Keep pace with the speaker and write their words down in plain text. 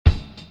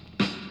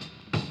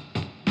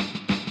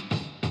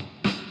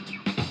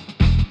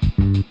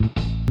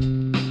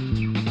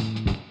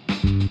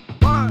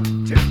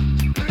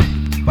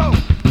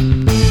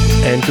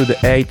N to the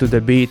A to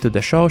the B to the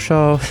show.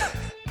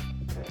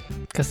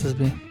 Kas tas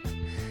bija?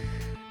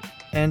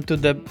 N to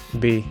the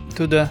B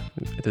to the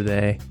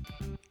A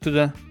to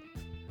the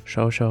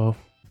show.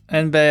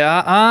 NBA.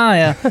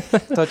 Jā.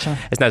 Točam.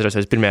 Es nezinu, vai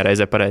es pirmajā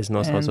reizē pareizi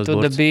nosaucu N to the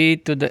burtus. B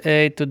to the A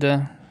to the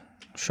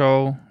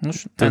show. To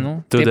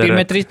Tie the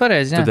pirmie 3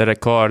 pareizi, jā. To the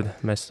record.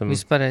 Mēs esam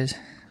Viss pareizi.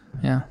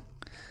 Jā.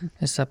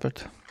 Es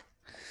sapratu.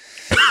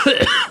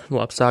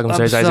 labs sākums,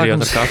 Labs reiz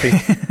aizrījot ar sākums.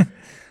 kafiju.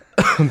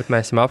 Bet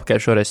mēs esam apakaļ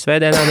šoreiz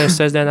svētdienā, nevis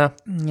sestdienā.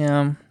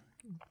 Jā.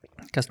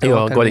 Kas tev Jo,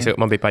 vakar godīgi bija?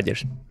 sakot, man bija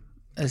paģirs.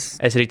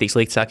 Es rītīgi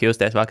slikti sāku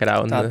justies vakarā.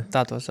 Un,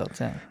 Tā to sauc,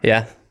 jā. jā.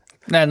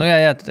 Nē,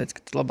 jā, tu teici,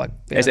 ka tu labāk.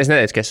 Es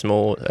neteicu, ka esmu...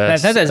 Nē,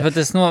 es neteicu, bet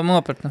es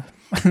nopratnu.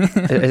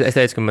 Es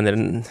teicu, ka man ir...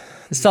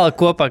 Es saliku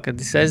kopā, kad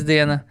ir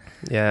sestdiena,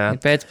 Jā,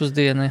 ir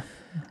pēcpusdiena.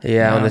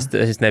 jā un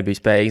es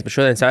nebiju spējīgs. Bet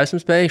šodien es esmu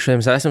spējīgs,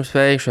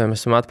 šodien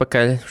esmu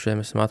atpakaļ.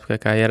 Šodien esmu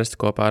atpakaļ kā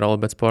ierasti kopā ar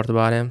Olbet sporta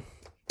bāriem.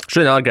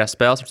 Šodien Algrās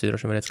spēles, mums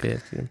droši varētu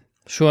skriet.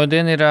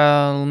 Šodien ir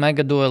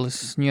mega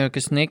duelis New York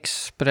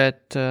Knicks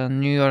pret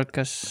New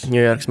Yorkas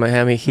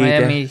Miami Heat.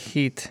 Miami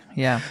Heat.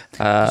 Jā,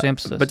 uz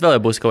 11. Bet vēl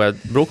jau būs kaut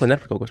kāda Brooklyn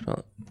par kaut ko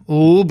spēlēt.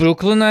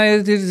 Brooklynā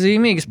ir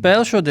zīmīga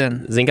spēle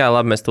šodien. Zin kā,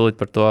 labi, mēs tūlīt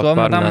par to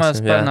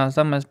parunāsim.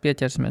 Tam mēs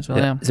pieķersimies vēl,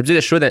 jā.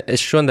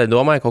 Es šodien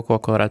domāju kaut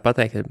ko varētu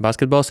pateikt.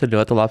 Basketbols ir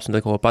ļoti labs un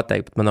kaut ko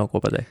pateikt, bet man nav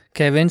ko pateikt.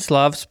 Kevins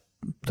Loves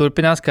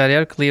turpinās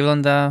karjeru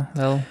Clevelandā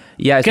vēl.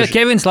 Jā,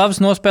 Kevins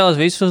Loves nospēlēs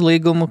visu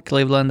līgumu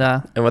Clevelandā.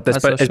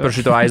 Es par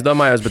šito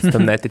aizdomājos, bet es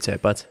tam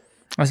neticēju pats.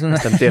 Es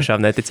tam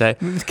tiešām neticēju.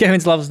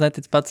 Kevins Loves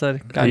netic pats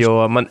arī.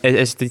 Jo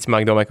es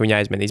ticamāk domāju, ka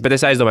viņa aizmainīs. Bet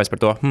es aizdomājos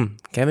par to,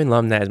 Kevin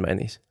Love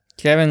neaizmainīs.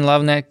 Kevin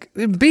Love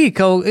ir bija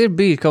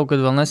kaut kad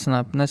vēl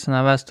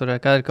nesenā vēsturē,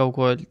 kā ir kaut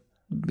ko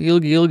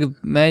ilgi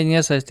mēģina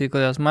iesaistīt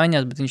kādās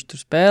maiņās, bet viņš tur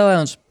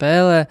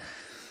spēlē.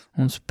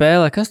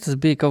 Kas tas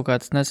bija? Kaut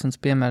kāds nesens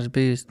piemērs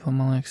bijis,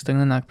 man liekas,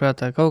 tagad nenāk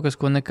prātā. Kaut kas,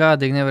 ko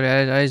nekādīgi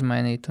nevarēja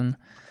aizmainīt.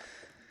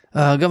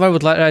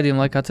 Varbūt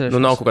raidījuma laikā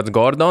atcerēšos. Nav kaut kāds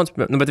Gordons,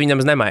 bet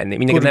viņam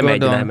nemainīja. Viņa nekad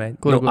nemēģināja mainīt.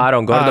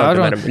 Aaron Gordon,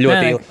 piemēram,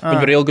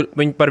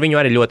 viņi par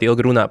viņu arī ļoti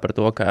ilgi runā par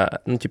to, ka,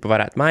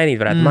 varētu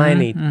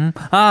mainīt.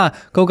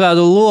 Kaut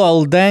kādu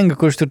Lolu Dengu,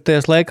 kurš tur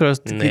ties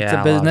Lakers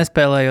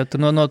nespēlējot,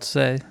 tur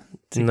notusēja.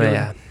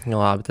 Jā,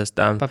 labi, tas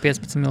tā. Pa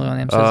 15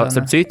 miljoniem sezonā.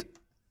 Starp citu,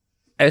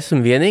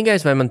 esmu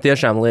vienīgais, vai man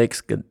tiešām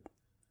liekas, ka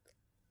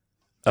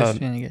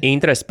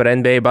interesi par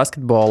NBA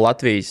basketbolu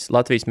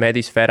Latvijas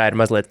mediju sfērā ir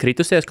mazliet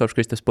kritusies, kopš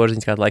Kristus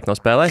Porziņš kādu laiku nav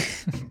spēlējis.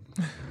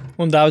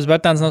 Un Dāvis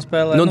Bertāns nav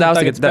spēlējis.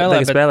 Dāvis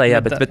tagad spēlē, jā,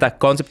 bet tā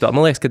konceptuāli,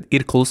 man liekas, ka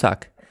ir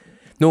klusāk.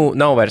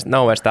 Nav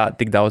vairs tā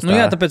tik daudz.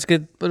 Jā, tāpēc,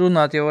 ka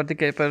runāt jau var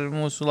tikai par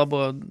mūsu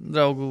labo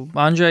draugu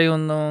Andžeju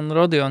un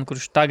Rodionu,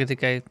 kurš tagad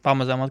tikai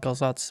pamazām atkal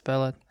sācis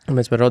spēlēt.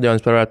 Mēs par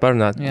Rodionu varētu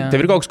parunāt. Jā.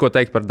 Tev ir kaut kas, ko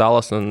teikt par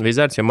Dallas un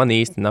Wizards, jo man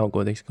īsti nav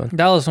godīgs.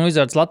 Dallas un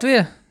Wizards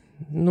Latvija?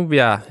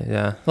 Jā.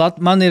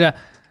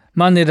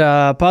 Man ir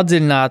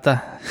padziļināta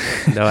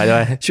Davai.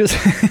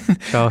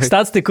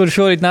 statistika, kur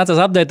šorīt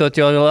nācās updateot,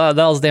 jo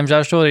Dallas,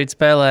 diemžēl, šorīt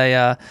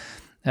spēlēja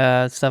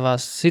savā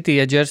City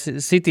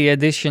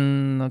Edition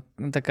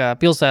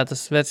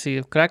pilsētas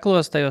versiju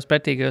kreklos, tajos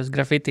pretīgajos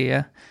grafitī.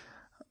 Ja?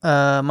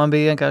 Man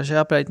bija vienkārši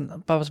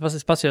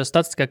jāpasījos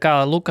statistikā, kā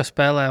Luka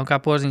spēlē un kā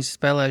Porziņš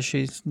spēlē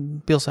šīs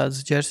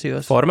pilsētas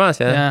džersijos.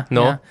 Formās, jā?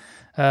 Jā.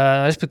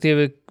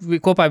 Respektīvi,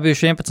 kopā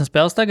bijuši 11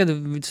 spēles tagad,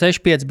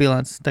 6-5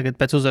 bilants tagad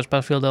pēc uzvaras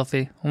par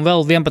Philadelphia. Un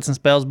vēl 11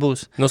 spēles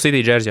būs.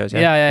 City džersijos,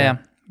 jā? Jā.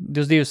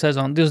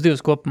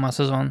 22 kopumā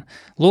sezonu.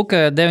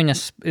 Luka 9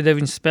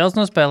 spēles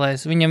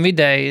nospēlējis. Viņam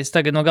vidēji, es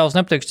tagad no galvas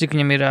nepateikšu, cik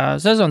viņam ir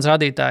sezonas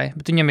rādītāji,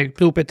 bet viņam ir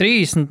pie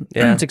 30,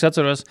 cik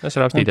atceros. Es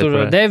varu apstīt.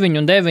 Tur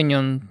 9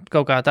 un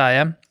kaut kā tā,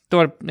 ja?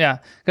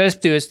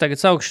 Respektīvi, es tagad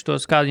saukšu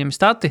tos, kādi viņam ir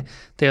stati,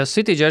 tajos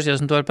City džersijos,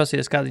 un to var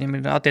pasīties, kādi viņam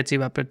ir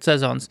attiecībā pret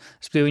sezonas.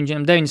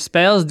 Viņam 9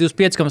 spēles,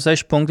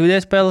 25,6 punktu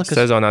vidēji spēle.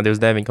 Sezonā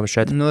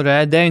 29,4.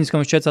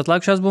 9,4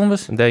 atlikušās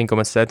bumbas.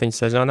 9,7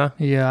 sezonā.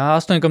 Jā,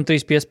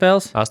 8,3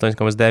 piespēles.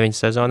 8,9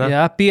 sezonā.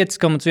 Jā,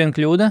 5,1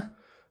 kļūda.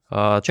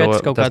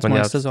 4 kaut kāds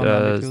man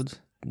sezonā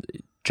kļūdas.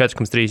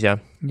 4,3, jā.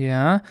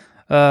 Jā.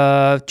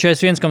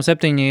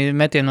 41,7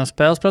 metienu no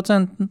spēles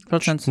procents.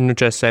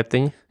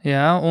 47.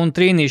 Jā, un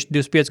trīnīši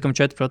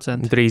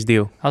 25,4%.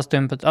 3,2.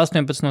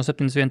 18 no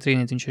 71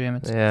 trīnīt viņš ir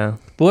iemetis. Jā.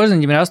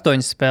 Porziņam ir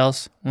 8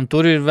 spēles, un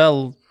tur ir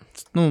vēl,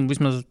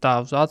 vismaz tā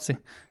uz aci,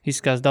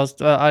 izskās daudz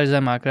arī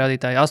zemāk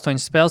rādītāji. 8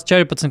 spēles,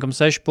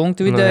 14,6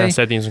 punkti vidēji.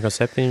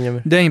 7,7 viņam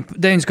ir.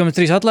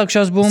 9,3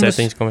 atlikušās bumbas.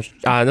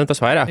 7,4.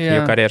 Tas vairāk,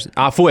 jo karjeras.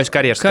 Es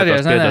karjeras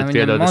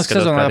piedod. Man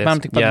sezonā apmēram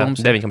tikpat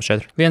bumbas.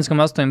 9,4.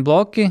 1,8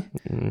 bloki.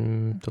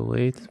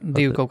 Tūlīt.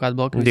 2 kaut kādi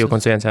bloki.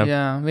 2,1, jā.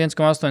 Jā,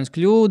 1,8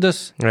 kļūdas.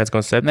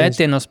 1,7.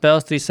 Metienu no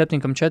spēles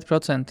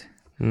 37,4%.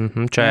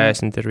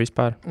 40 ir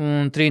vispār.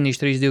 Un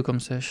trīnīši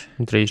 3,2,6.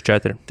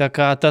 3,4. Tā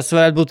kā tas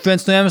varētu būt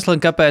viens no iemesliem,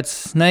 kāpēc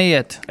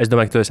neiet. Es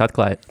domāju, ka tu esi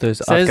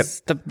atklājis.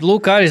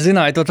 Lūk, arī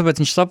zināju to,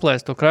 tāpēc viņš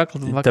saplēs to kraklu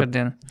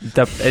vakardien.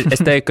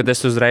 Es teiktu, ka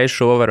es uzreiz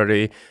šo varu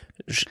arī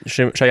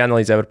šajā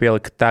analīzē var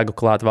pielikt tagu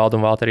klāt Valdu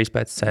un Valterijas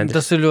pēc centra.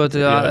 Tas ir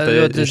ļoti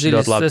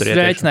dziļs. Es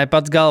rēķināju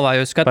pats galvā,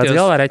 jo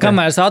skatījos,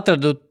 kamēr es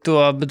atradu to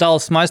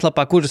Dallas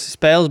mājaslapā, kuras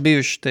spēles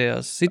bijušas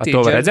tajās City.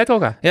 To var redzēt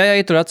kaut kā? Jā,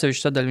 tur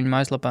atsevišķi sadaļa viņa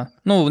mājaslapā.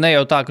 Nu, ne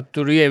jau tā, ka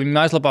tur ieja viņa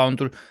mājaslapā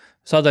un tur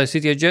sadaļa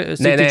City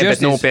Jerseys. Nē,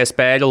 bet pie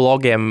spēļu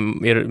logiem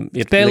ir...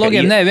 Spēļu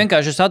logiem,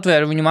 vienkārši es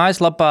atvēru viņu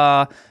mājaslapā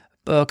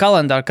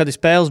kalendāru, kad ir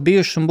spēles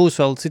bijušas un būs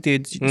vēl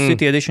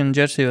City Edition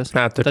Jerseyos.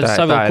 Tad es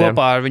savilku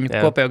kopā ar viņu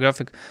kopējo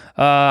grafiku.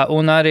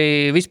 Un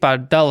arī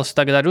vispār Dallas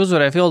tagad arī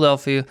uzvarēja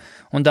Philadelphia,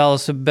 un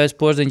Dallas bez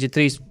Porziņģa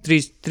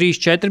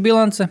 3-4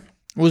 bilance.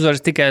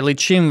 Uzvaras tikai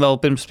līdz šim vēl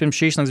pirms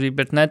šīs nakts bija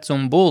pret Nets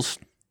un Bulls.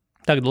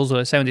 Tagad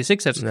uzvarēja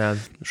 76ers. Jā,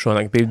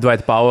 šonakt bija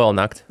Dwight Powell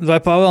nakts.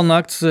 Dwight Powell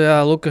nakts,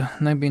 jā, Luka,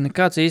 nebija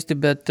nekāds īsti,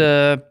 bet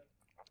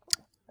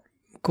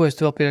ko es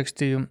te vēl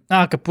pierakstīju?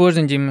 Ka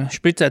Porziņģim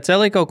špricē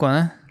celī kaut ko,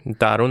 ne?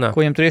 Tā runā.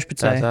 Ko viņam tur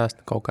iešpricēja?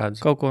 Kaut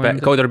kādus. Kaut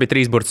tur bija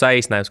 3 burtu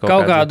saīsinājums.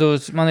 Kaut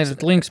kādus, man ir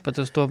links pat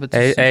uz to.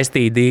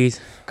 STDs.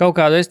 Kaut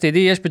kādu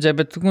STD iešpricēja,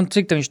 bet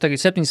cik tam viņš tagad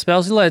 7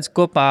 spēles izlaidz,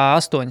 kopā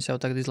 8 jau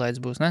tagad izlaidz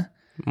būs, ne?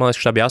 Man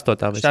liekas, ka tā bija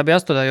 8. Tā bija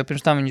 8, jo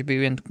pirms tam viņš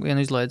bija vienu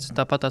izlaidz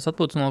tāpat tās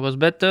atpūtas nolgos,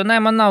 bet nē,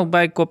 man nav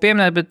baigi ko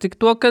pieminēt, bet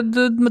tik to, ka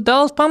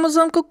Dallas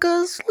pamazām kaut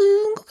kas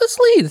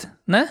slīd,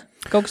 ne?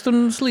 Kaut kas tur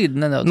slīd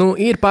nedaudz. Nu,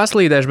 ir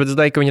paslīdējuši, bet es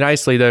domāju, ka viņi ir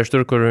aizslīdējuši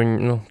tur,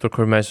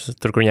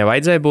 kur viņai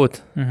vajadzēja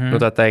būt. Nu,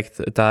 tā teikt,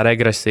 tā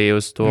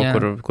regresija uz to,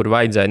 kur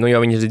vajadzēja. Nu,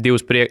 jo viņi ir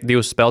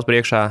 2 spēles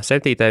priekšā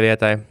 7.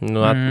 vietai,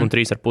 un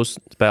 3,5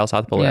 spēles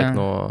atpaliek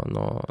no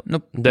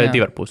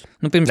 2,5.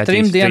 Nu, pirms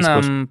 3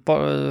 dienām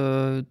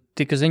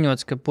tika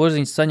ziņots, ka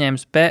Porziņš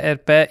saņēmis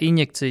PRP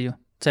injekciju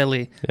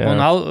celī. Un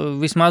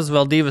vismaz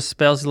vēl 2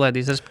 spēles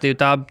izlaidīs, respektīvi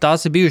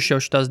tās ir bijušas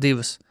jau šitās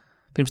 2.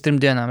 Pirms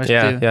 3 dienām,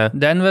 respektīvi.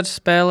 Denveras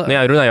spēle.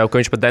 Jā, runāja jau, ka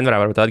viņš pat Denverā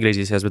varbūt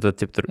atgriezīsies, bet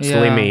tur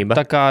slimība.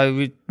 Tā kā,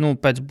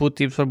 pēc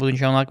būtības varbūt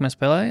viņš jau nākamajā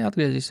spēlē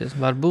atgriezīsies.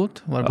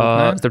 Varbūt ne.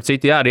 Starp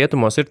citu,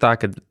 rietumos ir tā,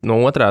 ka no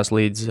 2.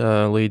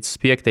 līdz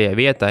 5.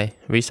 vietai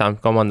visām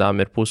komandām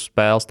ir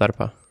pusspēle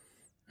starpā.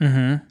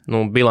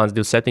 Bilants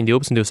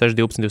 27-12,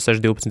 26-12,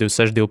 26-12,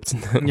 26-12.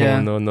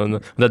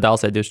 Un tad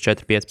Dalsē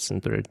 24-15,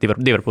 tur ir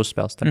 2,5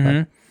 spēles starpā.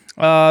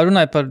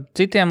 Runāju par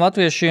citiem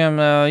latviešiem,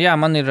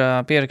 man ir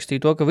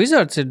pierakstīja to, ka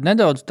Wizards ir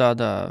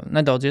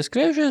nedaudz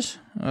ieskrējušies,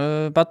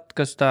 pat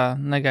kas tā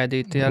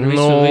negaidīti ar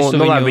visu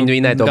viņi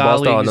vinēja to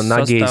Bostonu un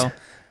Nagijs.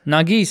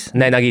 Nagijs?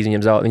 Nē, Nagijs viņi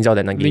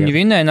zaudēja Nagijs. Viņi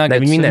vinēja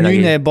Nagijs, viņi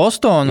vinēja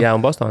Bostonu. Jā,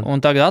 un Bostonu.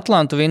 Un tagad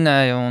Atlantu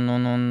vinēja, un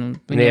viņiem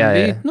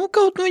bija,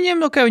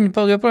 viņiem,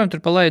 viņi joprojām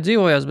tur palēja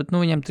dzīvojās, bet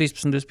viņiem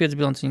 13-25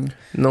 bilanci.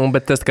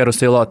 Bet tas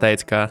Karusilo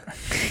teica, ka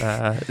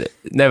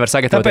nevar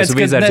sagatavoties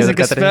Wizards, jo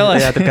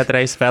tur katru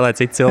reizi spēlē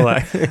citi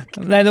cilvēki.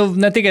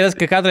 Ne tikai tas,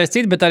 ka katru reizi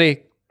citi, bet arī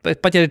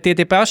pat ja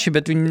tie paši,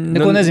 bet viņi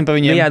neko nezin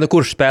par viņiem. Jā,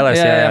 kurš spēlēs,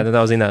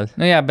 nav zināt.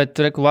 Bet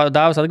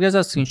Dāvis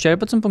atgriezās, viņš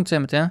 14 punktus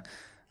iemet,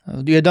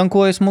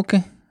 iedankoja smuki.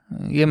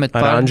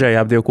 Ar Andžeju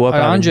ap 2 kopā.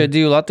 Ar Andžeju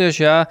 2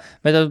 latvieši,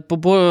 bet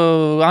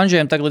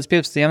Andžejam tagad līdz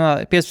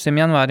 15.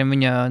 janvārim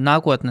viņa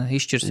nākotne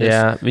izšķirsies.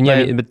 Jā,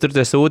 bet tur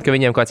tas sūd, ka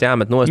viņiem kāds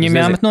jāmet nost. Viņiem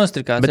jāmet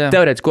nostrikāts, bet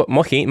teorētiski,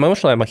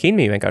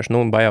 Mahīnmī vienkārši,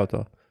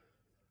 bajauto.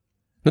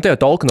 Tev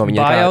tolka no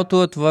viņa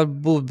bājautot var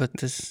būt,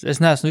 bet es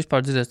neesmu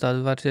vispār dzirdējis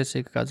tādu vairs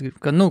iesīgu, ka kāds grib.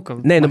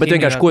 Nē, bet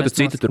vienkārši, ko tu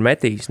citu tur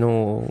metīs?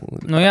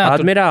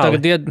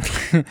 Admirāli.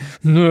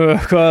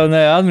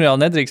 Admirāli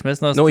nedrīkst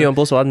mēs nost. Jo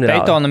plus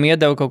Admirāli. Peytonam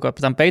iedeva kaut kā,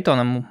 tam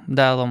Peytonam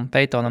dēlam,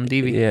 Peytonam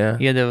 2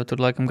 iedeva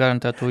tur laikam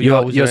garantētu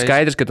jau uzreiz. Jo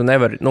skaidrs, ka tu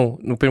nevari,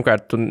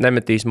 pirmkārt, tu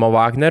nemetīsi Mo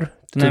Wagneru,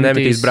 tu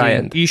nemetīsi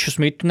Bryantu. Īšu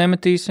Smitu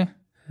nemetīsi.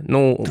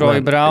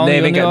 Troy Brown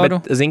junioru.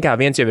 Bet, zin kā,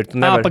 viens jau ir, tu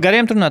nevar... Pa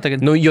gariem tur runā tagad?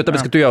 Jo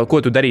tāpēc, ka tu jau,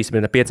 ko tu darīsi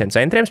ar 5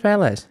 centriem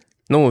spēlēs?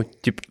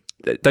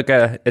 Tā kā,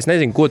 es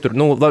nezinu, ko tur,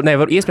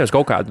 var iespējams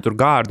kaut kādu tur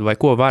gārdu vai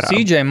ko var...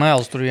 CJ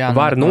Miles tur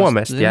var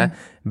nomest,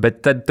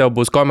 bet tad tev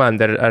būs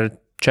komanda ar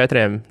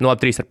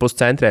 3,5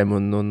 centriem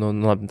un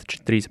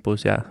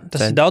 3,5, jā.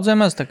 Tas ir daudz vai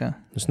maz tā kā?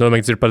 Es domāju,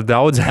 ka tas ir par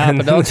daudz.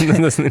 Par daudz.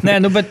 Nē,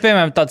 bet,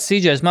 piemēram, tāds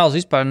CJ Miles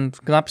vispār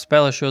knapi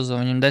spēlē šo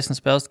zonu. Viņam 10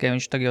 spēles, tikai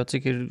viņš tagad jau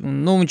cik ir...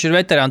 viņš ir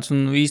veterāns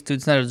un īsti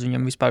neredz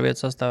viņam vispār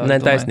vietas sastāvā. Nē,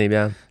 taisnība,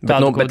 jā.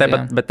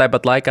 Bet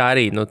tāpat laikā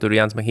arī, tur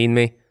Jānis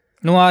Mahīnmī.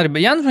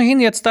 Arī Jānis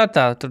Mahīnmī iet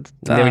startā.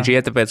 Viņš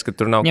iet tāpēc, ka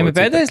tur nav... Viņam ir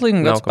pēdējais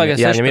līguma gads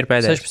pagājis. Jā, viņam ir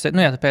pēdējais.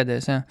 16, tā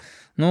pēdējais, jā.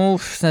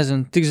 Es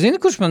nezinu, tik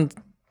zini, kurš man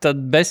tad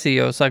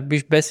besīja, jau sāk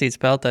bišķi besīt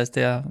spēlētājs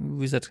tajā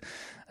Wizards.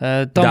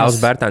 Dāvs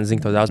Bērtāns,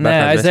 zinu to Dāvs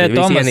Bērtāns.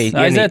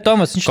 Aiziet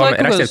Tomas.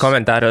 Rakstiet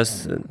komentāros.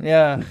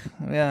 Jā.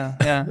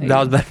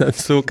 Dāvs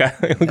Bērtāns sūkā.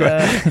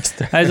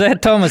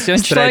 Aiziet Tomas, jo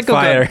viņš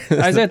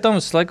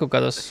Tomas laiku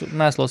kādos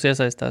mēslos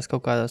iesaistās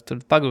kaut kādās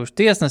tur pagrūšu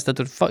tiesnes,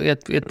 tad tur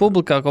iet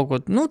publikā kaut ko,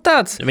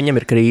 tāds. Viņam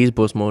ir krīze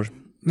pusmūžu.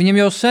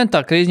 Viņam jau sen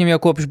tā krīze, viņam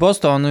jau kopš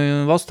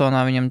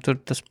Bostonā, viņam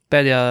tur tas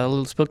pēdējā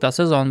spilgtā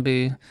sezona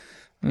bija.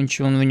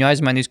 Viņu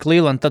aizmainīs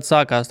Cleveland, tad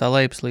sākās tā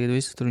lejupslīde,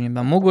 viss tur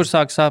viņam mugur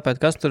sāk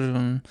sāpēt, kas tur,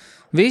 un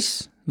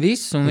viss,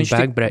 un viņš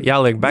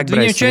jāliek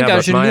backbrace. Viņš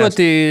vienkārši ir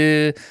ļoti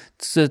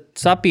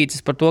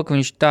sapīcis par to, ka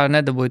viņš tā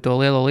nedabūja to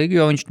lielo līgu,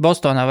 jo viņš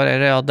Bostonā varēja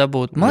reāli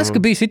dabūt. Man liekas,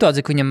 ka bija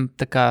situācija, ka viņam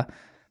tā kā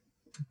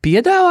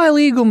piedāvāja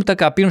līgumu, tā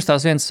kā pirms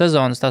tās vienas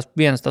sezonas, tās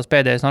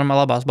pēdējās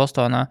normāli labās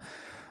Bostonā.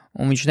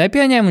 Un viņš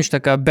nepieņēma, viņš tā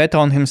kā bet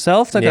on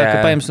himself, tā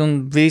kā paims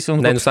un visu.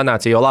 Nē,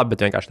 sanāca jau labi,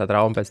 bet vienkārši tā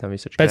trauma pēc tam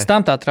visu atšķirēja. Pēc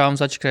tam tā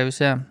traumas atšķirējas,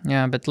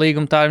 jā, bet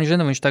līguma tā viņš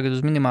zina, viņš tagad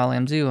uz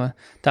minimāliem dzīvo.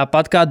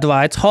 Tāpat kā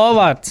Dwights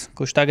Howards,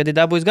 kurš tagad ir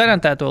dabūjis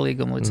garantēto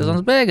līgumu līdz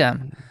sezonas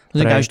beigām.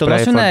 Zin, kā viņš to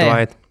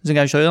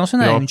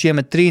nosvinēja? Viņš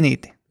iemet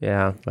trīnīti.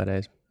 Jā,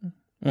 pareizi.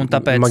 Un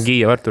tāpēc...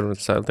 Magija var tur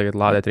tagad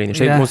lādēt trīnīti.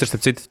 Šeit mums ir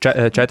starp citu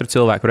 4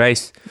 cilvēku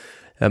reizes.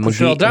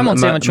 Kurš vēl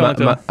Dramons iemet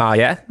šonakt?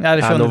 Jā,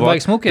 arī šonakt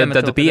vajag smuki iemet.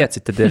 Tad 5,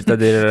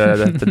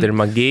 tad ir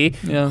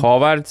Magija,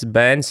 Howards,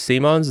 Bens,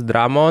 Simons,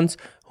 Dramons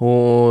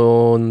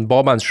un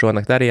Bobans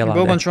šonakt arī ielādē.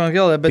 Bobans šonakt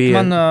ielādē,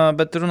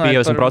 bet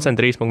runājot par... 50%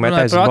 3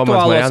 metēs. Par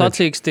aktuālo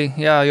sacīksti,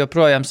 jā,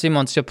 joprojām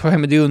Simons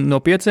joprojām ir 2 no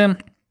 5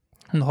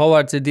 un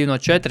Howards ir 2 no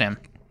 4.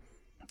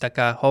 Tā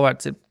kā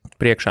Howards ir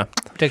priekšā.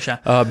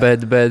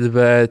 Bet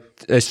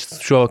es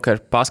šovakar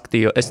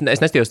paskatīju, es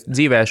nestījos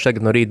dzīvē, es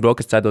tagad no rīta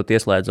brokastu cēdot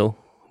ieslēdzu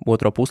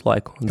otro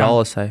puslaiku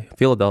Dallasai,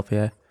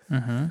 Filadelfijai.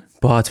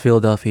 Pats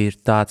Filadelfija ir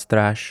tāds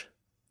trash.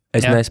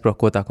 Es nesaprotu,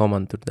 ko tā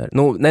komanda tur dara.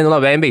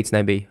 Labi, Embiids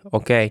nebija,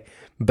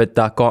 bet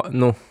tā,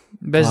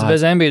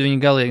 bez Embiida viņi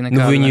galīgi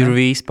nekādi. Viņi ir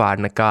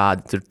vispār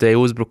nekādi. Tur te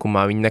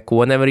uzbrukumā viņi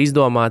neko nevar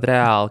izdomāt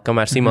reāli.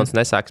 Kamēr Simons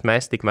nesāks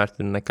mest, tikmēr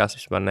tur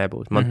nekas vispār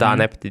nebūs. Man tā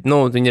nepatīk.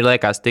 Viņi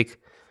liekas tik...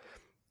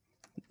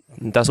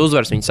 Tās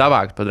uzvaras viņi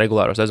savāks pat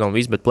regulāro sezonu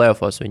visu, bet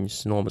playoffos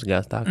viņus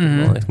nomazgās tā, ka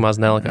man liekas, maz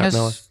nelikās.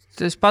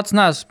 Es pats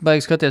neesmu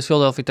baigi skaties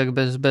Philadelphia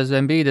tagad bez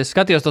Embiida. Es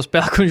skatījos to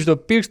spēli, kur viņš to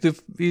pirkstu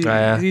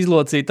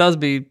izlocīja.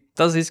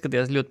 Tas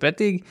izskatījās ļoti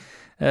pretīgi,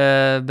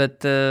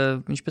 bet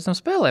viņš pēc tam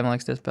spēlēja, man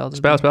liekas, tie spēlē.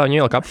 Spēlē,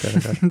 viņu ielika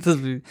apkārt. Tas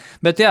bija.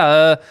 Bet jā,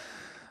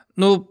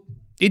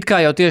 it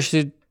kā jau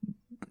tieši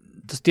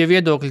tie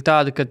viedokļi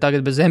tādi, ka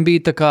tagad bez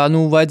Embiida tā kā,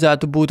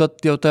 vajadzētu būt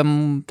jau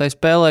tai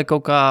spēlē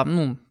kaut kā,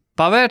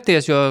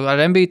 pavērties, jo ar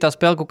Embiidu tā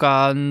spēle kaut kā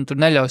tur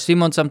neļauj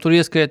Simonsam tur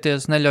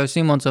ieskrieties, neļauj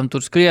Simonsam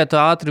tur skriet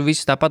ātri,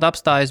 viss tāpat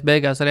apstājas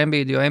beigās ar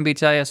Embiidu, jo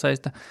Embiids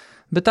jāiesaista.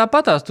 Bet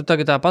tāpatās tur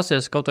tagad tā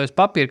pasies kaut tos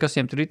papīri, kas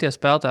viņiem tur ir tie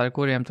spēlētāji,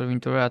 kuriem tur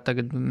viņi tur varētu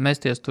tagad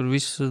mesties, tur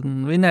visu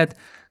vinēt.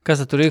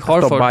 Kas tur ir?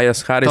 Horford,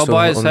 Tobias Harris,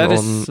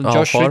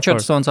 Josh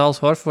Richardsons,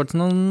 Als Horfords.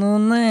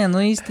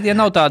 Īsti tie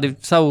nav tādi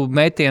savu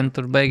mētienu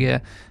tur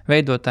beigie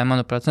veidotāji,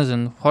 manuprāt.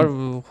 Nezinu,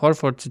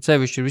 Horfords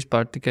sevišķi ir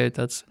vispār tikai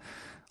tāds...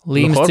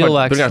 Līmes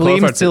cilvēks.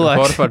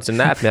 Horfords ir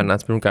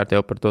neapmierināts pirmkārt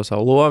jau par to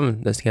savu lomu.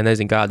 Es tikai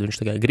nezinu, kādu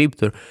viņš tikai grib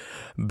tur.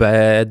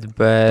 Bet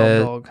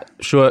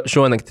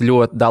šonakt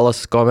ļoti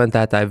Dallas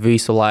komentētāji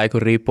visu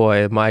laiku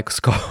ripoja Maiku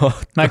Skotu.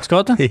 Maiku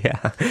Skotu?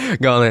 Jā,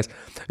 galvenais.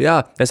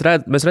 Jā, mēs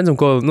redzam,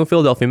 ko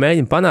Philadelphia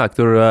mēģina panākt.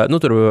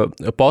 Tur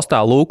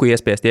postā lūku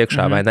iespiest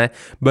iekšā, vai ne?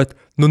 Bet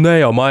ne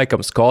jau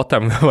Maikam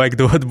Skotam vajag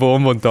dot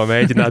bumbu un to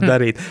mēģināt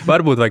darīt.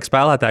 Varbūt vajag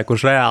spēlētāju,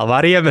 kurš reāli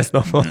var iemest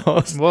no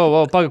posta.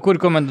 Wow, kur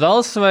komentē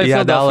Dallas vai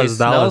Philadelphia?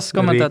 Dallas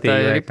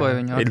komentētāji ripoja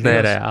viņu. Ir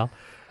nereāli.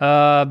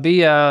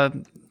 Bija,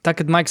 tā,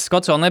 kad Maiks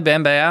Skots vēl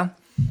nebija NBA,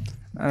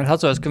 es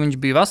atceros, ka viņš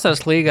bija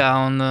vasaras līgā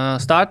un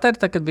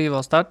starteri, tā, kad bija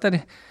vēl starteri.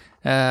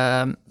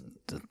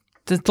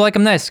 Tu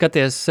laikam neesi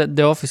skaties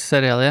The Office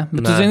seriālu, ja?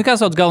 Bet tu zini, kā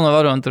sauc galveno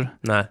varonu tur?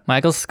 Nē.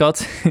 Maikls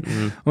Skots.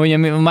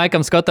 Viņam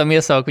Maikam Skotam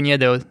iesauku viņu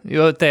iedeva,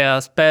 jo tajā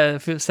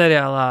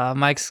seriālā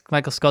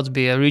Maikls Skots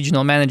bija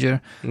regional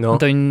manager. Un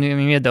tad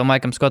viņu iedeva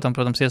Maikam Skotam,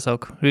 protams,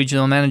 iesauku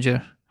regional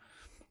manager.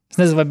 Es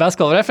nezinu, vai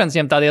basketbola referenci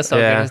viņam tādu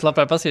iesauku. Es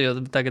labprāt pasījos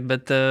tagad,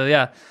 bet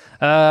jā.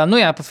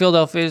 Pa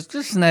Philadelphia,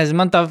 es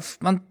nezinu,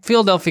 man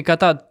Philadelphia kā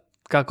tāda,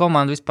 kā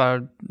komanda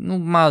vispār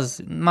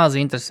maz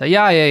interesē.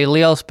 Jā, ja ir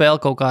liela spēle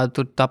kaut kāda,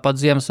 tur tāpat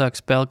Ziemassvētku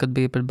spēle, kad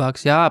bija pret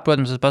Bucks. Jā,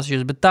 protams, es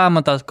pasījos, bet tā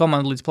man tās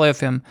komanda līdz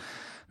playoffiem,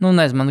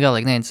 nezinu, man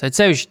galīgi neinteresē.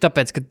 Sevišķi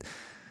tāpēc, ka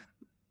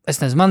es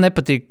nezinu, man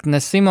nepatīk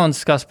ne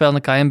Simons kā spēle,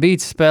 ne kā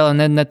Embiids spēle,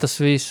 ne tas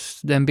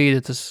viss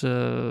Embiida, tas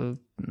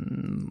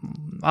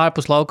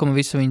ārpus laukuma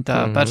visa viņa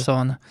tā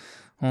persona.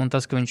 Un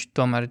tas, ka viņš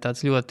tomēr ir tāds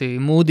ļoti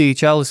mūdīgi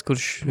čalis,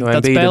 kurš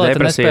tad spēlē,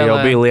 tad nespēlē. Jau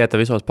bija lieta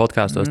visos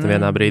podkastos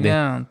vienā brīdī.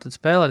 Jā, tad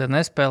spēlē, tad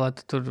nespēlē,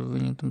 tad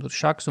tur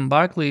Šaks un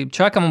Barkley.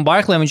 Šakam un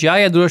Barkley viņš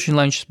jāiedrošina,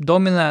 lai viņš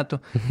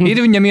dominētu.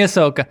 Ir viņam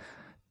iesauka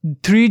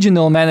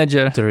regional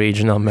manager.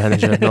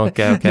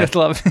 Ok.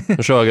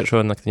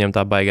 Šonakt viņam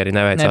tā baigi arī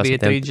neveicās.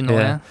 Nebija regional,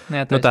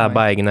 jā. Tā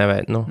baigi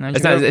neveic.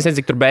 Es nezinu,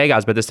 cik tur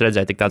beigās, bet es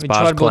redzēju tik tāds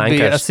pāris klankers. Viņš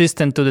varbūt bija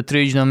assistant to the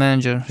regional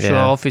manager.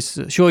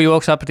 Šo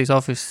joku sapratīs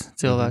Office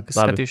cilvēki,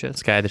 kas skatījušies.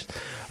 Skaidrs.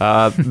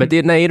 Bet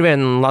ir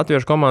viena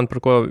latviešu komanda,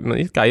 par ko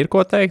ir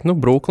ko teikt.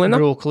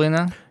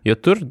 Brooklyna. Jo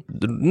tur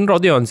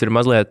Rodions ir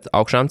mazliet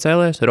augšām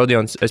cēlies.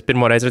 Rodions, es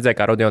pirmo reizi redzēju,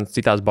 kā Rodions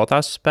citās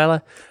botās spēlē.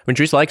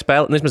 Viņš visu laiku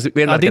spēlē,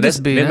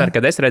 vienmēr,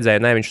 kad es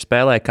redzēju, viņš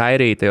spēlēja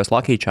Kairī tajos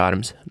Lucky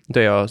Charms.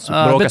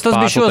 Bet tas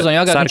bija šozonu,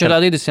 viņš ar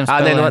Adidasiem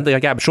spēlēja.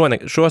 Jā,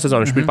 bet šo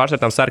sezonu viņš bija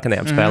pārsvartām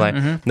sarkanajām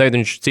spēlēja.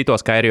 Tagad viņš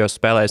citos Kairijos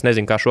spēlēja. Es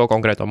nezinu, kā šo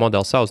konkrēto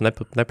modeli savus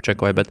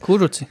nepačekoja. Bet...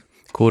 Kuruci?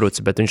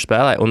 Kurucs, bet viņš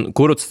spēlē. Un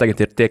Kurucs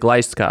tagad tiek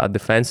laists kā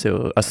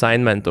defensive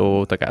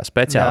assignmentu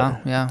speciāli.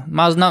 Jā.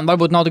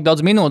 Varbūt nav tik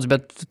daudz minūtes,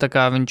 bet tā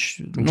kā viņš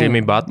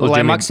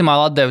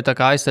maksimāli atdeva tā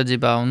kā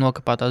aizsardzībā un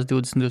nokapā tās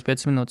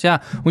 20-25 minūtes. Jā,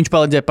 viņš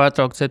palīdzēja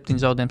pārtraukt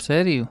 7 zaudējumu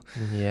sēriju.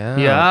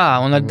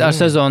 Jā, un ar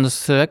sezonas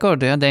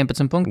rekordu,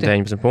 19 punkti.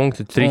 19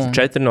 punkti,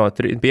 4 no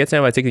 5,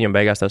 vai cik viņam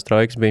beigās tās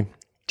trojkas bija?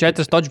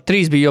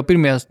 3 bija jau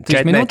pirmajās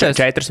 3 minūtēs.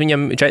 4,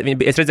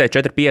 es redzēju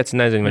 4-5,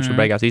 nezinu, viņš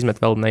beigās izmet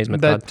vēl neizmet.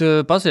 Bet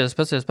pasies,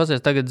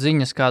 tagad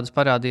ziņas kādas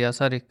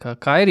parādījās arī, ka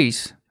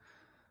Kairijs.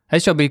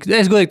 Es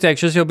godīgi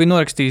teikšu, es jau biju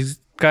norakstījis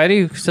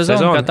Kairiju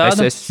sezonu kā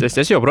tādu.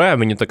 Es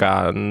joprojām viņu tā kā...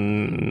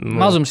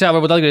 Mazums, jā,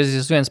 varbūt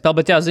atgriezīsies viena spēle,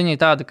 bet jā, ziņa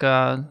tāda, ka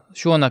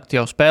šonakt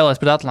jau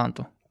spēlēs pret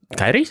Atlantu.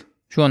 Kairijs?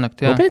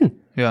 Šonakt, jā. Nopietni?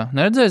 Jā,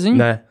 neredzēji ziņu?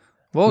 Nē.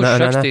 Vaušs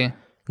rakstīja.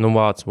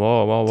 Vāc,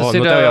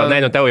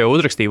 tev jau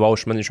uzrakstīja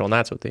Vaušs, man viņš vēl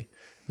neatsūtīja.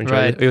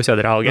 Jūs jau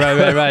draugi.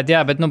 Right,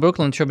 jā, bet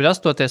Brooklyn šobrīd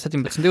 8,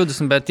 17,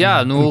 20, bet jā,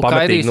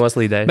 Kairijs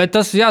noslīdēja. Bet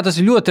tas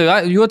ir ļoti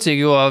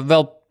jocīgi, jo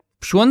vēl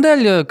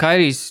šonadēļ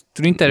Kairijs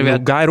tur intervijā.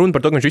 Gāja runa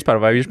par to, ka viņš vispār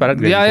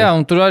atgriezīs. Jā,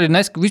 un tur arī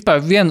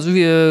vispār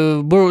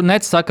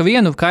Nets saka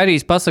vienu,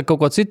 Kairijs pasaka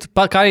kaut ko citu.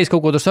 Kairijs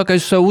kaut ko tur saka,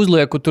 es sev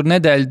uzlieku tur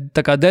nedēļu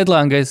tā kā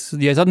deadline, ja es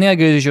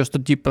neatgriezīšos,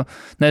 tad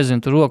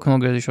nezinu, tur roku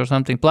nogriezīšos,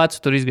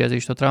 plecu tur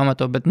izgriezīšu to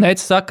traumēto, bet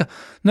Nets saka,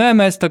 nē,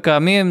 mēs tā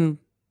kā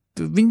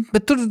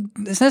bet tur,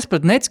 es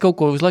nesapratu, Nets kaut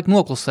ko visu laiku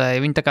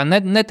noklusēja. Viņi tā kā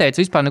neteica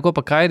vispār neko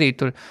par Kairiju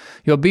tur,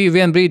 jo bija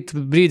vien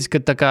brīdis,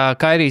 kad tā kā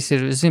Kairijs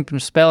ir, es zinu,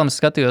 pirms spēlēm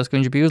skatījos, ka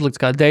viņš bija uzlikts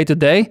kā day to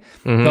day,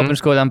 vēl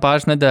pirms kaut kādām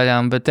pāris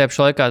nedēļām, bet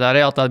tieši laikā tā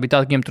realitāte bija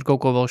tāda, ka viņiem tur kaut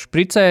ko vēl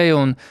špricēja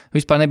un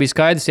vispār nebija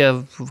skaidrs,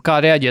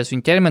 kā reaģēs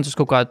viņa ķermenis uz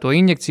kaut kādu to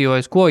injekciju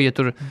vai uz ko, jo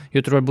tur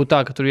var būt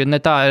tā, ka tur, ja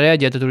ne tā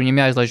reaģē, tad tur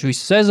viņam jāizlaiž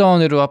visu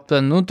sezonu,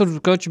 tur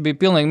koči bija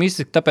pilnīgi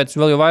mistika, tāpēc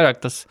vēl jau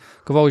vairāk tas,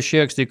 ka Vaušs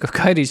ierakstīja, ka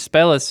Kairijs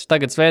spēlēs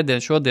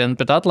šodien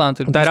pret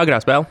Atlantu. Tā ir agrā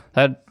spēle?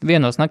 Tā ir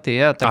vienos naktī,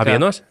 jā.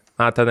 Vienos?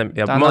 Tā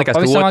man liekas,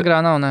 pavisam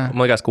agrā nav, nē.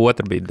 Man liekas, ka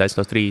otra bija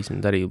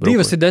 10:30 arī.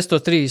 Divas ir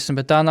 10:30,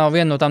 bet tā nav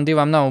viena no tām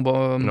divām nav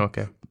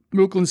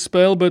Brooklynas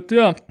spēle, bet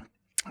jā.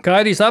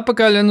 Kairijs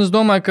apakaļ, un es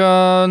domāju, ka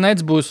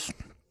Nets būs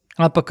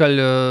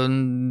apakaļ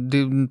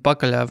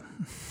pakaļā.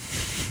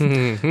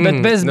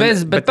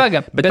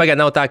 Bet pagaid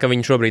nav tā, ka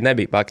viņi šobrīd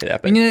nebija pakaļā.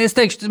 Es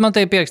teikšu, man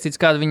te ir pierakstīts,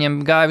 kāda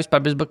viņiem gāja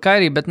vispār bez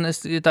Kairija, bet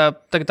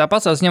tā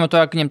pacās, ņemot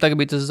vērā, ka viņiem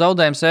tagad bija tas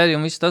zaudējums sērija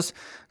un viss tas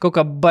kaut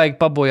kā baigi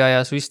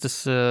pabojājās, viss tas,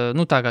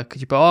 tā kā,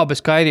 bez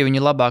Kairija viņi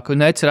ir labāk,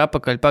 un Nets ir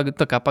apakaļ,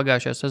 tā kā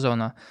pagājušajā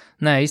sezonā.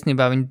 Nē,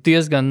 īstenībā viņi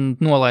diezgan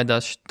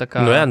nolaidās.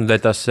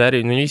 Tas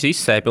sērija, viņi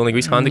izsēja pilnīgi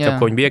visu handikapu,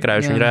 ko viņi bija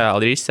iekrājuši, viņi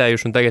reāli ir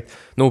izsējuši, un tagad,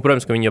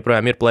 protams, ka viņi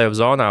joprojām ir play-off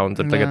zonā, un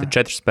tur tagad ir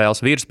 4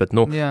 spēles virs, bet,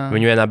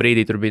 viņi vienā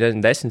brīdī tur bija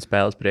 10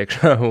 spēles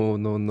priekšā,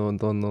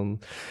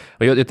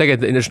 jo tagad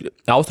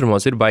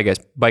austrumos ir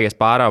baigais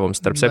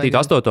pārāvums starp 7.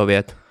 un 8.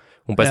 vietu.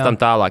 Un pēc tam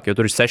tālāk, jo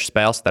tur ir 6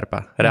 spēles starpā.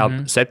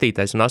 Reāli 7.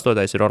 un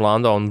 8. ir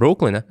Orlando un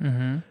Brooklyna.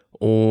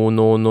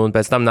 Un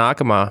pēc tam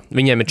nākamā,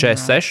 viņiem ir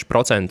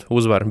 46%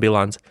 uzvaru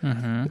bilance.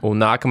 Un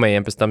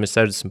nākamajiem pēc tam ir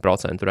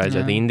 60%. Tur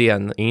aiziet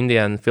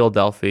Indiana,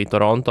 Philadelphia,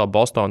 Toronto,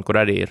 Boston, kur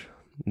arī ir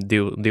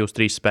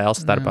 2-3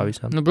 spēles starpā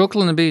visām.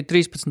 Brooklyna bija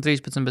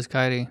 13 bez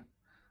Kairija.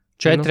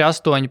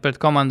 4-8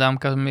 pret komandām,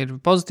 kam ir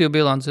pozitīva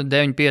bilance,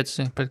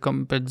 9-5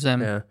 pret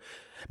zemi.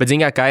 Bet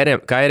zin kā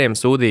Kairiem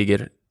sūdīgi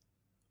ir,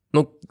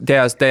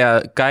 tajā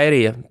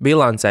Kairija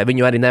bilancē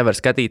viņu arī nevar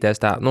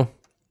skatīties tā,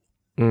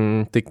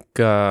 tik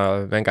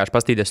vienkārši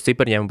pastīties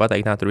ciparņiem un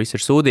pateikt, tur viss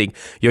ir sūdīgi,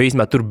 jo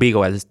īstenībā tur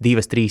bija kaut kādas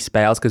 2-3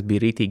 spēles, kas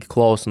bija rītīgi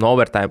close un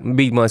overtime,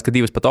 bija, man liekas, ka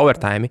 2 pat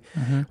overtime,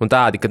 un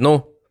tādi, ka,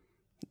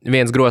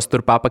 viens grozs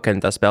tur papakaļ,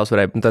 tās spēles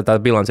varēja, tā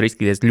bilance var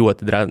izskatīties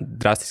ļoti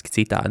drastiski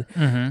citādi.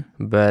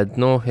 Bet,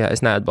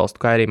 es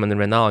neatbalstu Kairiju, man ir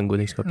vienalga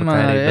godīgs par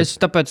Kairiju. Es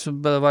tāpēc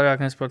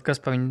vairāk nesaprotu, kas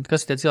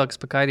ir tie cilvēki,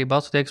 kas par Kairiju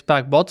balstu, tie, kas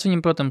pērk bots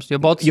viņam, protams,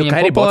 jo bots viņam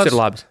Kairiju populārs. Bots ir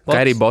labs.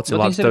 Kairiju bots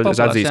ir labs, tev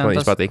atzīst, man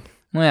viņš patīk.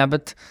 Jā,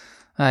 bet,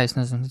 es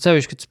nezinu,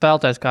 sevišķi, kad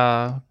spēlētājs,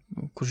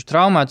 kurš ir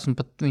traumēts, un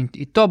pat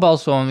viņi to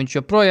balso, un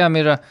viņš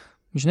joprojām ir...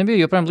 Viņš nebija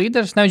joprojām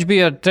līderis? Ne, viņš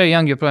bija ar Trae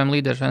Young joprojām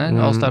līderis, vai ne?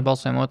 All-Star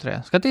balsojumu 2.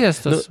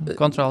 Skatījies tas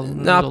kontroli?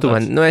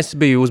 Aptuveni. Es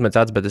biju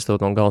uzmetāts, bet es to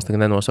no galas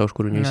tagad nenosaušu,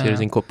 kur viņi visi ir.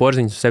 Zinu, ko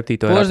Porziņš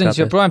 7.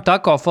 Porziņš joprojām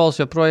Tako Falls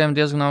joprojām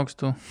diezgan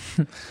augstu.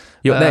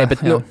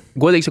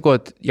 Godīgi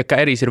sakot, ja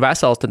Kairijs ir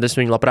vesels, tad es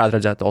viņu labprāt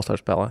redzētu All-Star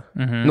spēlē.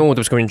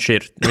 Tāpēc, ka viņš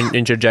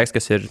ir džeks,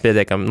 kas ir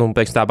pietiekami,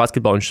 pēc tā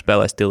basketbola viņš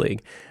spēlē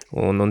stilīgi.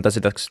 Un tas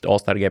ir tas, kas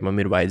All-Star gameam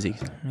ir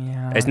vajadzīgs.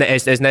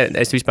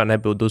 Es vispār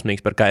nebūtu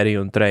dusmīgs par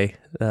Kairiju un Trae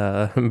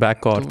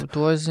backcourt.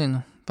 To es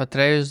zinu. Pat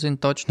Trae es zinu,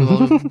 toču to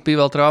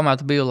bija vēl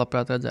traumētu, biju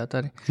labprāt redzēt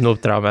arī.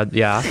 Traumētu,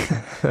 jā.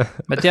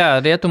 Bet jā,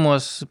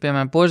 rietumos,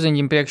 piemēram,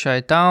 Porziņģim priekšā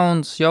ir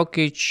Towns,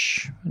 Jokic,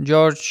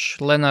 George,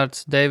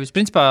 Lenards, Davis.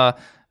 Principā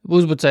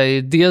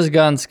uzbucēji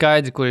diezgan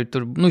skaidri, kuri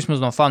tur,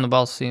 vismaz no fanu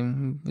balsīm,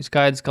 ir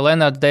skaidrs, ka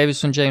Lenards,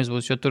 Davis un James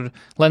būs, jo tur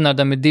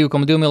Lenardam ir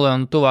 2,2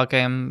 miljonu,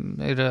 tuvākajam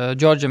ir,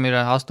 Georgeam ir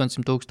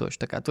 800,000.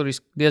 Tā kā tur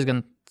ir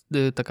diezgan,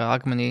 tā kā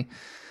akmenī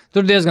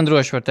Tur diezgan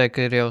droši var teikt,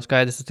 ka ir jau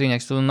skaidrs tas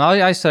trīnieks. Un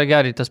aizsargi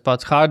arī tas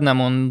pats Hardenam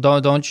un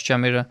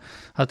Dončičam ir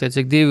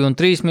attiecīgi 2 un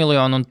 3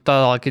 miljoni, un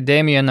tālāk ir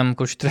Damienam,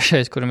 kurš ir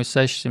trešais, kuram ir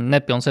 600,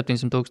 nepilni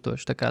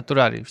 700,000. Tā kā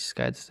tur arī viss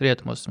skaidrs,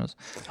 rietumos.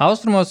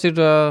 Austrumos ir,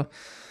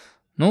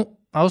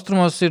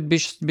 Austrumos ir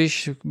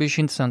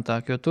bišķi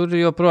interesantāk, jo tur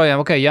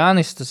joprojām,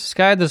 Jānis, tas ir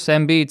skaidrs,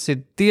 Embiids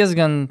ir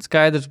diezgan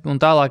skaidrs, un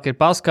tālāk ir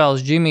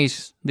Paskals,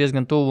 Džimijs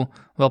diezgan tuvu,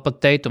 vēl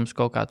pat Teitums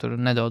kaut kā tur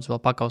nedaudz vēl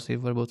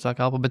pakausību varbūt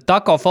sāk elpo, bet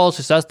Taco Falls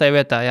ir 6.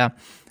 vietā, jā,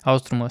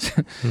 Austrumos.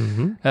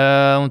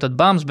 Un tad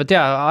Bams, bet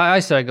jā,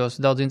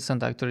 aizsargos daudz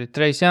interesantāk, tur ir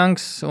Trace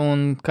Youngs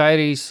un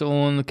Kairijs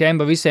un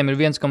Kemba visiem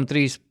ir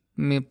 1,3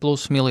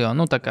 plus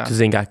miljonu, tā kā. Tu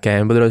zini, kā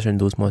Kemba droši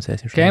vien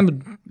dūsmosies.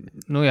 Kemba,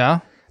 jā.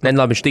 Nē,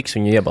 labi, viņš tiks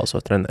viņu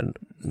iebalsot treneru.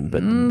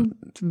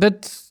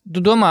 Bet tu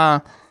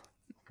domā,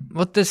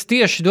 es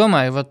tieši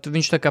domāju,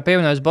 viņš tā kā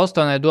pievienojas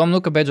Bostonai,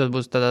 ka beidzot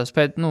būs tādā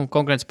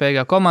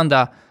konkurētspējīgā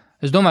komandā.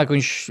 Es domāju, ka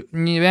viņš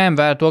vienmēr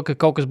vēr to, ka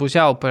kaut kas būs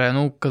jāoperē,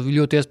 ka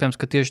ļoti iespējams,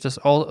 ka tieši tas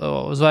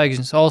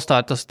zvaigznes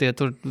All-Star, tas tie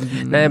tur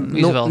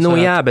izvēles.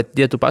 Jā, bet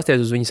ja tu pasties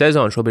uz viņa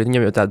sezonu šobrīd,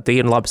 viņam jau tāda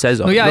tīra laba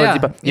sezona.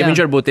 Ja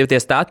viņš varbūt tie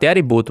stāti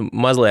arī būtu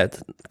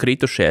mazliet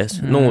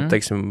kritušies,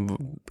 teiksim,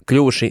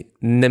 kļuvuši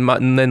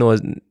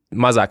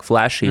mazāk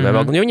flashy, vai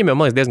vēl, jo viņam jau,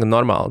 man liekas, diezgan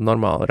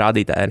normāli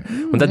rādītāji.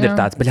 Un tad ir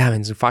tāds,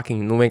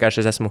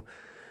 vienkārši es esmu,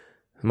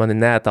 mani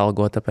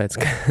neatalgo, tāpēc,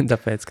 ka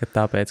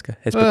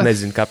es pat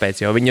nezinu,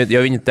 kāpēc, jo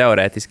viņu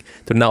teorētiski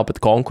tur nav pat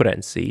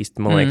konkurences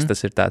īsti, man liekas,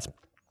 tas ir tāds.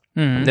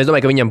 Es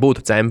domāju, ka viņam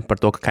būtu cema par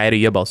to, ka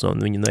Kairiju iebalso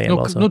un viņu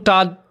neiebalso.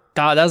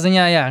 Tādā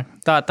ziņā, jā.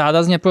 Tādā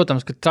ziņā,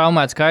 protams, ka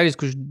traumēts Kairijs,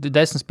 kurš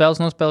 10 spēles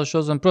nospēlē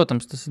šo zonu,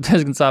 protams, tas ir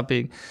diezgan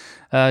sāpīgi.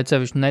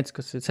 Cevišķi Nets,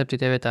 kas ir 7.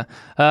 vietā.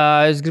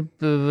 Es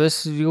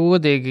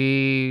godīgi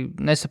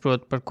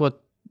nesaprotu, par ko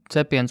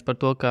cepiens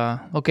par to, ka,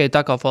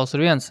 Taco Falls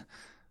ir viens,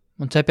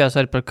 un cepjās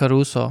arī par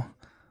Caruso.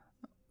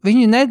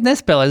 Viņi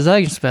nespēlē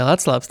zvaigžņu spēli,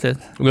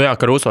 atslāpstiet.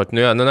 Caruso,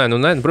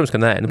 protams,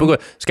 ka nē.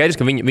 Skaidrs,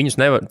 ka viņus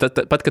nevar,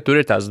 pat, ka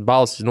tur ir tās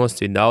balsis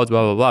nosacīt daudz,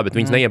 bet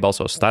viņus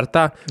neiebalsos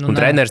startā, un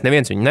treneris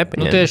neviens viņu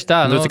nepaņem. Tieši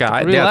tā. Tur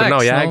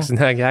nav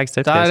jēgas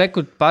cepties.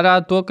 Tā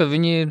parāda to, ka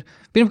viņi ir,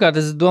 pirmkārt,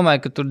 es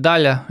domāju, ka tur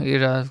daļa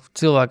ir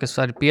cilvēki, kas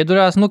arī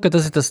piedurās, ka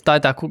tas ir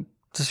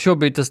tas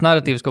šobrīd tas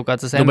narratīvs kaut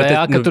kāds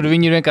NBA, ka tur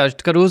viņi ir vienkārši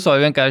Caruso,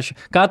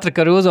 katra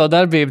Caruso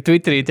darbība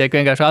Twitterī tiek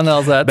vienkārši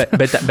analizēta.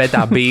 Bet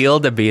tā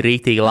bilde bija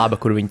rītīgi laba,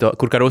 kur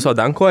Caruso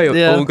dankoja,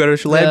 un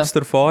kurš leps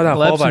tur fonā.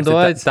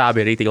 Tā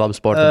bija rītīgi laba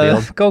sporta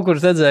bilde. Kaut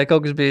kur redzēja,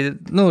 kaut kas bija,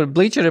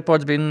 Bleacher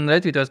Reports bija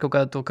retweetojis kaut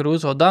kādu to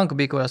Caruso danku,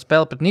 bija kaut kā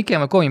spēle pret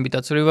Nikiem, vai ko viņam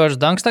bija tāds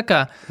reverse danks tā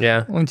kā.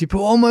 Un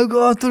oh my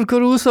god, tur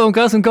Caruso un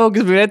kaut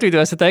kas bija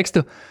retweetojis ar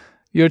tekstu.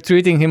 You're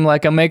treating him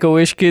like a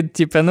Make-A-Wish kid,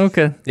 ka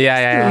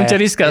viņš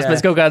arī izskās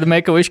pēc kaut kāda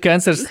Make-A-Wish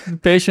cancer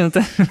patient.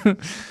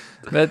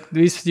 Bet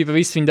viss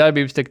viņa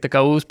darbības tiek tā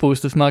kā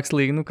uzpūst uz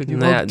mākslīgi.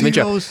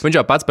 Viņš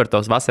jau pats par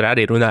tos vasarā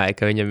arī runāja,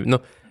 ka viņam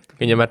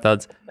ir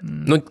tāds,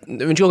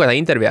 viņš kaut kādā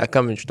intervijā,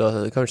 kam viņš to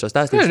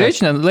stāstīja.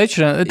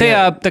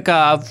 Tajā tā kā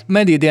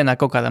mediju dienā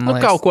kaut kādā, man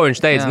liekas. Kaut ko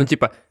viņš teica,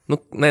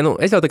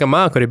 es jau tā kā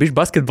māku arī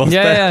bišķi basketbols.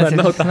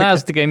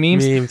 Neesmu tikai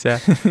mīms.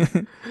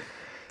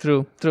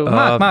 True.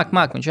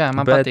 Māk viņš,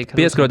 man patīk.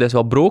 Pieskaroties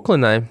vēl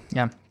Brooklynai,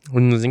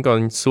 un zinu, ka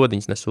viņas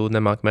sodiņas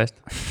nemāk mest.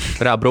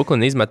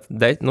 Brooklyn izmet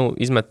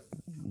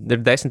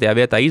ir 10.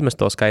 vietā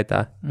izmesto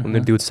skaitā, un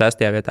ir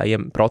 26. vietā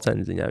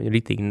procentu ziņā. Viņi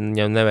ritīgi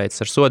viņam neveic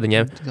ar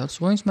sodiņiem.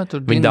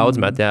 Viņi daudz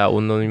met,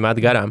 un viņi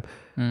met garām.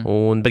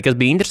 Bet kas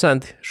bija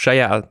interesanti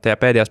tajā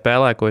pēdējā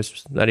spēlē, ko es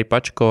arī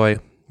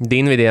pačakoju,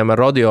 Dinvidiem ar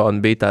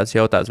Rodionu bija tāds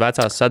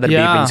vecās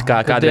sadarbības, kā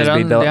kādreiz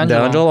bija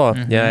D'Angelo.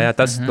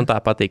 Tas tā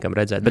patīkam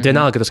redzēt. Bet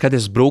vienalga, ka tu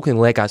skaties uz Brooklyn,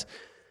 liekas,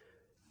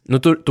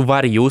 tu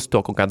vari just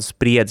to kaut kādu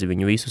spriedzi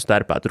viņu visu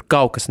starpā. Tur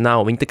kaut kas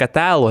nav. Viņi tā kā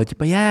tēlo,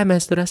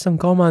 mēs tur esam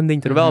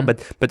komandiņi, tur vēl,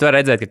 bet var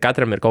redzēt, ka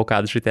katram ir kaut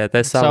kāda šitie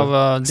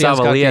sava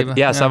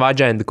lieta, sava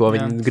aģenda, ko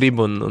viņi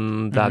grib,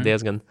 un tā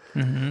diezgan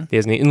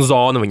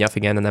zonu viņi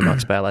afigēna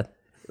nemāk spēlēt.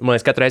 Man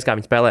liekas, katru reizi, kā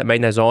viņi spēlē,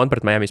 mēģināja zonu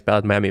pret Miami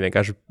spēlēt, Miami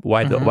vienkārši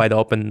wide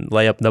open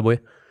layup dabūja.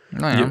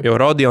 Jo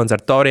Rodions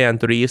ar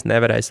Torianu tur īsti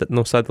nevarēja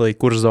sadalīt,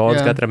 kurš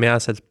zonas katram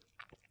jāsadz.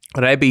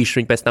 Rebīšu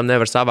viņi pēc tam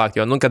nevar savākt,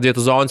 jo, kad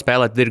tu zonu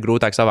spēlē, tad ir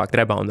grūtāk savākt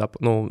reboundu,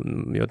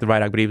 jo tur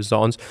vairāk brīvas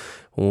zonas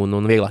un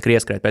vieglāk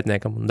ieskrēt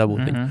pretiniekam un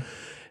dabūt viņu.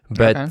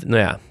 Bet,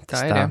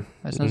 tas tā.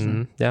 Es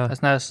nezinu.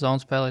 Es neesmu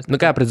zonu spēlējis.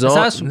 Kā pret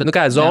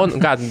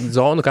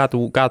zonu, kā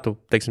tu,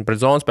 teiksim,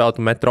 pret zonu spēlē,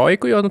 tu met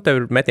trojku, jo,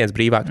 tev ir metiens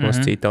brīvāk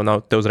nosacīt,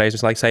 tev uzreiz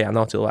visu laiku sejā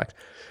nav cilvēks.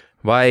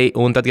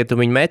 Un tad, ja tu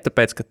viņu met,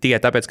 tikai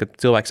tāpēc, ka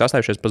cilvēki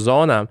sastājušies pa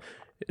zonām,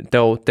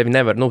 tevi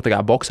nevar,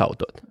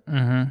 boksautot.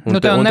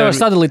 Tev nevar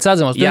sadalīt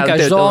sadzemos, tu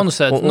vienkārši zonu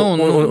sēd.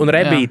 Un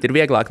rebīt ir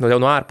vieglāk no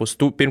ārpus.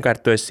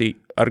 Pirmkārt, tu esi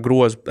ar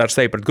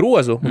seju pret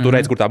grozu, un tu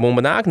redz, kur tā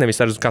bumba nāk,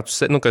 nevis ar kā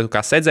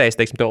sedzējs,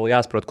 teiksim, tev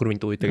jāsaprot, kur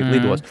viņi tūlīt tagad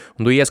lidos.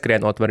 Un tu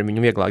ieskrienot, vari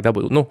viņu vieglāk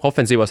dabūt.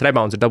 Ofensīvos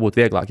rebounds ir dabūt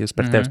vieglāk, ja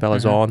pret tevi spēlē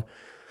zonu.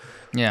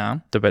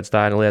 Tāpēc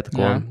tā ir lieta,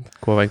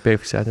 ko vajag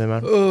piefiksēt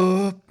vienmēr.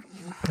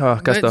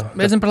 Kas to?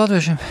 Beidzam par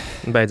latviešiem.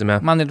 Beidzam, jā.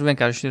 Man ir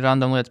vienkārši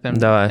random lietas.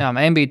 Jā,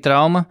 Embiid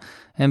trauma.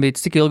 Embiid,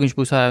 cik ilgi viņš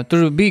būs ārā?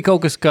 Tur bija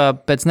kaut kas, kā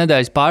pēc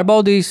nedēļas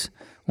pārbaudīs.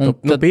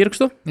 No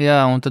pirkstu? Jā,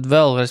 un tad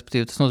vēl,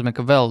 respektīvi, tas nozīmē,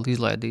 ka vēl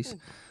izlaidīs.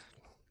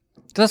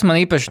 Tas man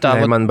īpaši tā,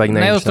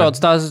 neuztrauc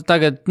tās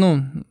tagad,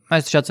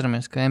 mēs taču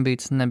atceramies, ka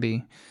Embiids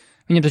nebija.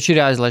 Viņam taču ir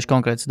jāizlaiž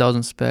konkrēts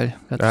daudzums spēļu.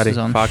 Arī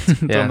fakts.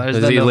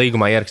 Tas ir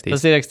līgumā ierakstīts.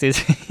 Tas ir ierakstīts.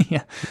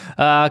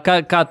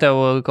 Kā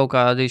tev kaut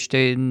kādi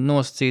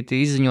nosacīti,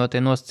 izziņotie,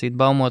 nosacīti,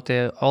 baumotie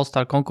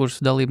All-Star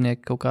konkursu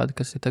dalībnieki kaut kādi,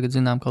 kas ir tagad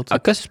zinām kaut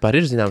cik? Kas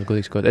vispār ir zināms,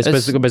 godīgs kaut? Es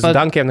bez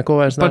dankiem neko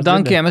vairs neesmu. Par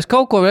dankiem es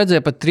kaut ko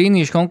redzēju, pat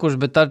trīnīšu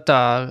konkursu, bet tā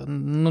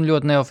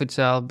ļoti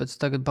neoficiāli, bet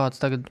tagad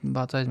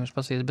bāc aizmirst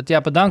pasīties. Bet jā,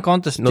 par danku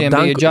kontestiem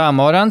bija Ja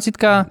Morants it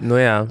kā.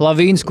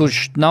 Lavīns,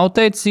 kurš nav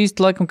teicis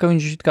īsti laikam, ka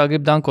viņš it kā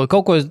grib dankot.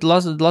 Kaut ko es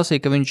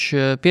lasīju, ka viņš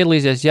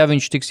piedalīsies, ja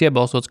viņš tiks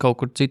iebalsots kaut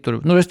kur citur.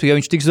 Respektīvi, ja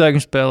viņš tiks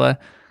zvaigžņu spēlē.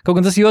 Kaut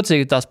gan tas ir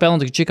jocīgi, tā spēle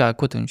un tik Čikāga,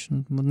 ko viņš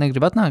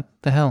negrib atnākt?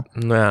 The hell?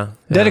 Jā.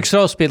 Dereks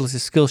Rose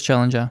piedalīsies Skills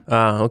Challenge.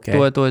 Okay.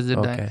 To es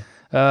dzirdēju. Okay.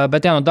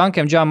 Bet jā, no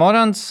dankiem Ja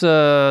Morants,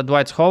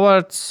 Dwights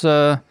Howards,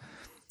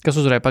 kas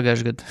uzvarēja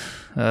pagājušajā gadā.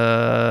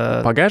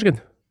 Pagājušajā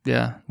gadā?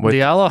 Jā,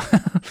 Diallo.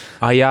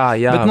 Jā.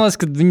 Bet man liekas,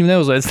 ka viņu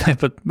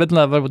neuzaicināja pat, bet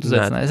varbūt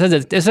uzaicināja.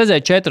 Es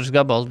redzēju 4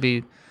 gabals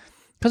bija.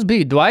 Kas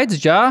bija?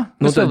 Dwights,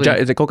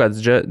 kaut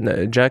kāds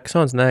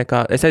Jacksons,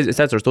 kā. Es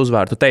atceros tu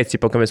uzvārdu. Tu teici,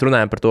 ka mēs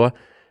runājam par to,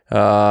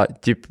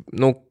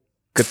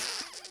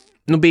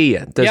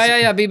 bija. Tas...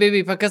 Jā,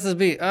 bija. Kas tas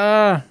bija?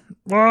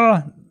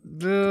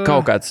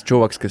 Kaut kāds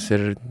čovaks, kas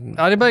ir...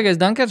 Arī baigais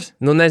dankers?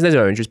 Es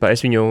nezinu, vai viņš vispār...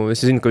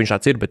 Es zinu, ka viņš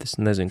tāds ir, bet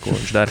es nezinu, ko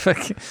viņš dara.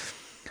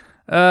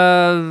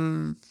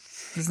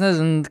 Es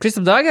nezinu,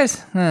 Kristaps Dārgais?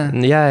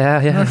 Jā.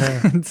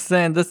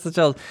 Tas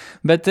taču.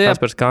 Bet, jā.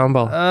 Kaspars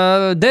Campbell.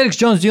 Dereks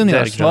Jones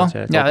Jr.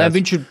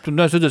 Viņš ir, tu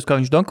neesi redzējis, kā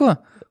viņš danko?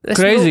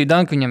 Crazy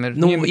danki viņam ir.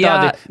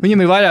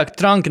 Viņam ir vairāk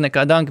tranki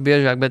nekā danki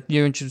biežāk, bet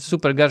viņš ir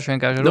super garš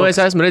vienkārši. Es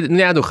esmu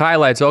redzējis,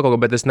 highlights vēl kaut ko,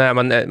 bet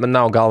man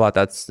nav galvā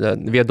tāds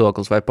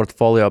viedoklis vai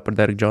portfolio par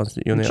Dereku Jones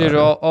Jr. Viņš ir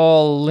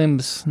all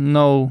limbs,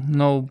 no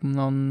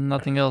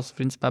nothing else,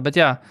 principā. Bet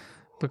jā.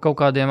 Par kaut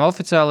kādiem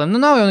oficiāliem.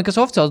 Nav jau nekas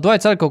oficiāls.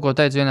 Dwights arī kaut ko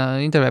teica vienā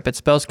intervijā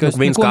pēc spēles, ka es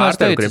neko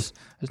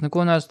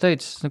neesmu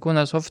teicis. Neko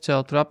neesmu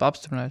oficiāli tur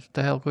apstiprinājis.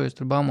 Tā hell, ko jūs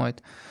tur baumojat.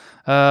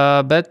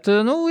 Bet,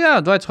 jā,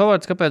 Dwights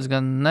Howards, kāpēc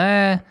gan nē?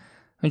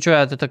 Viņš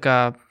varētu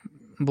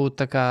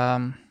būt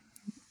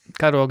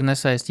karoga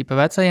nesējis ķipa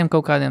vecajiem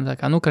kaut kādiem,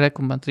 ka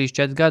reku man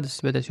 3-4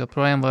 gadus, bet es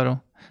joprojām varu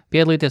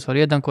piedalīties,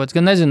 varu iedankot.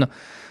 Gan nezinu.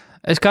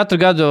 Es katru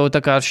gadu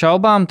ar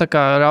šaubām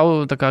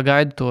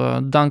gaidu to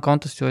dunk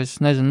contestu, jo es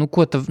nezinu,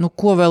 ko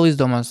vēl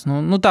izdomās.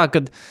 Tā,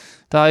 kad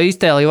tā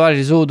iztēle jau arī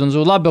zūd.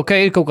 Labi, ok,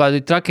 ir kaut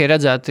kādi trakie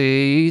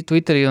redzēti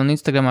Twitterī un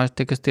Instagramā,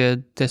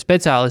 tie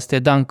speciālisti,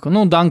 tie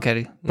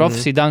dankeri,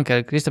 profesija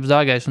dankeri, Kristaps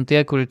Dārgais un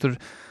tie, kuri tur,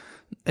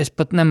 es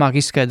pat nemāku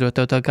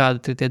izskaidrot tev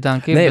kādi tie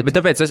danki. Nē, bet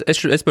tāpēc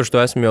es par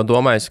to esmu jau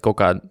domājis kaut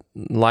kādu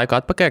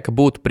laiku atpakaļ, ka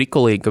būtu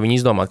prikolīgi, ka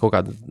viņi izdomātu kaut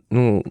kādu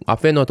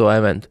apvienoto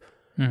eventu.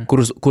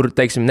 Kur,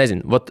 teiksim,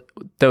 nezinu,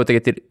 tev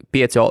tagad ir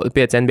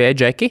 5 NBA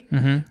džeki,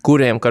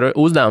 kuriem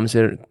uzdevums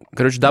ir,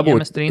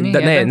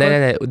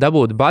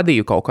 dabūt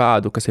badiju kaut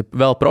kādu, kas ir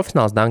vēl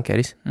profesionāls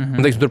dankeris, un,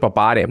 teiksim, tur pa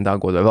pāriem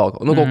dankot vai vēl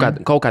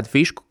kaut kādu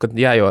fišku, kad,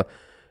 jā, jo,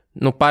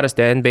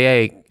 parasti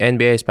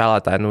NBA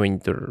spēlētāji, viņi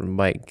tur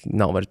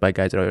nav vairs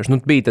baigi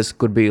aizraujoši. Bija tas,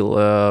 kur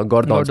bija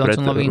Gordons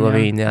pret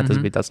Lavīnu, jā,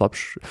 tas bija tāds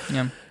labs.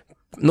 Jā.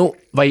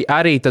 Vai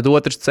arī tad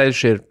otrs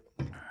ceļš ir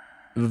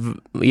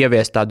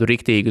ieviest tādu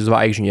riktīgu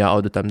zvaigžņu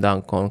jaudu tam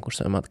danku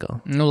konkursam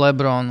atkal.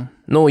 Lebronu.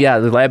 Jā,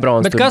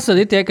 Lebrons. Bet kas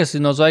tad ir tie, kas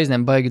ir no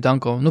zvaigznēm baigi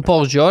danko?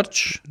 Pauls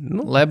Džordžs,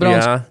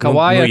 Lebrons,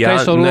 Kavaja,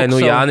 Kreiso Rūks.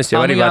 Jānis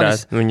jau arī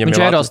varētu. Viņš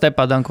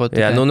Eirostepā dankot.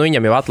 Jā,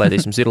 viņam jau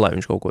atlētisms ir, lai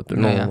viņš kaut ko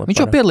tur.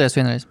 Viņš jau piedalījās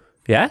vienreiz.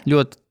 Jā?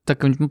 Ļoti, tā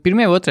kā viņš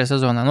pirmajā, otrajā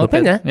sezonā.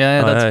 Jā,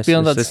 tāds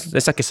pilnāds.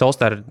 Es saku,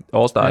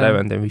 All-Star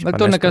eventiem vispār.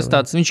 Bet tur nekas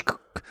tāds,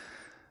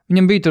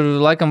 viņam bija tur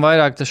laikam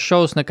vairāk tas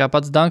šovs nekā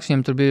pats danks,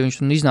 viņam tur bija, viņš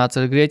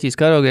iznāca ar Grieķijas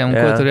karogiem, un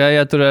ko tur,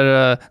 jā, tur ar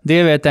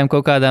dievietēm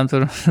kaut kādām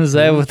tur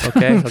Zevut.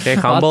 Okay,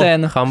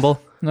 humble.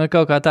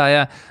 Kaut kā tā,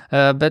 jā.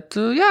 Bet,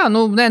 jā,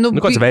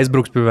 kāds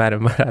Westbrooks,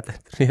 piemēram, varētu.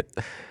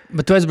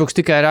 Bet Westbrooks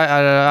tikai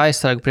ar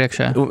aizsargu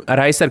priekšā.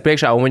 Ar aizsargu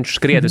priekšā, un viņš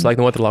skriet visu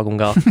laiku no otra laukuma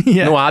gala.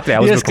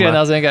 Ātrijā uzbrukumā.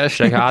 Ieskrienās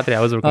vienkārši. Ātrijā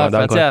uzbrukumā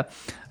dankot. Jā.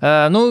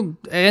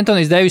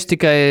 Antonijs Deivis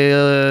tikai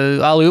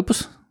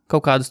alley-oopus,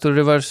 kaut kādus tur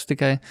reverse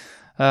tikai.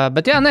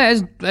 Bet jā,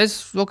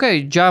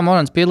 Ja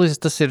Morants piedalīsies,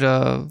 tas ir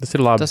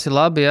labi. Tas ir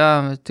labi, jā.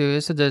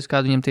 Es redzēju,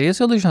 kādu viņam tie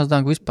iesildīšanās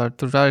danku vispār.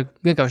 Tur arī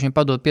vienkārši viņam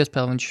padod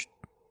piespēli, viņš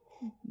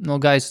no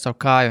gaisa savu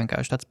kāju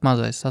vienkārši tāds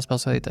mazais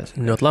saspēles vadītājs.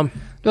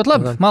 Ļoti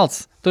labi,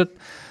 malts. Tur,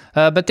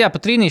 bet jā, pa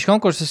trīnīšu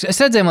konkursu.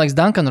 Es redzēju, man liekas,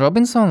 Duncan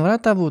Robinson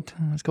varētu tā būt.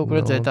 Es kaut kur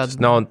redzēju tādu.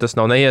 Tas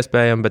nav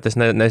neiespējami, bet es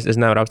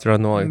nevaru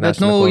apstiprināt nolikt. Bet,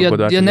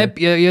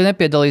 ja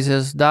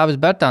nepiedalīsies Dāvis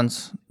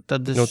Bertāns,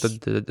 tad es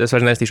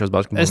vairs nestīšos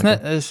basketbolu.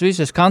 Es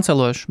visu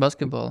kancelošu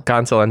basketbolu.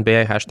 Cancel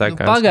NBA hashtag.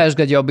 Pagājušajā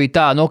gadā jau bija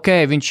tā,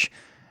 viņš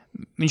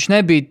viņš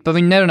nebija, pa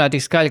viņu nerunāja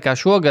tik skaļi kā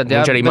šogad.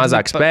 Viņš arī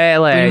mazāk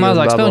spēlēja. Viņš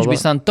mazāk spēlēja, viņš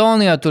bija San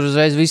Antonio, tur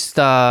uzreiz viss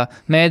tā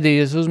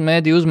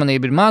mēdīju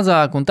uzmanība ir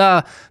mazāk un tā,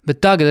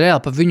 bet tagad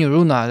reāli pa viņu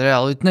runāja,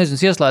 reāli, nezinu,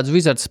 ieslēdz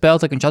Wizards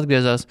spēli, tā, ka viņš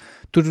atgriezās.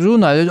 Tur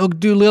runāja,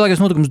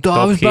 lielākais notikums,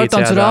 Dāvis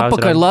Bērtāns ir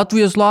apakaļ,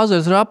 Latvijas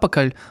Lāzers ir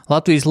apakaļ,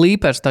 Latvijas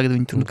Līpers, tagad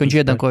viņi, ka viņš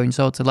iedam, ko viņi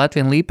sauc,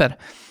 Latvijas Līper.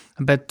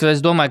 Bet es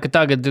domāju, ka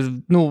tagad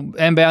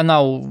NBA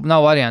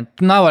nav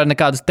variantu. Nav arī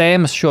nekādas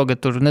tēmas šogad.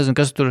 Tur, nezinu,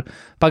 kas tur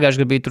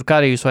pagājušajā gadā bija. Tur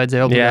Karijus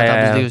vajadzēja obligāti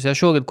abas divas. Ja?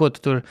 Šogad, ko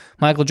tu tur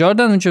Michael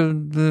Jordan, viņš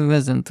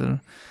nezinu, tur.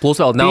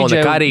 Plus vēl nav ne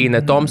Karija,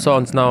 ne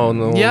Thompsons, nav.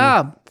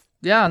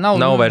 Jā,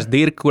 nav vairs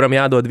Dirka, kuram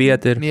jādod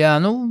vieta. Jā,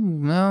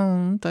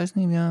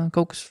 taisnība, jā.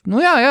 Kaut kas.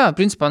 Jā,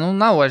 principā,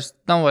 nav vairs,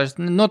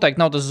 noteikti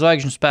nav tas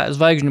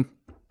zvaigžņu.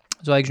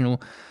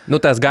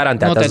 Tās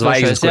garantētās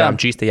zvaigznes, kurām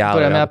čīsti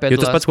jāpiedalās.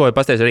 Jo tas pats, ko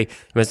pasties arī,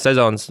 mēs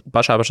sezonas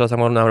pašā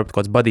sākumā runājam, varbūt kaut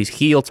kāds Budijs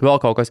Hields,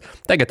 vēl kaut kas.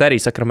 Tagad arī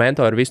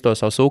Sacramento ar visu to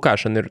savu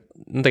sūkāšanu ir,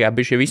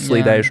 bijuši jau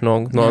izslīdējuši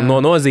no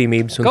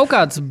nozīmības. Kaut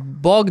kāds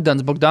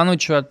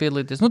Bogdanovičs varētu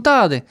piedalīties.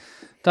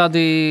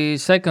 Tādi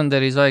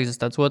secondary zvaigznes,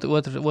 tāds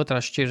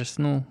otrās šķiras.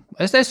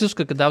 Es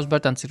uzskatu, ka Dāvis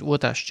Bērtāns ir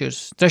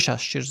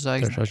trešās šķiras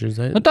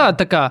zvaigznes.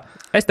 Tā kā.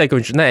 Es teiktu,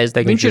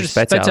 viņš ir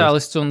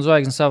speciālists un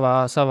zvaigznes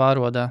savā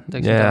arodā.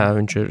 Jā,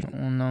 viņš ir.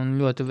 Un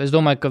ļoti, es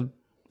domāju,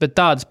 ka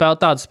tādas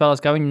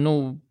spēlēs, kā viņi,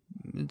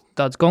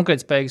 tādas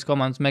konkrēti spējīgas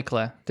komandas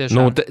meklē.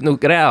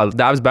 Reāli,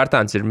 Dāvis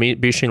Bērtāns ir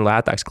bijis šī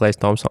lētāks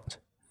Klejs Thompsons.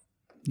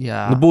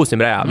 Jā.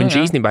 Būsim reāli. Viņš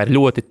īstenībā ir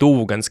ļoti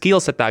tuvu gan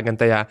skillsetā, gan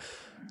tajā,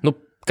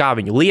 kā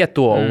viņu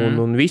lieto,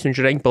 un visu viņš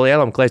reņķi pa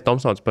lielam, Klejs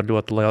Thompsons par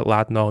ļoti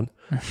lētu naudu.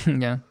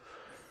 Jā.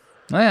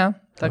 Jā,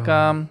 tā kā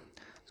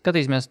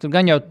skatīsimies, tur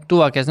gan jau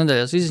tuvākajās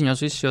nedēļās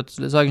izziņos visus, jo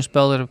zvaigžņu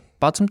spēle ir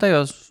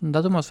 11.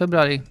 datumos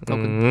februārī.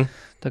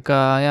 Tā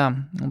kā, jā,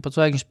 un pat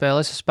zvaigžņu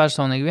spēle es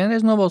personīgi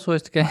vienreiz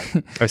nobalsojis tikai.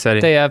 Es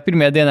arī. Tajā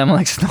pirmajā dienā, man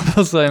liekas,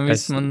 nobalsojam,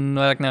 viss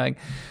man vairāk nevajag.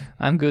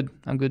 I'm good.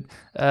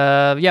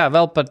 Jā,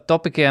 vēl par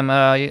topikiem.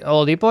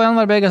 Oladipo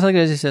janvāra beigās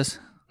atgriezīsies.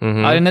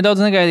 Arī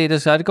nedaudz negaidīt,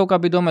 es arī kaut kā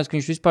biju domājis, ka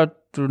viņš vispār,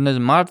 tur,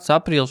 nezinu, mārts,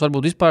 aprīlis,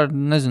 varbūt vispār,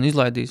 nezinu,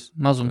 izlaidīs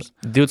mazums.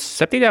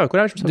 27. vai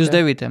kurā viņš?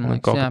 29. man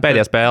liekas. Jā,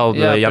 pēdējā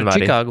spēle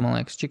janvārī. Čikāga, man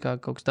liekas,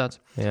 Čikāga kaut kas tāds.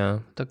 Jā.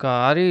 Tā kā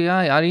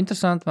arī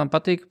interesanti, man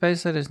patīk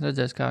Pacers, es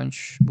redzēs, kā viņš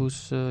būs,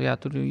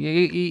 tur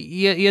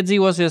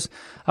iedzīvosies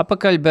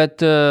apakaļ,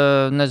 bet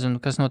nezinu,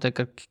 kas notiek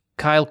ar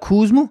Kailu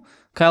Kuzmu.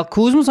 Kailu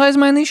Kuzmas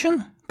aizmainīšanu?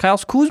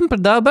 Kails Kuzma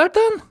par Dāvu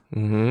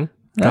Bērtānu?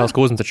 Kails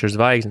Kuzma taču ir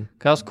zvaigzne.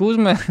 Kails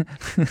Kuzma,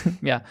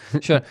 jā,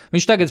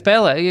 viņš tagad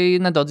spēlē,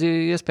 nedaudz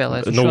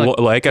iespēlēs.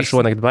 Lakers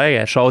šonakt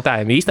baigē,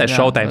 Showtime, īstais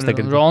Showtime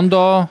tagad.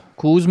 Rondo,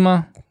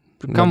 Kuzma,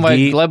 kam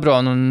vajag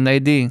LeBron un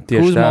AD?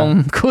 Kuzma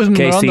un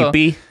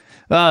KCP.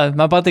 Rondo.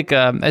 Man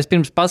patika, es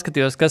pirms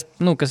paskatījos, kas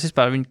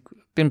vispār viņi,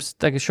 pirms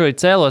tagad šorīt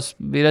cēlos,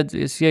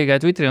 es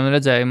iegāju Twitterī un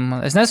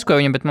redzēju, es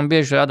nesakoju viņam, bet man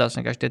bieži rādās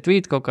vienkārši tie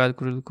tweeti kaut kādi,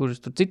 kurus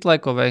tur citu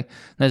laiko vai,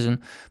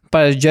 nezinu,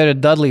 pārējais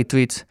Jared Dudley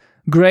tweets.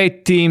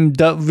 Great team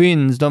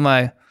wins,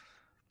 domāju,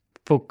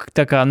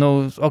 tā kā,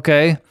 ok,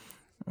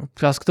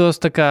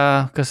 skatos,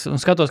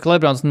 ka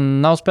Lebrons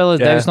nav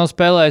spēlējis, Davis nav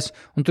spēlējis,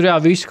 un tur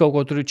visi kaut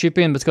ko tur ir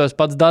chip-in, bet skatos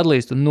pats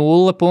Dudleys, tur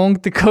 0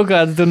 punkti, kaut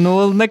kāda tur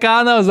 0,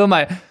 nekā nav,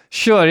 domāju,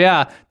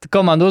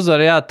 komanda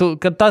uzvar,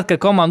 tad, kad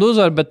komanda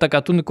uzvar, bet tā kā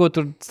tu neko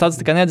tur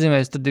statistikā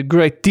nedzīmēs, tad ir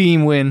great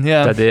team win,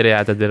 jā. Tad ir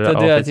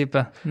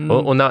ķipa.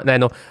 Un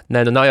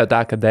nav jau tā,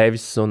 ka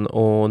Davis un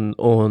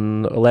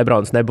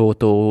Lebrons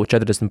nebūtu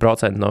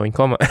 40% no viņa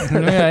komandas.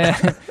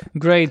 jā.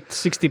 Great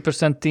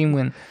 60% team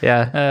win. Jā.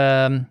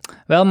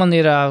 Vēl man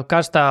ir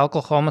karstā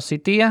Oklahoma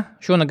City,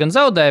 šonakt gan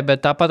zaudēja,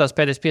 bet tāpat tās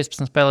pēdējās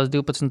 15 spēlēs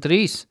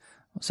 12-3,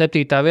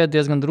 7. vieta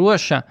diezgan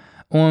droša,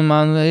 un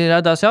man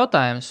radās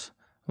jautājums,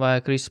 vai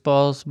Kris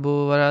Pols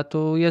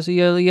varētu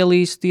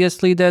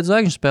ieslīdēt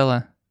zvaigžņu spēlē?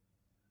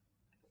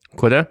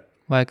 Ko te?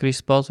 Vai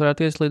Kris Pols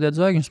varētu ieslīdēt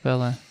zvaigžņu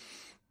spēlē?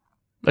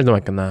 Es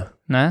domāju, ka nē.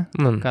 Nē?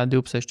 Kā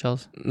 12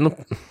 čels?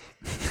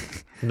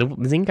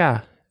 Zin kā?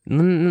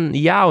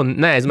 Jā un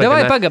nē, es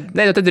domāju, ka nē.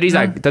 Nē, tad ir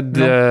īsāk,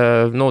 tad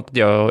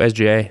jau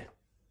SGA.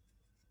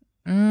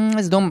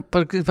 Es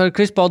domāju, par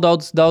Kris Polu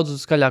daudz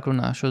skaļāk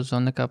runā šo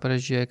zonu nekā par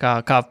SGA,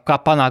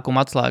 kā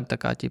panākumu atslēga,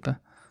 tā kā ķipa.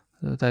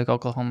 Tā ir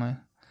kaut Oklahomai.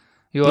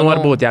 Jo,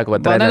 varbūt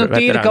kaut kā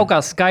tīri kaut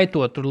kā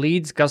skaitot tur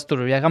līdzi, kas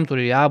tur, kam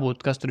tur ir jābūt,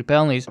 kas tur ir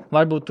pelnījis.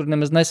 Varbūt tur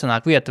nemaz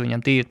nesanāk vieta viņam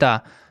tīri tā.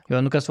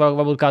 Jo, kas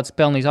varbūt kāds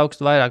pelnījis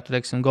augstu vairāk, tur,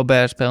 teiksim,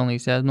 Gobērs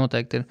pelnījis,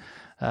 noteikti ir.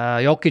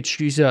 Jokic,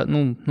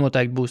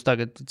 noteikti būs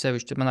tagad,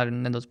 sevišķi, man arī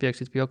nedaudz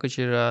piekstīts pie Jokic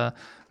ir,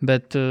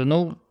 bet,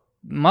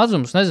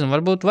 mazums, nezinu,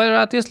 varbūt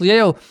varētu ieslīdēt,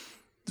 ja jau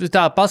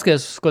tā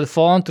paskaties uz kādu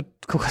fonu, tur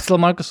kaut kāds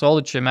Lamarcus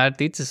Aldridge vienmēr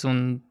ticis,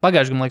 un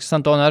pagājuši, man liekas,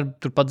 Santoni arī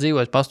tur pat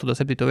dzīvojas, pastudo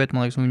 7. vietu,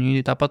 man liekas, un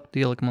viņi tāpat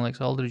ielika, man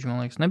liekas, Aldridge,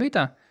 man liekas, nebija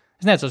tā?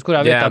 Es neatceros,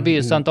 kurā vietā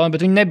bija Santoni,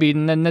 bet viņi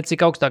nebija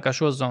necik augstākā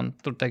šo zonu,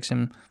 tur,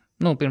 teiksim,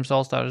 pirms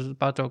All-Stars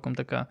pārtraukuma,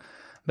 tā kā.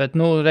 Bet,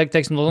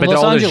 teiksim, bet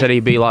Aldridge arī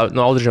bija,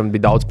 Aldridge'am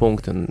bija daudz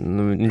punktu,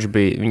 un viņš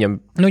bija, viņam...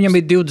 viņam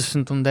bija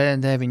 20 un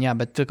 9, jā,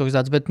 bet kaut kas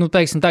tāds, bet,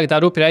 teiksim, tagad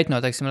tā rupi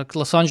reiķinot, teiksim,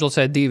 Los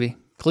Angelesē 2.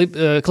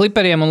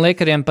 Clipperiem un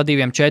Lakeriem pa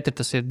 2-4.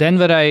 Tas ir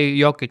Denverai,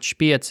 Jokic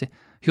 5,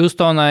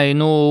 Houstonai,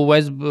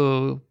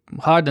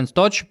 Hardens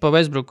Toč pa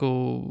Westbrooku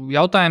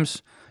jautājums.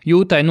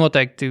 Jūtai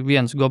noteikti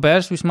viens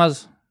Gobērs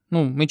vismaz.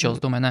 Mičels,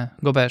 domāju, nē,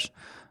 Gobērs.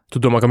 Tu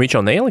domā, ka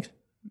Mičels neieliks?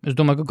 Es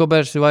domāju, ka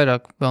Gobērs ir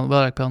vairāk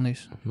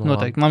pelnījis.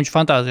 Noteikti. Man viņš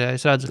fantāzijā,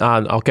 es redzu.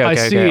 Okay.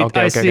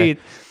 I see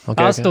it.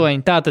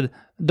 8, tātad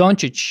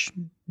Dončič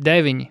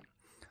 9.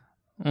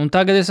 Un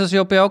tagad es esmu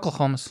jau pie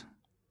Oklahomas.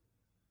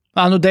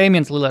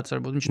 Damians Lillards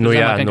varbūt. Viņš ir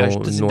zemāk vienkārši.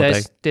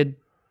 Tas ir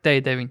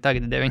 9,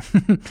 tagad ir 9.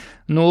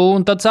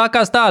 Un tad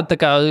sākās tā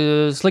kā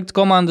sliktas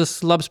komandas,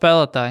 labi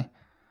spēlētāji.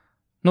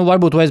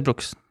 Varbūt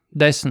Westbrooks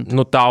 10.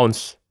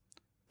 Towns.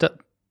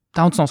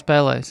 Towns nav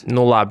spēlējis.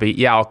 Labi,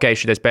 jā,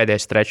 šitais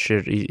pēdējais stretch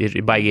ir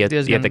baigi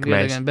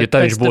ietekmējis. Jo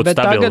tad viņš būtu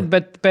stabils.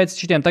 Bet pēc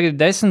šitiem tagad ir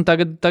 10,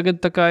 tagad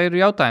tā kā ir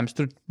jautājums.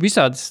 Tur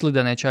visādi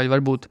slidenie čaļi,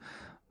 varbūt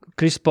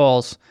Chris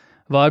Pauls,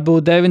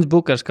 varbūt Devins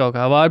Bookers kaut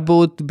kā,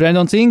 varbūt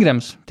Brandons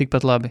Ingrams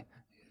tikpat labi.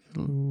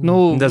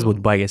 Tas būtu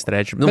baigi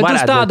stretch. Bet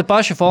uz tāda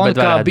paša fona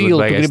kā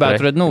Bill, tu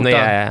gribētu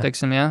redzēt,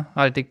 teiksim, jā,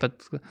 arī tikpat.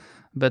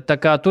 Bet tā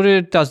kā tur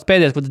ir tās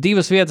pēdējās pat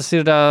 2 vietas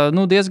ir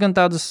diezgan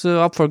tādas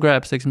up for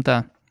grabs, teiksim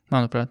tā.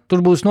 Manuprāt,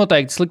 tur būs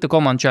noteikti slikta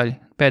komanda čaļi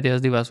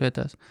pēdējās 2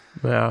 vietās.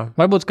 Jā.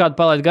 Varbūt kādu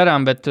palaid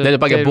garām, bet...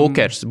 Pagaid,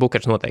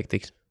 Bookers noteikti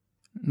tiks.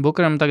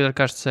 Bookeram tagad ir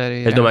karsta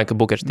sērija. Es domāju, ka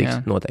Bookers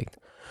tiks noteikti.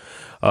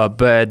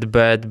 Bet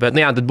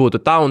tad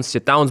būtu Towns.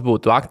 Ja Towns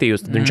būtu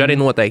aktīvs, tad viņš arī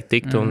noteikti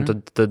tiktu. Un tad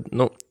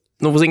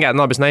zin kā,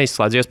 es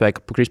neizslēdzu iespēju,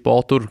 ka Chris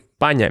Paul tur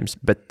paņems.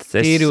 Bet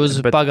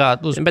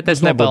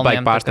es nebūtu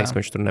baigi pārsteigts,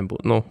 ka viņš tur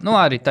nebūtu.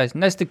 Arī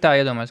taisn. Es tik tā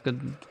iedomājos, ka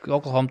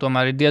Oklahoma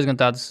tomēr ir diezgan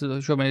tāds,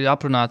 šobrīd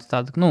aprunāta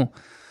tāda,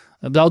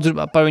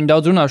 par viņu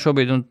daudz runā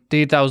šobrīd, un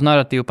tīri tā uz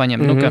narratīvu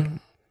paņem. Ka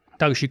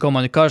tagad šī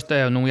komanda ir karsta,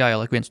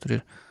 jāieliek viens tur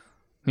ir.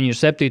 Viņi ir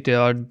 7.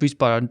 ar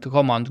vispār ar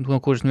komandu, no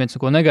kuras neviens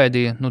neko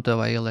negaidīja, tā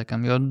vai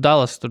ieliekam. Jo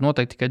Dallas tur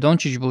noteikti tikai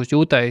Dončič būs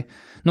Jūtai.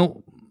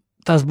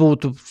 Tas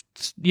būtu,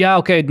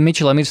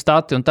 Mičelam ir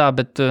stati un tā,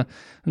 bet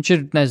viņš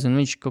ir,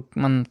 nezinu,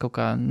 man kaut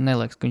kā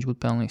neliekas, ka viņš būtu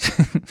pelnījis.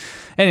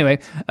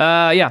 Anyway,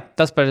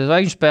 tas par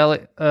zvaigžņu spēli.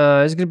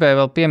 Es gribēju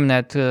vēl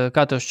pieminēt,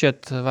 kā tev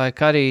šķiet, vai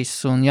Karijs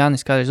un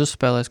Jānis kādreiz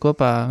uzspēlēs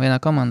kopā vienā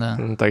komandā.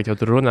 Tagad jau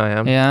tur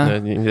runājām.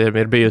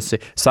 Ir bijusi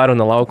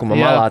saruna laukuma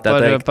malā, tā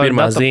teikt,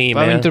 pirmā zīme.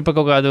 Vai viņi tur par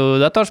kaut kādu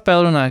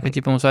datorspēli runāja,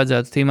 ka mums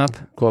vajadzētu team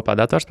up? Kopā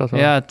datorspēlē?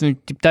 Jā,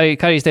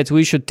 Karijs teica,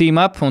 we should team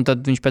up, un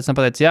tad viņš pēc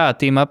tam pateica, jā,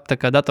 team up, tā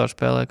kā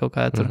datorspēlē kaut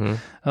kā tur.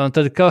 Un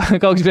tad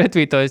kaut kas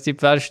retvītojas,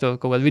 vērš to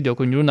kaut kādu video,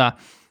 ko viņi runā.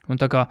 Un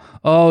tā kā,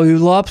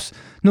 ir labs.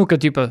 Ka,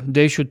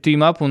 they should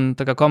team up, un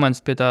tā kā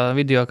komentas pie tā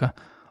video, ka,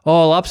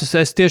 labs,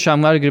 es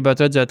tiešām arī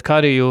gribētu redzēt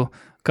Kariju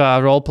kā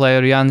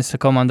roleplayeru Janisa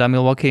komandā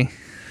Milwaukee.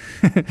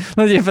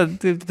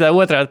 Tā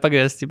otrādi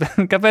pagriezt,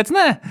 kāpēc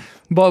ne?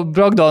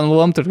 Brogdona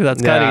loma tur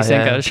tāds Karijs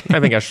vienkārši.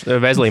 Vienkārši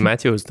Wesley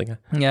Matthews.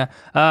 Jā.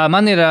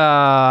 Man ir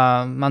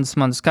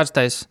mans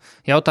karstais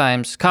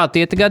jautājums, kā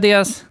tie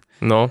gadījās?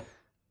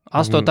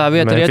 8.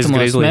 vieta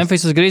rietumos,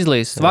 Memphis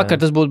Grizzlies. Vakar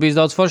tas būtu bijis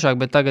daudz foršāk,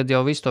 bet tagad jau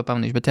visu to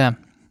pamanīšu. Bet jā,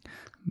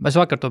 es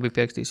vakar to biju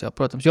pierakstījis,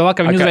 protams. Jo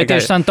vakar viņi uzvarēja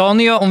tieši San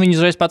Antonio, un viņi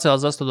uzreiz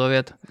pacēlās 8.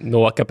 vietu.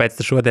 Kāpēc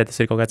šodien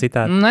tas ir kaut kā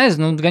citādi?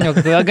 Nezinu, gan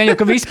jau,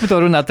 ka visi par to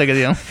runā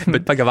tagad jau.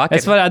 Bet vakar.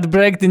 Es varētu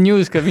break the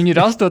news, ka viņi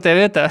ir 8.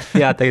 vietā.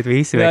 Jā, tagad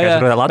visi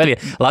vienkārši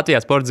runā. Latvijā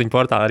sportziņu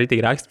portālā arī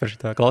tik raksta par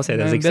šo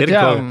klausieties.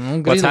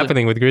 What's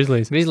happening with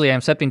Grizzlies?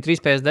 Grizzliesiem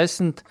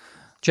 7-3-10.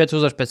 4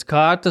 uzvaras pēc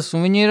kārtas,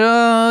 un viņi ir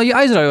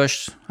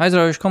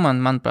aizraujoši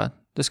komanda, manuprāt.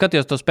 Es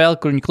skatījos to spēli,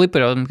 kur viņi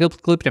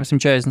klipriem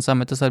 140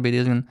 samet, tas arī bija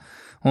diezgan.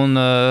 Un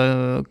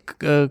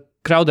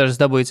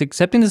Crowders dabūja cik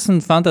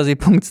 70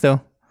 fantāzija punktus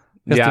tev?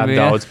 Jā,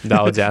 daudz,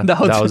 jā.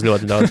 Daudz,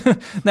 ļoti daudz.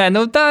 Nē,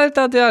 tā ir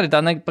tā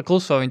pa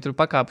kluso, viņi tur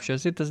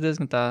pakāpušies, ir tas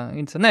diezgan tā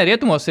interesanti. Nē,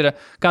 rietumos ir,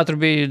 kā tur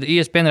bija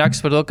ESPN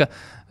raksts par to, ka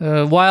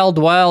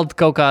Wild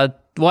kaut kā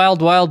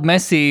Wild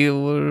Messi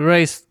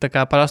race tā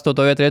kā par 8.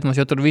 vietu rietumos,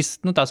 jo tur viss,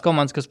 tās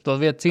komandas, kas par to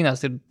vietu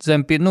cīnās, ir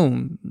zem,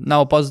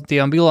 nav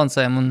pozitīvām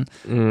bilancēm un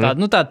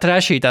tā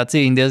trešī tā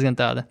cīņa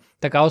diezgan tāda.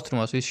 Tā kā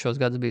austrumos visus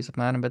šos gadus bijis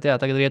apmēram, bet jā,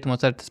 tagad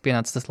rietumos arī tas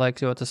pienācis tas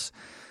laiks, jo tas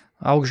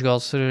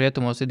augšgals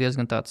rietumos ir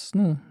diezgan tāds,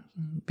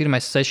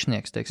 pirmais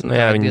sešnieks, teiksim.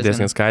 Jā, viņi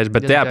diezgan skaidrs,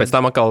 bet jā, pēc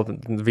tam atkal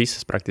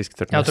visas praktiski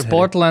tur. Jā, tur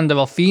Portlanda,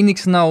 vēl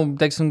Phoenix nav,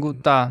 teiksim,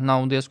 tā,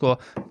 nav diezko.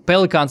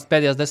 Pelikāns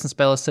pēdējās 10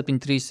 spēlēs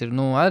 7-3 ir,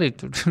 arī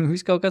tur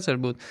viss kaut kas var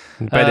būt.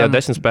 Pēdējā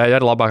 10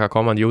 spēļa ir labākā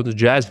komanda Utah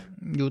Jazz.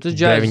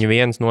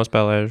 9-1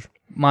 nospēlējuši.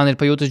 Man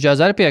ir pa Utah Jazz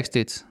arī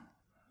pierakstīts.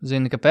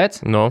 Zini,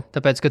 kāpēc?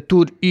 Tāpēc, ka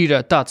tur ir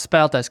tāds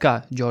spēlētājs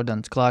kā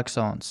Jordans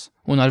Clarksons.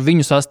 Un ar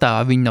viņu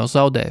sastāvā viņi nav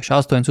zaudējuši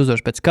 8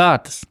 uzvaras pēc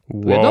kārtas.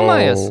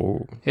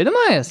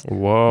 Iedomājies?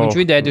 Wow. Viņš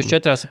vidēji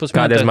 24,5 minūtēs.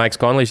 Kādreiz Maiks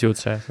Konlijs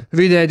jūtas?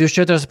 Vidēji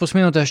 24,5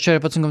 minūtēs,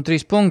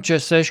 14,3 punkti,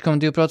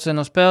 46,2%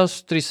 no spēles,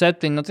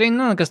 3,7 no 3.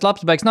 Nekas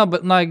labs beigas nav,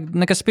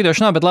 nekas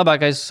spīdošs nav, bet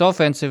labākais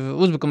offensive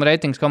uzbrukuma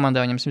reitings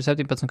komandā viņam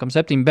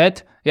 117,7.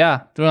 Bet, jā,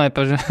 runāju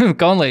par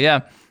Konliju, jā.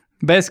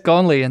 Bez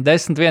Konlija,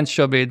 10-1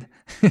 šobrīd.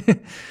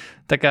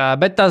 Tā kā,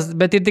 bet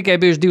ir tikai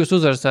bijuši 2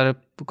 uzvaras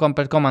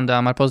pret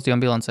komandām ar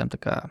pozitīvām bilancēm, tā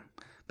kā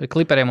pret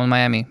Clipperiem un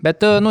Miami.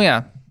 Bet, jā,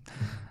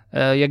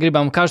 ja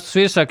gribam karstus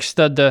virsrakšus,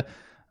 tad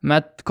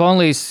Matt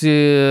Conleys,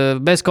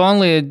 bez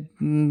Conley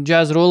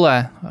džaz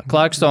rulē,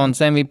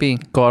 Clarksons MVP.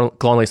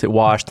 Conleys ir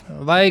washed.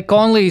 Vai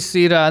Conleys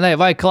ir,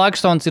 vai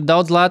Clarksons ir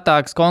daudz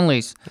lētāks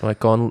Conleys? Vai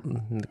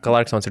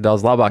Clarksons ir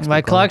daudz labāks?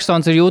 Vai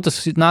Clarksons ir jūtas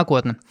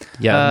nākotne?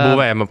 Jā,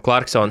 būvējam ap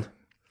Clarksonu.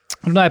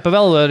 Runāju par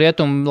vēl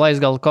rietumu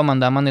Leisgala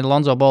komandā, man ir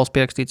Lonzo Balls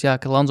pierakstīts, jā,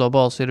 ka Lonzo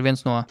Balls ir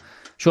viens no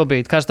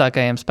šobrīd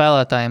karstākajiem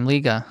spēlētājiem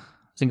līgā.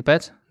 Zini,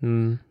 kāpēc?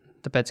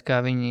 Tāpēc, ka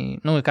viņi,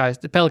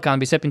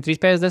 Pelikāni bija 7-3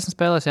 pēdējās 10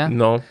 spēlēs, jā?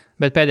 No.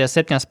 Bet pēdējās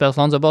 7 spēles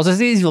Lonzo Balls, es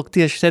izvilku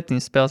tieši 7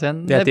 spēles, jā?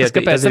 Kāpēc?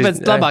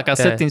 Tāpēc labākās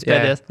 7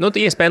 pēdējās. Nu,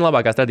 iespēja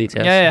labākās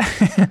tradīcijās. Jā.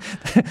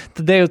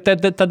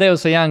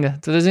 Tadejus Younga.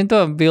 Tu zini to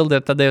bildi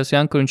ar Tadejus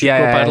Younga, kur viņš ir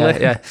kopā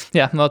ar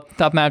Jā, no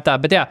apmēram tā.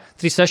 Bet jā,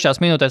 36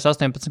 minūtēs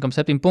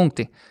 18,7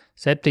 punkti.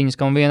 7,1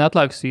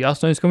 atlaikas,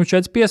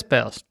 8,4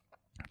 piespēles.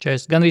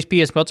 Gandrīz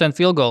 50%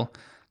 field goal,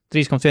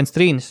 3,1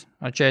 trīnis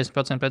ar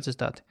 40%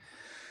 precizitāti.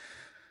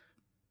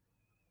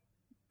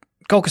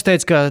 Kaut kas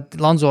teica, ka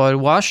Lonzo ir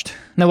washed.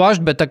 Ne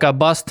washed, bet tā kā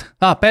bust.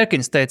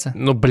 Perkins teica.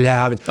 Nu,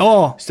 bļāvi.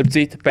 Starp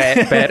citu,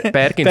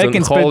 Perkins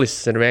un Hollis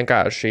ir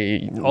vienkārši...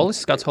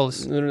 Hollis? Kāds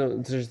Hollis?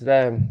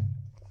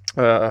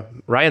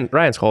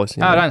 Ryans Hollis.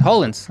 Ryan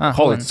Hollins.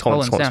 Hollins,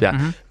 jā.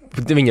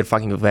 Viņi ir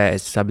fucking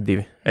vēzis, abi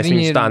divi. Es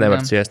viņus tā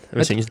nevaru ciest.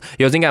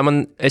 Jo, zin kā,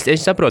 es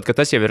saprotu, ka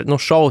tas jau ir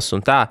šovs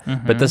un tā,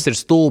 bet tas ir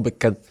stulbi,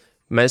 kad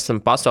mēs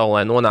esam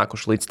pasaulē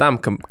nonākuši līdz tam,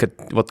 ka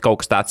kaut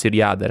kas tāds ir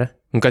jādara.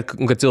 Un kad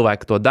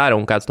cilvēki to dara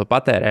un kāds to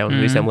patērē, un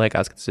visiem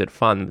liekas, ka tas ir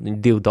fun. Viņi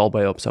divi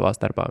dolbajo savā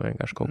starpā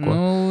vienkārši kaut ko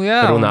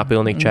runā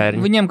pilnīgi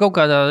čērņi. Viņiem kaut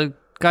kādā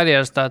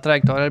karjeras tā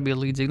trajektorija arī bija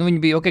līdzīga.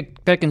 Viņi bija,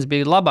 Perkins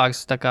bija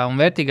labāks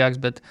un vērtīgāks,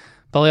 bet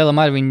pa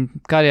lielam arī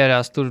viņa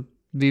karjerās tur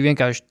bija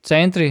vienkārši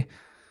centri,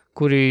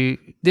 kuri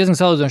diezgan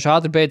salīdzinoši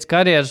ātri beidz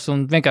karjeras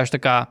un vienkārši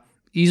tā kā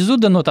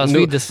izzuda no tās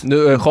vidas.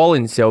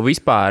 Hollins jau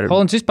vispār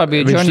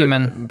bija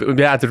journeyman.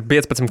 Jā, tur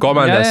 15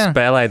 komandās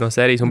spēlēja no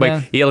sērijas un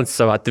ielicis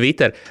savā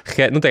Twitter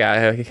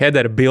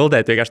header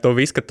bildē, vienkārši to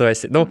visu, ka tu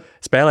esi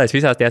spēlējis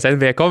visās tajās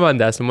NBA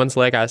komandās, un man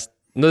liekas,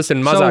 tas ir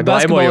mazāk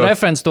glaivojoši. Basketball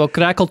reference to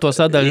krekl to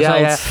sadaļu.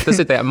 Jā,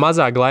 tas ir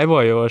mazāk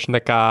glaivojoši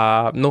nekā,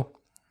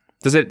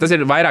 tas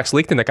ir vairāk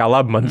slikti nekā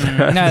labi,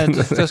 manuprāt. Jā,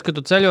 tas, ka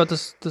tu ceļo,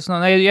 tas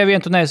nav, ja vien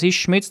tu neesi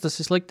izšmits, tas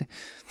ir slikti.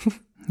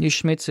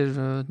 Išmits ir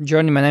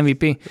journeyman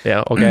MVP.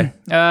 Jā,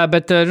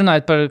 bet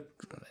runājot par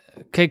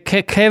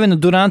Kevinu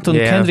Durantu un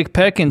Kendrick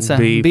Perkinsa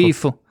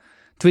beefu,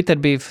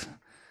 Twitter beef,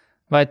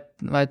 vai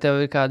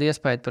tev ir kāda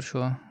iespēja par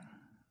šo?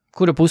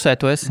 Kura pusē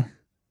tu esi?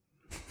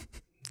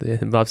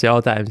 Labs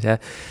jautājums, jā.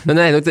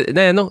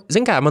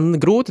 Zin kā, man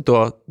grūti to...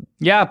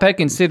 Jā,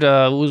 Perkins ir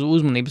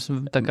uzmanības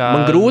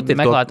man grūti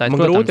meklētājs, man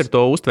grūti ir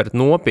to uztvert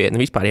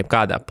nopietni vispār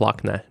jebkādā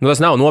plaknē.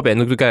 Tas nav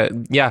nopietni.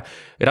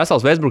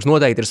 Russells Westbrooks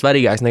noteikti ir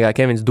svarīgāks nekā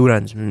Kevins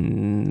Durants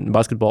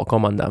basketbola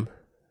komandām.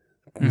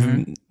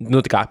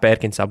 Tā kā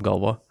Perkins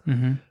apgalvo.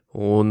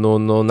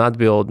 Un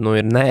atbild,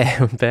 ir nē,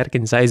 un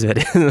Perkins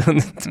aizver.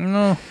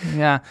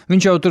 Jā,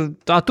 viņš jau tur,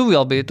 tu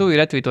vēl biji, tu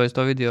ir retvītojis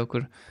to video,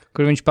 kur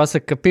viņš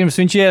pasaka, ka pirms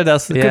viņš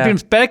ieradās, ka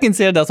pirms Perkins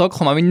ieradās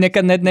Oklahomā, viņi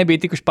nekad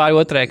nebija tikuši pāri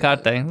otrajai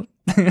kārtai.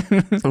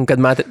 Un kad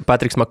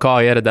Patriks Mako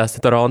ieradās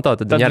Toronto,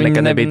 tad viņi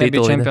nekad nebija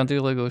tituli.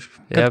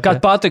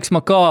 Kad Patriks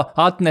Mako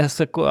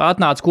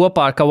atnāca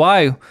kopā ar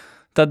Kawaju,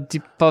 tad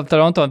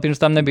Toronto pirms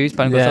tam nebija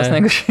vispār neko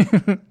sasnieguši.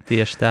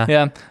 Tieši tā.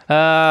 Jā.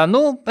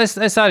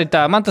 Es arī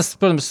tā. Man tas,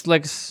 protams,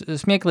 liekas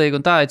smieklīgi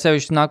un tā, ir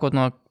sevišķi nākot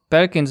no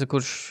Perkinsa,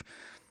 kurš...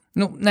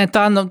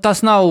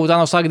 tas nav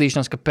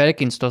sagadīšanās, ka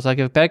Perkins to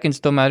saka.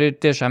 Perkins tomēr ir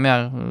tiešām,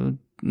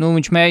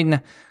 viņš mēģina,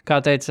 kā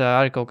teica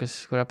arī kaut kas,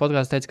 kurā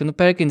podkāstā teica, ka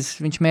Perkins,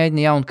 viņš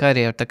mēģina jaunu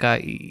karjeru tā kā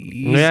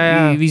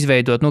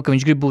izveidot, ka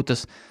viņš grib būt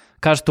tas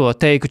karsto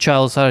teiku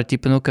čalis arī,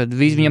 kad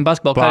viņam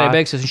basketbola karjera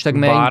beigsies, viņš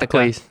tagad mēģina tā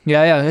kā,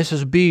 es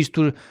esmu bijis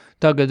tur,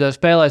 tagad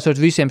spēlējos ar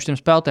visiem šiem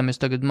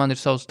spēlētājiem, man ir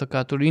savs tā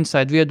kā tur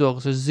inside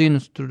viedoklis, es zinu,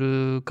 tur,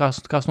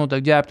 kas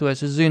notiek ģērbtuvēs,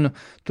 es zinu,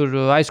 tur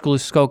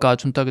aizkulises kaut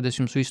kāds, un tagad es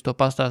jums visu to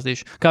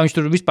pastāstīšu. Kā viņš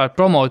tur vispār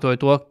promotoja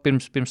to,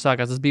 pirms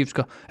sākās tas bijis,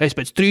 ka es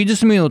pēc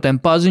 30 minūtēm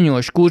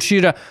paziņošu, kurš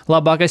ir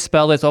labākais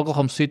spēlētājs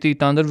Oklahoma City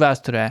Thunder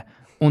vēsturē.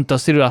 Un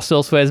tas ir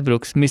Russells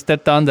Westbrooks, Mr.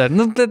 Thunder.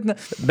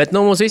 Bet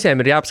mums visiem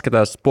ir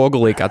jāpaskatās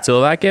spogulī kā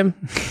cilvēkiem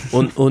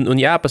un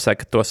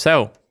jāpasaka to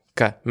sev,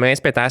 ka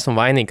mēs pie tā esam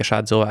vainīgi, ka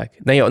šādi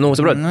cilvēki.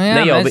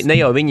 Ne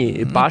jau viņi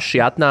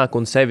paši atnāk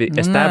un sevi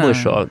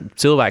establisho,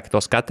 cilvēki to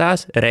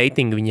skatās,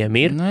 reitingi viņiem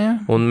ir,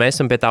 un mēs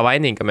esam pie tā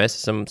vainīgi, ka mēs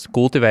esam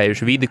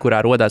kultivējuši vidi,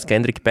 kurā rodās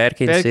Kendrick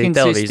Perkins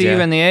televīzijā.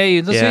 Steven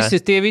A.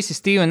 Tie visi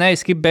Steven A.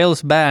 Skip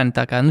Bayless bērni,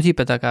 tā kā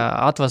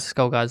atvases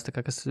kaut kādas, tā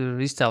kā, kas ir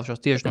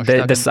izcēlušos tieši no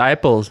šitā.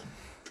 Disciples.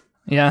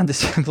 Jā,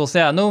 Disciples,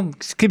 jā.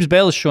 Skips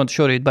Bayless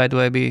šorīt, by the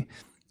way, bija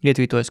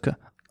ietvītojis, ka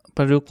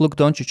par Luku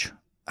Dončiču.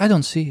 I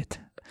don't see it.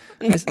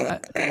 Tu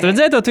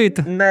redzēji to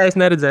tvītu? Nē, es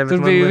neredzēju.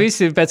 Tur bija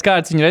visi pēc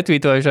kārtas viņu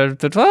retvītojuši ar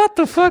tur, what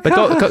the fuck? Bet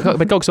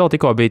kaut kas vēl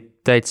tikko bija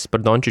teicis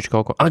par Dončiču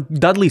kaut ko.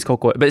 Dudlejs kaut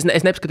ko. Bet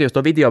es nepaskatījos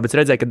to video, bet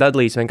redzēju, ka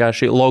Dudlejs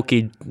vienkārši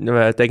low-key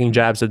taking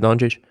jabs at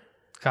Dončiču.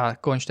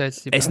 Ko viņš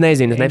teica? Es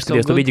nezinu, es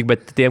nepatījos to video,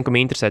 bet tiem, kam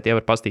interesē, tie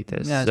var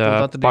pastīties. Jā,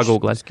 es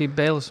pagūglēt. Skip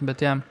Bayless,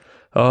 bet jā.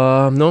 Te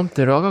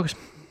ir vēl kaut kas?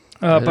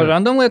 Par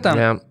random lietām?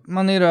 Jā.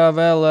 Man ir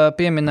vēl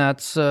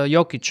pieminēts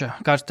Jokiča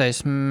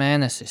karstais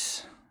mēnesis.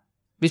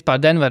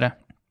 Vispār Denvera.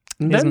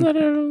 Denvera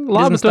ir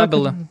labi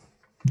stabila.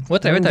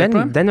 Otrajā vietā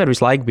ir Denver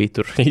visu laiku bija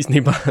tur,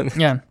 īstenībā.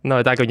 Jā.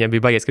 Nav tā, ka viņiem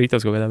bija baigies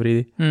kritos kaut kādā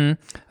brīdī.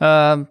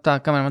 Tā,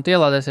 kamēr man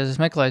ielādēsies, es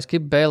meklēju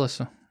Skip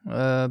Baylessu.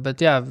 Bet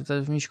jā,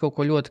 viņš kaut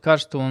ko ļoti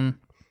karstu un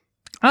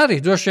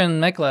arī droši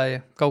vien meklēja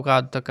kaut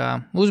kādu tā kā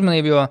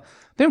uzmanību, jo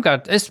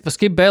pirmkārt, es pa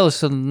Skip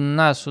Baylessu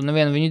neesmu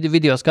nevienu viņu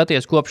video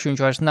skaties, kopš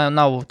viņš vairs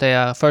nav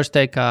tajā first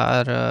take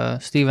ar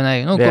Stephen A.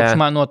 Kopš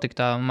notika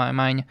tā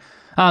maiņa.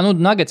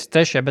 Nuggets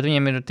trešajā, bet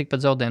viņiem ir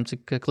tikpat zaudējumi,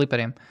 cik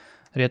Clipperiem.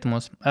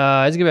 Rietumos.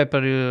 Es gribēju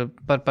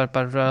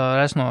par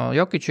Resno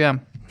Jokiču, jā.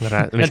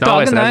 Viņš nav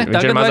resns,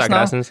 viņš ir mazāk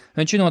resns.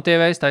 Viņš ir no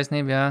TVS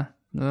taisnība, jā.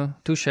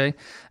 Tušai.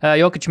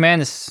 Jokiču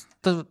mēnesis,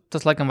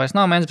 tas laikam vairs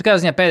nav mēnesis, bet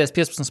kādā ziņā pēdējais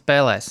 15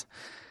 spēlēs.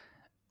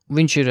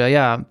 Viņš ir,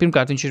 jā,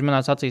 pirmkārt, viņš ir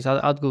manās acīs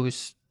atguvis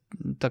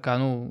tā kā,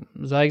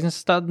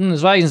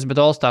 zvaigznes,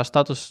 bet All-Star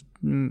status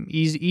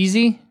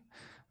easy.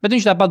 Bet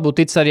viņš tāpat būtu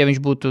ticis arī, ja viņš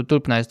būtu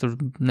turpinājis tur,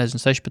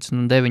 16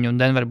 un 9 un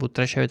Denver būtu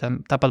trešajā vietā,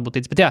 tāpat būtu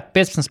ticis. Bet jā,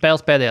 15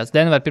 spēles pēdējās.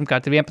 Denver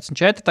pirmkārt ir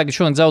 11-4, tagad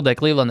šodien zaudēja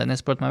Clevelandē,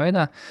 nesaprotamā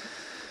veidā.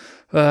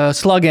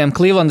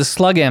 Clevelandas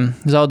slagiem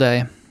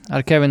zaudēja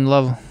ar Kevinu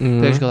Lovu.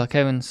 Priekšgalā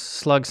Kevins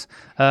slags.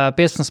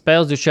 15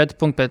 spēles, 24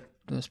 punkti pēc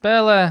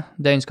spēlē,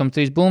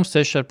 9,3 bums,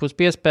 6,5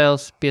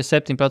 piespēles,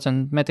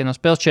 57% metienu no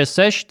spēles,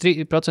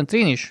 46%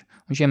 trīnīšu.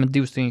 Viņš iemet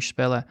 2 trīnīšu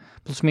spēlē,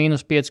 plus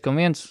mīnus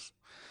 5,1.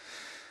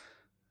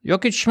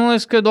 Jokičs, man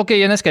liekas, ka,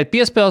 ja neskaita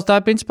piespēles, tā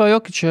ir principā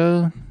Jokiča.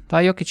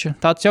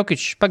 Tāds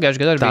Jokičs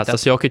pagājušajā gadā bija.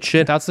 Tas Jokičs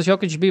ir. Tāds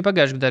Jokičs bija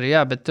pagājušajā gadā,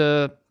 jā, bet,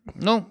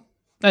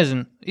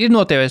 nezinu, ir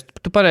notievējis.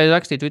 Tu pareizi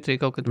rakstīji Twitterī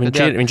kaut kad.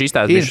 Viņš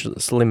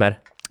izstāst slimer.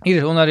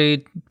 Ir, un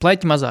arī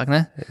pleķi mazāk,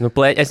 ne?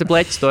 Es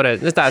pleķis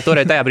toreiz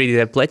tajā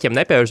brīdī pleķiem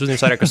nepievērsu, uz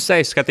viņus vairāk uz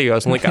sejas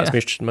skatījos un likās,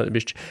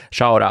 viņš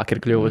šaurāk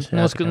ir kļuvis.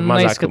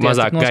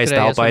 Mazāk gaisa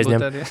telpa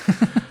aizņem.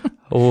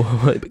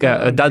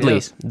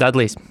 Dudlejs.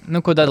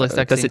 Ko Dudlejs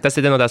tas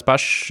ir no tās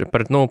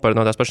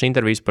pašas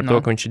intervijas par to,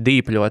 ka viņš ir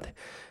deep ļoti.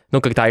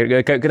 Ka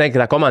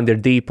tā komanda ir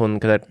deep un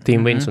ka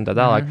team wins un tā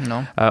tālāk.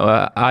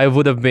 I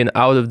would have been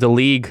out of the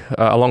league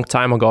a long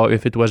time ago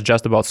if it was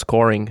just about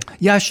scoring.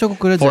 Jā, es šo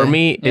kaut ko redzēju. For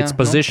me, it's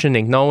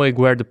positioning, knowing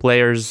where the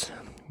player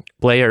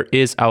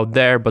is out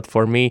there, but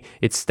for me,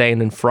 it's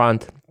staying in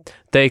front.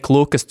 Take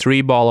Lucas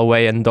 3 ball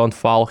away and don't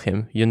foul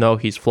him. You know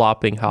he's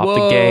flopping half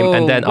the game.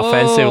 And then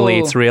offensively,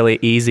 it's really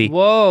easy.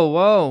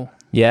 Whoa.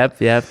 Yep.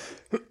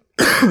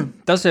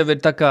 Tas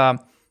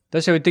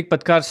jau ir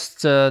tikpat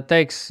karsts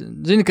teiks.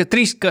 Zini, ka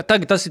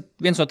tagad tas ir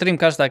viens no 3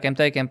 karstākiem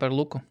teikiem par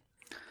Luku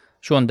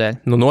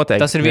šonadēļ.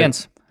 Noteikti. Tas ir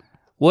viens.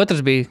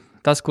 Otrs bija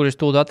tas, kur es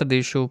tūlīt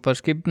atradīšu par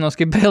Skip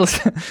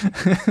Bayless.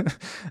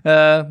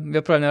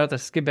 Joprojām nevar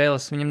atrast Skip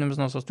Bayless. Viņam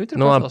nemaz nav savs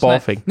Twitter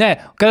pofīgi. Nē,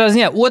 kādā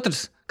ziņā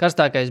otrs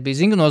karstākais bija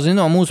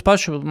zino mūsu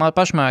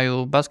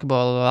pašmāju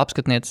basketbola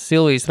apskatnieces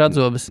Silvijas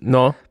Radzobes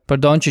par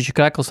Dončiča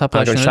kreklu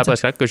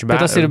saplēšanu.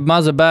 Tas ir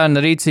maza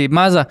bērna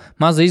rīcība,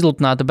 maza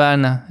izlutināta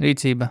bērna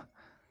rīcība.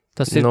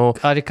 Tas ir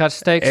arī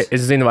karsts teiks.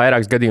 Es zinu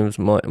vairākus gadījumus,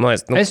 man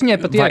liekas. Es viņai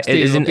pat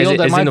ierakstīju,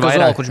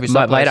 kurš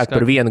bija vairāk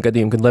par vienu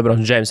gadījumu, kad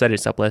Lebrons James arī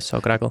saplēs savu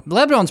kreklu.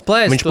 Lebrons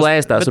plēs. Viņš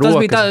plēs tās rokas. Tas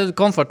bija tā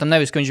komfortam,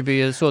 nevis, ka viņš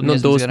bija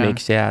sodnieks.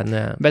 Dusmīgs, jā.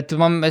 Bet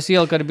es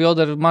ieliku arī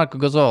bildi ar Marku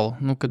Gazolu.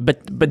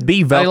 Bet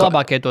bija vēl. Arī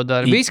labākie to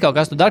dara. Bijis kaut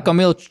kas, Darko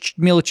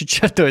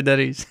Miličičs ar to ir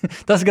darījis.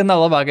 Tas gan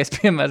nav labākais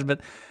piemērs, bet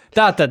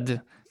tā tad,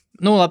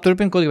 labi,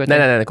 turpin, ko gribētu.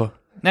 Nē, neko.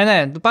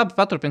 Nē,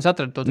 paturpins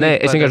atrast to. Nē,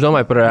 es vienkārši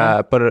domāju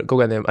par kaut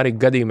kādiem arī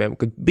gadījumiem,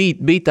 kad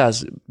bija tās,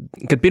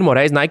 kad pirmo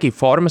reizi Nike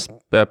formas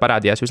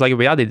parādījās, visu laiku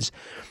bija Adidas.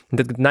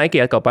 Tad, kad Nike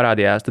atkal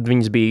parādījās, tad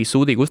viņas bija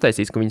sūdīgi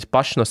uztaisīts, ka viņas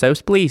paši no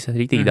sevis plīsa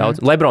rītīgi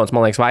daudz. Lebrons,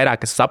 man liekas,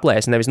 vairāk, kas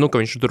saplēsa, nevis,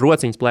 ka viņš tur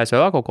rociņas plēsa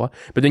vai vēl kaut ko,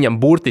 bet viņam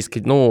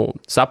burtiski,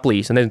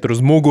 saplīsa, nezinu, tur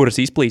uz muguras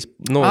izplīsa.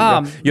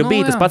 Jo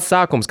bija tas pats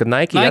sākums, kad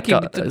Nike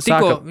atkal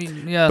sāka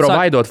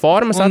provaidot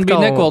formas atkal. Un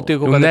bija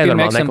nekvalitīvi kaut kādā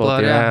pirmā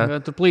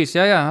eksemplārā. Tur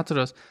plīsa, jā,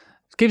 atceros.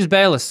 Skip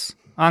Bayless,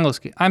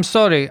 angliski. I'm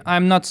sorry,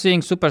 I'm not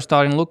seeing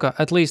superstar in Luka,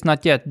 at least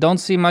not yet. Don't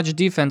see much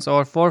defense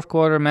or fourth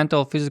quarter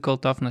mental physical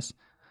toughness.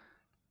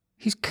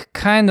 He's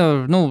kind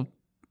of,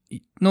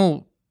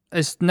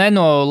 es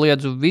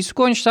nenoliedzu visu,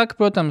 ko viņš saka,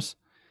 protams.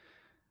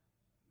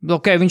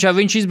 Ok,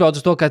 viņš izbrauc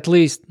uz to, ka at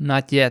least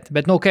not yet,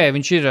 bet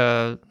viņš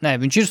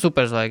ir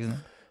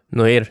superzvaigzne.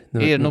 Ir.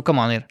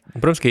 Come on, ir.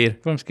 Protams,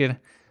 ka ir.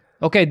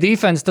 Ok,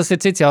 defense, tas ir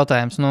cits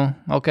jautājums.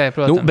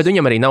 Protams. Bet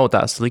viņam arī nav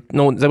tās,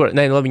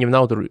 viņam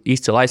nav tur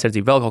izcila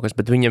aizsardzība vēl kaut kas,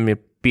 bet viņam ir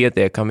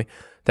pietiekami,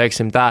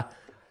 teiksim tā,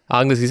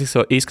 angliski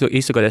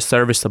izsakoties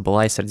serviceable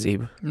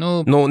aizsardzība.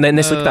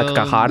 Nesliktāk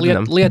kā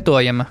Hardenam.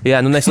 Lietojama.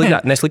 Jā,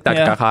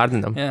 nesliktāk kā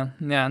Hardenam.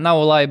 Jā,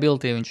 nav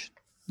liability viņš.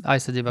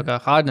 aizsardzībā kā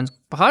Hardens.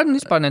 Par Hardenu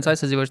vispār neviens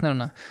aizsardzībā vairs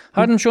nerunā.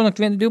 Hardenu šonakt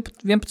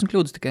 11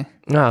 kļūdas tikai.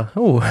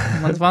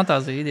 Mans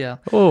fantāzija ideāli.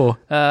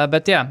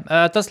 Bet jā,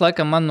 tas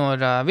laikam man no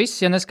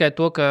viss, ja neskaita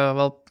to, ka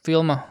vēl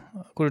filma,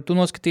 kuru tu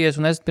noskatījies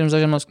un es pirms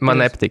dažiem noskatījies.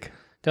 Man nepatika.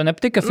 Tev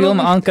nepatika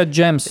filma Uncut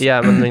Gems? Jā,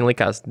 man viņa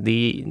likās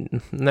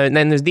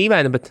nevis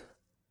dīvaina, bet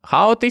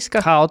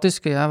haotiska.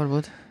 Haotiska, jā,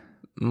 varbūt.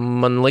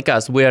 Man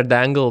likās weird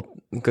angle,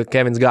 ka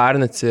Kevins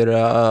Garnets ir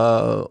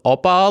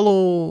opālu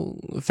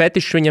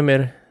fetišs viņam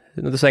ir.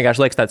 Tas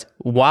vienkārši liekas tāds,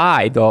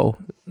 why though?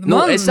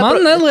 Man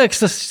neliekas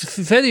tas,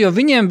 jo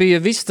viņiem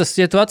bija viss tas,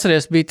 ja tu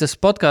atceries, bija tas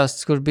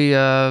podcasts, kur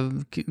bija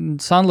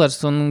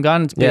Sandlers un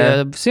Garnets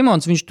bija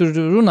Simons, viņš tur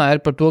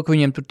runāja par to, ka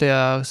viņiem tur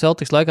tajā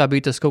Celtics laikā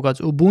bija tas kaut kāds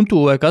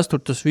Ubuntu vai kas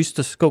tur, tas viss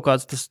tas kaut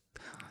kāds tas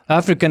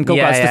African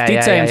kaut kāds tas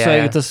ticējums vai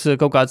tas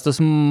kaut kāds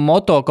tas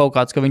moto kaut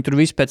kāds, ka viņi tur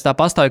visi pēc tā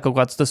pastāja kaut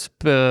kāds tas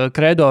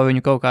kredo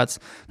viņu kaut kāds,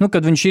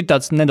 kad viņš ir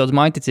tāds nedaudz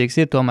maiticīgs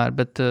ir tomēr,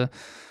 bet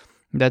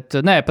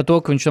nē, par to,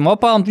 ka viņš tam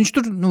opāli, viņš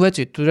tur,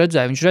 tu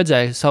redzēji, viņš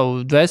redzēja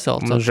savu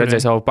dvēseli. Viņš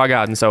redzēja savu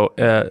pagātni, savu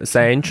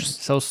senčus.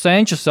 Savus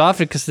senčus,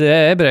 Afrikas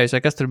ebrejus vai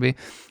kas tur bija.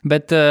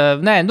 Bet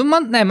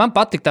man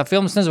patika tā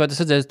filma, es nezinu, vai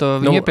tas redzēs to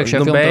viņa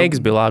iepriekšējā filmu.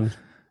 Beigas bija labi.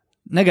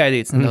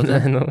 Negaidīts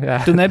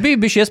nedaudz. Tu nebija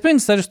bišķi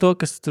iespējams arī to,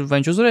 kas tur,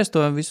 vai viņš uzvarēs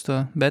to visu to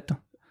betu?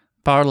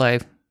 Parlay.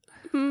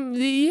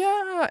 Jā.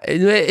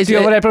 Tu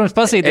jau varēji, protams,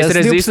 pasīties.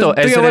 Tu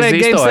jau varēji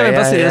Game 7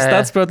 pasīties,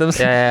 tāds,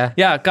 protams.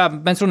 Jā, kā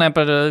mēs runājam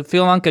par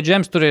filmu Uncut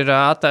Gems, tur ir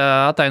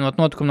atainot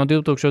notikumu no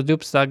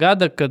 2012.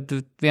 gada, kad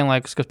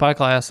vienlaikus, kas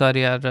pārklājās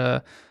arī ar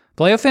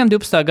playoffiem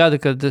 12. gada,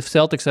 kad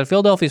Celtics ar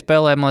Philadelphia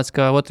spēlēja, man liekas,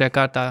 ka otrajā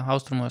kārtā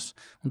austrumos.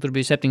 Un tur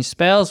bija 7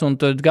 spēles,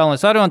 un tur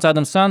galvenais arons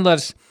Adams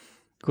Sandlers,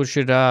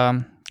 kurš ir...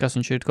 kas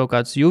viņš ir kaut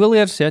kāds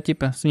juvelieris,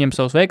 viņiem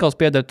savus veikals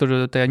pieder tur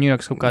tajā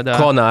Ņujorkas kaut kādā...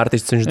 Kona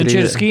artists viņš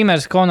ir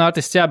skīmers, kona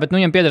artists, jā, bet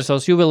viņiem pieder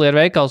savus juvelieru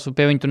veikals, un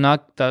pie viņu tur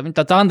nāk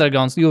tāds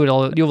undergrounds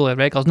juvelieru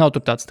veikals, nav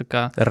tur tāds tā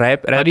kā...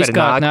 Reperi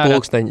nāk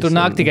pulksteņus, tur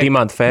nāk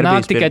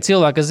tikai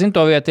cilvēki, kas zin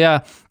to vietu,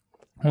 jā.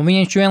 Un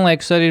viņš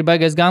vienlaikus arī ir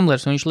baigais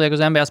gamblers, un viņš liek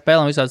uz NBA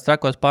spēlēm visādas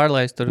trakos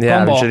pārlējus, tur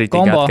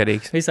kombo,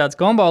 visādas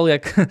kombo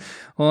liek.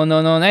 un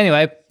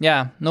anyway,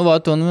 jā,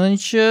 un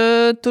viņš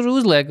tur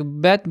uzliek,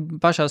 bet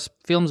pašās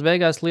filmas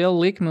beigās lielu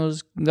likmi uz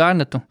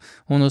Garnetu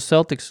un uz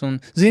Celtics. Un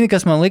zini,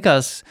 kas man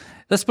likās,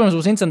 tas, protams,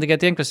 būs interesanti tikai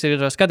tiem, kas ir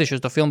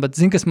skatījušies to filmu, bet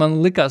zini, kas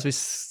man likās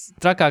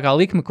visstrakākā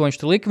likme, ko viņš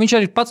tur lika. Viņš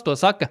arī pats to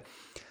saka.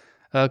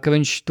 Ka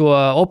viņš to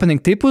opening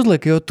tipu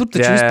uzlika, jo tur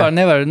taču vispār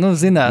nevar,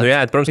 zināt.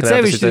 Jā, protams,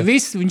 ka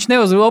viņš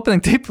neuzvar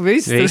opening tipu,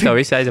 viss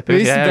aiziet.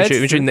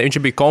 Viņš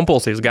bija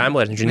kompulsīvs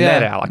gamblers, viņš ir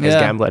nereālākais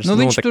gamblers.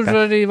 Viņš tur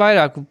arī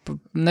vairāk,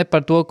 ne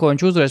par to, ko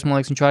viņš uzvarēs,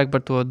 man liekas, viņš vairāk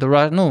par to,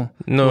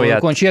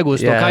 ko viņš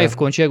iegūst, to kaifu,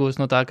 ko viņš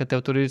iegūst no tā, ka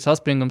tev tur ir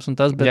saspringums un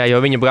tas. Bet... Jā, jo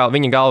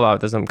viņa galvā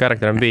tam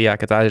karakteram bija,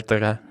 ka tā ir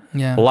tā kā...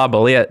 Laba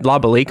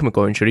likme,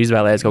 ko viņš ir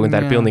izvēlējies, kaut kā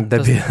tā ir pilnīgi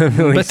debila.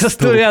 Bet tas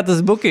tur,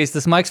 tas bukijs,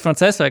 tas Maiks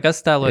Frances vai kas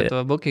tēloja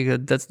to bukiju,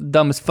 that's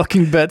dumb as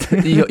fucking bet.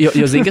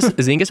 jo zini,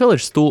 kas vēl ir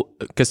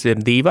kas ir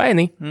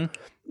dīvaini,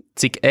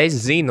 cik es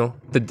zinu,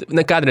 tad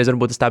kādreiz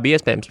varbūt tas tā bija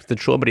iespējams, bet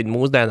tad šobrīd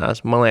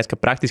mūsdienās, man liekas, ka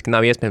praktiski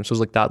nav iespējams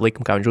uzlikt tādu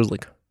likumu, kā viņš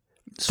uzlika.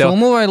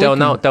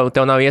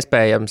 Tev nav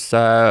iespējams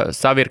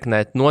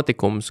savirknēt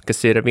notikumus, kas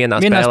ir vienā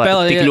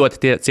spēlē tik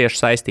ļoti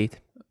cieši saistīti.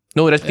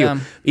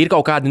 Ir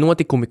kaut kādi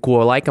notikumi, ko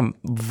laikam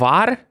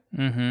var,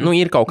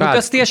 ir kaut kādi.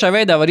 Kas tiešā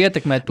veidā var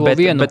ietekmēt to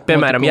vienu bet,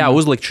 piemēram,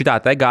 uzlikt šitā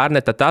te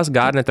Garneta tas,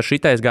 Garneta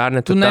šitais,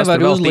 Garneta tas,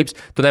 tur vēl tips,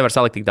 tu nevar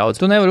salikt tik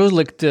daudz. Tu nevar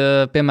uzlikt,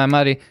 piemēram,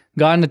 arī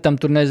Garnetam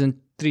tur,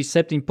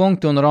 3-7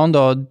 punkti un Rondo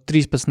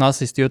 13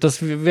 asisti, jo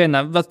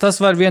tas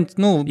var viens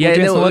no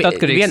otru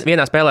atkarīgs.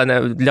 Vienā spēlē,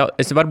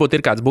 varbūt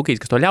ir kāds bukīs,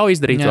 kas to ļauj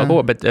izdarīt,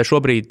 bet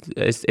šobrīd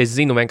es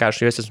zinu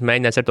vienkārši, jo es esmu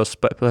mēģinājis ar tos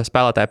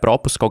spēlētāju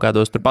propus kaut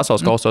kādos tur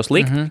pasaules kausos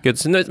likt, jo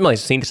tas, man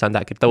liekas,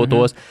 interesantāk ir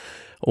tos,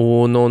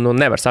 un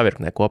nevar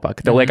savirknēt kopā,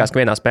 ka tev liekas, ka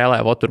vienā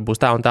spēlē, tur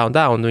būs tā un tā un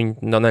tā, un viņi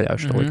neļauj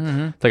šo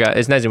likt. Tā kā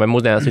es nezinu, vai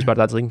mūsdienās vispār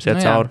tāds likums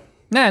iet cauri.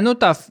 Nē,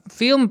 tā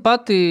filma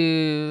pati,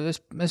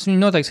 es viņu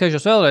noteikti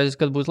skatīšos vēlreiz,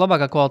 kad būs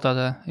labākā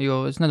kvalitāte,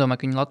 jo es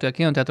nedomāju, ka viņi Latvijā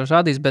kinoteātros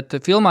rādīs, bet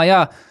filmā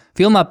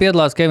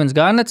piedalās Kevins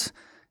Garnets,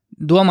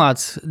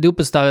 domāts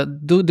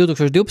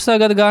 2012.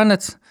 gada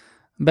Garnets,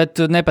 bet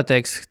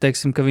nepateiks,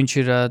 teiksim, ka viņš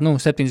ir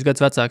 7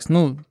 gadus vecāks.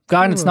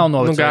 Garnets nav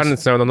novecojis.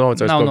 Garnets nav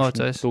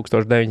novecojis.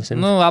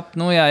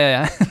 1900.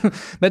 Jā.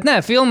 Bet nē,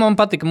 filma man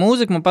patika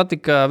mūzika, man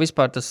patika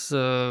vispār tas,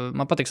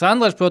 man patika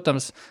Sandlers,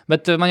 protams,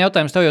 bet man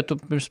jautājums tev, jo tu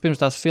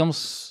pirms tās filmas,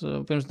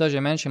 pirms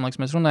dažiem mēnešiem,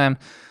 liekas, mēs runājam,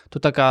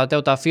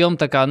 tev tā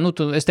filma,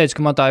 es teicu,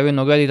 ka man tā ir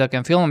viena no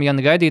gaidītākajām filmām, ja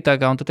ne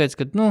gaidītākā, un tu teici,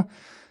 ka,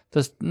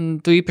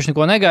 tu īpaši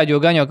neko negaidi,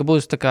 jo gan jau, ka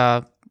būs tā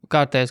kā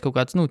kārtējais kaut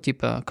kāds,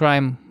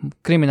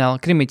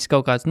 krimiķis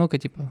kaut kāds,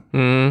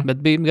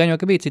 bet gan jau,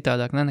 ka bija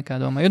citādāk, nekā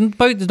domāju.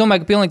 Es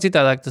domāju, ka pilnīgi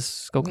citādāk tas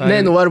kaut kā...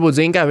 Nē, varbūt,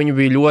 zin kā, viņa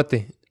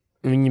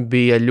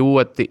bija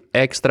ļoti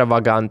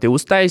ekstravaganti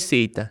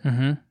uztaisīta,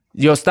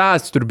 jo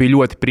stāsts tur bija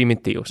ļoti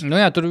primitīvs.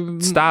 Tur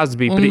stāsts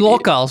bija... Un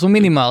lokāls un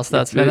minimāls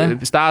tāds, vai ne?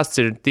 Stāsts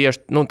ir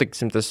tieši,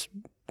 tiksim, tas,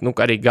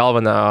 arī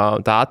galvenā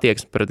tā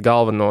attieksme pret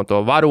galveno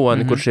to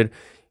varoni, kurš ir,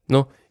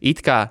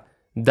 it kā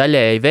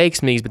daļēji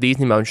veiksmīgs, bet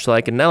īstenībā viņš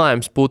laikam ir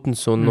nelaimes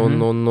putns,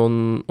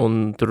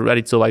 un tur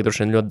arī cilvēki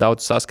droši vien ļoti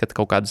daudz saskata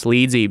kaut kādas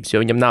līdzības,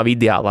 jo viņam nav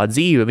ideālā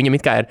dzīve, viņam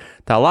it kā ir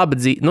tā laba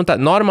dzīve, nu tā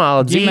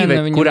normāla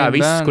dzīve, kurā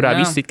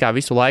viss it kā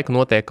visu laiku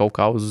notiek kaut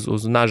kā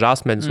uz naža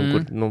asmenes, un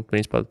kur, nu,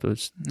 principā,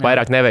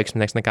 vairāk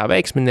neveiksminieks nekā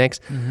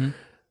veiksminieks.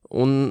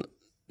 Un,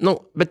 nu,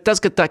 bet tas,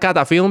 ka kā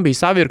tā filma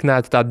bija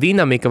savirknēta, tā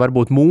dinamika,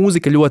 varbūt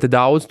mūzika ļoti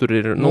daudz tur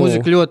ir. Nu,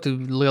 mūzika ļoti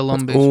liela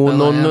loma bija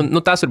spēlē,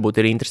 nu, tas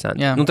varbūt ir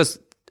interesanti. Nu, tas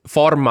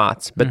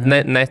formāts, bet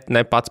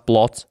ne pats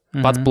plots.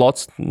 Pats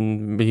plots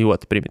bija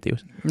ļoti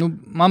primitīvs. Nu,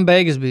 man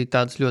beigas bija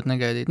tādas ļoti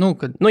negaidītas. Nu,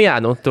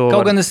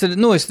 Kaut gan es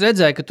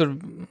redzēju, ka tur,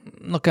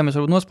 kā mēs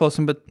varbūt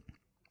nospausim, bet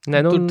kā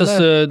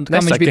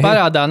viņš bija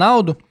parādā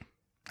naudu,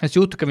 es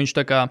jūtu, ka viņš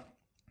tā kā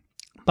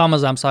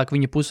pamazām sāk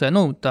viņa pusē,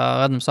 tā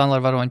Adama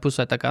Sandlera varoņa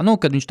pusē, tā kā,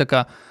 kad viņš tā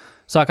kā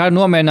sāk arī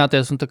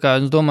nomierināties, un tā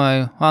kā es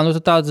domāju,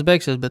 tad tāds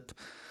beigsies, bet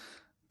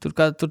tur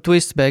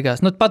twists beigās.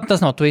 Nu, pat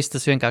tas nav twists,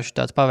 tas vienkārši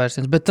tāds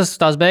pavērsiens, bet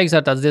tās beigas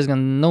ir tāds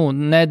diezgan,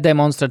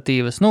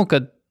 nedemonstratīvas.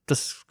 Kad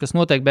tas, kas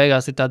notiek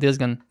beigās, ir tā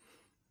diezgan,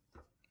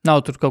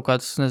 nav tur kaut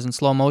kāds, nezinu,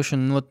 slow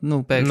motion,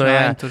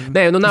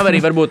 pēkšņi. Nav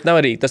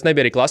arī, tas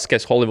nebija arī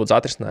klasiskais Hollywoods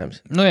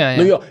atrisinājums.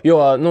 Jo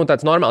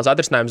tāds normāls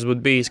atrisinājums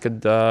būtu bijis,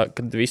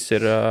 kad viss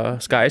ir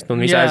skaisti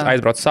un viss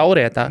aizbrauc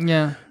saulrietā.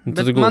 Jā.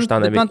 Bet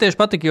man tieši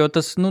patika, jo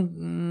tas,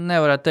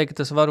 nevarētu teikt, ka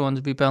tas varonis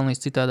bija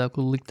pelnījis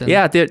citādāku likteni.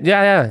 Jā.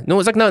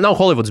 Nav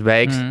Hollywoods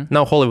beigas.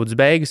 Nav Hollywoods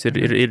beigas,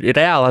 ir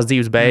reālās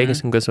dzīves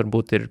beigas, kas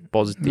varbūt ir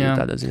pozitīvi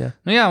tādā ziņā.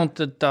 Un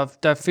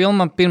tā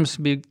filma pirms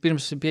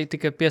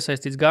tika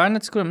piesaistīts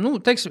Garnets, kuram,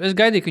 es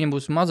gaidīju, ka viņam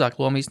būs mazāk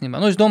loma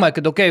īstenībā. Es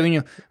domāju, ka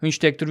viņš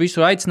tiek tur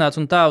visur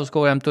aicināts un tā uz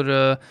kaut kādiem tur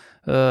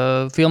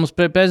filmas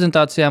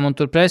prezentācijām un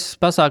tur preses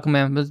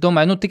pasākumiem. Es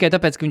domāju, tikai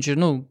tāpēc, ka viņš ir,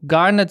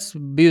 Garnets,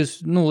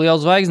 bijusi, liela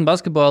zvaigzne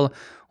basketbola,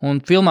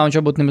 un filmā viņš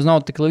varbūt nemaz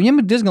nav tik liela.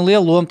 Viņam ir diezgan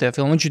liela loma tajā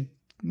filmā.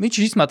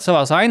 Viņš izmata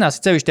savās ainās,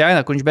 cevišķi tajā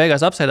ainā, kur viņš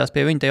beigās apsēdās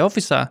pie viņa tajā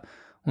ofisā,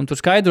 un tur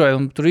skaidroja,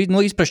 un tur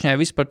izprašņāja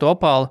visu par to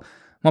opālu.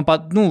 Man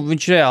pat,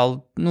 viņš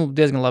reāli,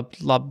 diezgan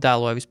labi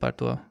dēloja vispār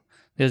to.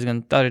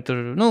 Diezgan arī tur,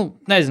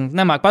 nezinu,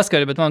 nemāk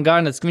paskaidrot, bet man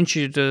Garnets, ka viņš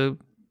ir,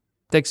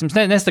 teiksim,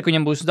 nesaku,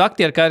 viņam būs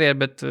aktieru karjera,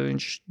 bet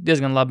viņš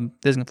diezgan labi,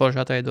 diezgan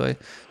forši atveidoja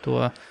to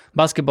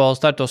basketbolu,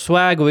 to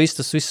svēgu, viss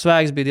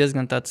svēgs bija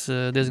diezgan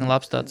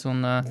labs tāds,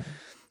 un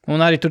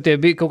arī tur tie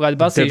bija kaut kādi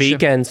basīši. Tie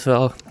weekends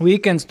vēl.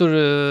 Weekends tur,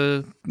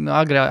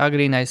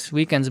 agrīnais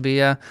weekends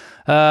bija,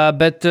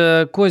 bet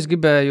ko es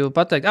gribēju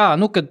pateikt?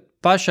 Kad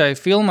pašai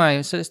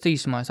filmai, es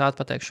īsumā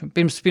atpateikšu.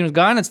 Pirms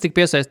Garnets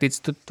tika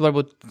piesaistīts, tu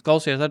varbūt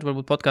klausies,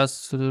 varbūt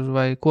podcasts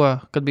vai ko,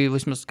 kad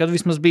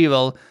vismaz bija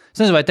vēl,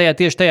 es nezinu, vai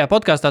tieši tajā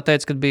podkastā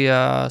teica, kad bija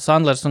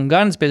Sandlers un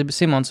Garnets pie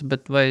Simons,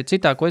 bet vai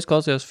citā, ko es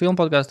klausījos filmu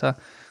podkastā,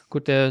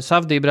 kur tie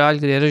Safdī brāļi,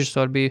 tie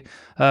režisori bija,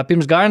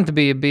 pirms Garneta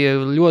bija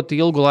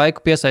ļoti ilgu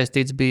laiku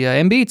piesaistīts, bija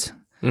Embiids,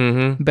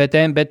 bet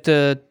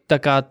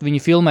tā kā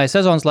viņi filmēja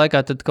sezonas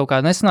laikā, tad kaut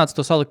kā nesanāca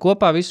to salikt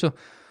kopā visu.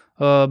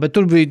 Bet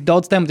tur bija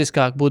daudz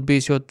tematiskāk būtu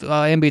bijis, jo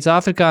Embiids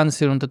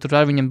afrikānis ir, un tad tur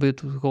ar viņam bija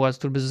kaut kāds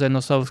tur bez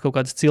no savas kaut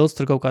kādas cilts,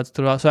 tur kaut kāds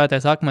tur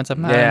svētais akmens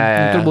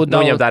apmēram. Tur būtu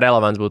viņam tā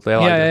relevants būtu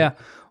lielāk. Jā.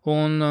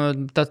 Un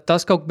bet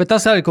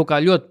tas arī kaut kā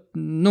ļoti,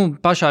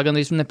 pašā gan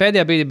ne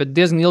pēdējā brīdī, bet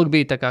diezgan ilgi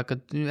bija tā kā, kad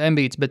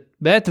Embiids, bet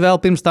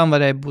vēl pirms tam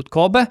varēja būt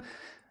Kobe,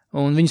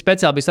 un viņi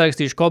speciāli bija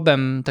sarakstījuši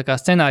Kobem tā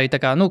kā scenāriju, tā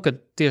kā,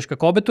 kad tieši,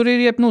 ka Kobe tur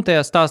ir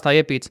tajā stāstā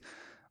iepīts.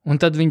 Un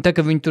tad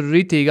viņi tur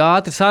ritīgi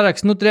ātri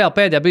sarakst, reāli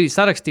pēdējā brīdī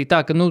sarakstīja tā,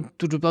 ka,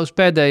 tur uz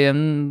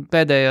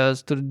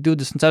pēdējās tur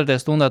 24.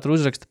 stundā tur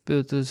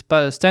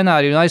uzraksta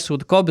scenāriju un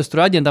aizsūta Kobes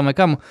tur aģentam vai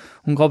kam,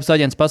 un Kobes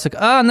aģents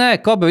pasaka,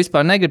 nē, Kobe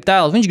vispār negrib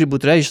tēlu, viņš grib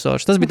būt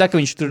režisors. Tas bija tā,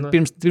 ka viņš tur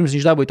pirms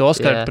viņš dabūja to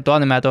Oskaru par to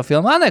animēto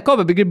filmu. Nē,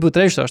 Kobe grib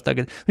būt režisors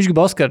tagad, viņš grib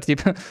Oskaru,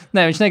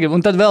 nē, viņš negrib.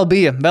 Un tad vēl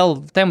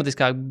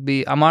tematiskāk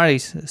bija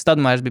Amārijas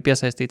Stadmairs bija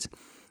piesaistīts.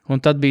 Un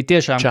tad bija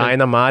tiešām...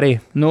 Čaina Mārija.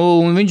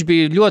 Un viņš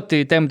bija ļoti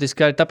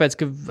tematiski, tāpēc,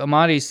 ka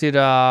Mārijs ir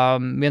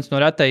viens no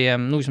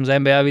retajiem, vismaz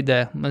NBA vidē,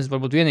 man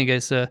varbūt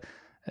vienīgais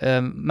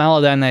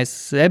melodēnais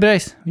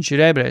ebrejs. Viņš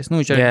ir ebrejs.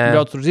 Viņš arī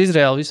brauc tur uz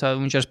Izraēlu,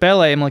 viņš arī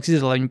spēlēja, man liekas,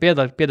 Izraēlā, viņam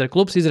piedara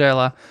klubs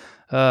Izraēlā.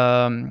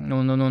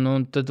 Un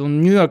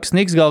New York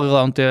Knicks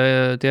galā, un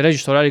tie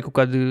režisori arī kaut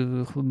kādi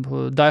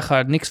Die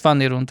Hard Knicks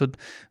fani ir, un tad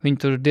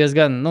viņi tur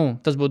diezgan,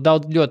 tas būtu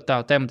daudz ļoti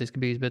tā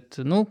tematiski bijis,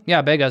 bet,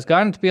 beigās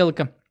Garnets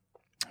pielika.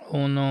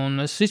 Un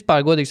es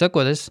vispār, godīgi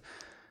sakot, es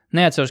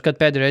neatceros, kad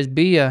pēdējā reize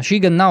bija. Šī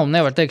gan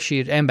nevar teikt,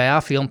 šī ir NBA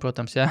filma,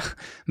 protams, jā.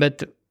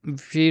 Bet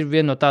šī ir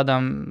viena no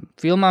tādām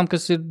filmām,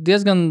 kas ir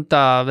diezgan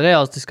tā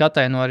realistiski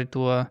ataino arī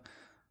to,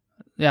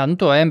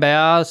 to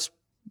NBA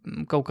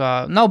kaut kā,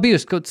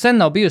 sen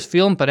nav bijusi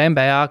filma par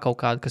NBA kaut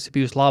kāda, kas ir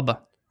bijusi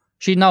laba.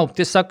 Šī nav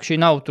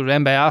tur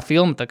NBA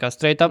filma, tā kā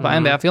straight up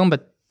NBA filma,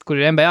 bet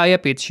kur ir NBA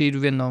iepīts, šī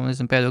ir viena no,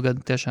 pēdējo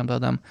gadu tiešām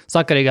tādām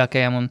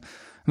sakarīgākajām un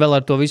vēl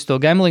ar to visu to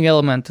gambling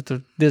elementu,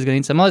 tur diezgan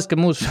interesanti. Man liekas, ka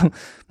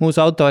mūsu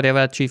autoriem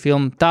varētu šī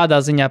filma tādā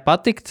ziņā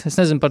patikt. Es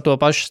nezinu par to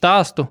pašu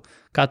stāstu,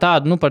 kā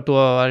tādu, par to,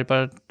 arī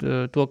par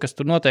to, kas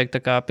tur notiek tā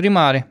kā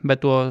primāri,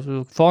 bet to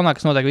fonā,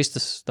 kas notiek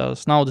visas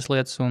tās naudas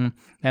lietas un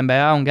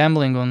NBA un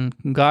gambling un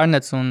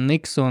Garnets un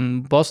Knicks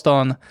un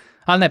Bostona.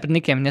 Ne, pret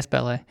Nikiem viņi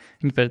nespēlēja.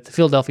 Viņi pret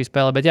Philadelphia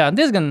spēlē, bet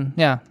diezgan,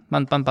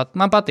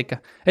 man patika.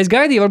 Es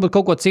gaidīju varbūt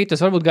kaut ko citu,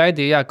 es varbūt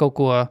gaidīju,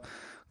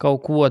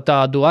 kaut ko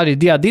tādu arī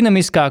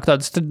dinamiskāku,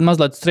 tādu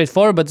mazliet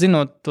straightforward, bet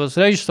zinot tos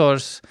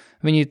režisors,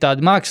 viņi ir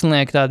tādi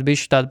mākslinieki, tādi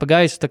bišķi tādi pa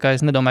gaisu, tā kā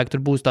es nedomāju, ka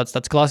tur būs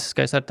tāds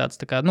klasiskais ar tāds,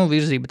 tā kā,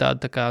 virzība tāda,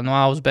 tā kā no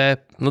A uz B.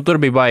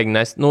 Tur bija baigi,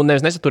 nevis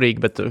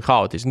nesaturīgi, bet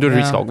haotiski. Tur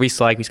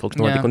visu laiku kaut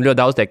kas notika, un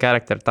ļoti daudz tie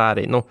karakteri tā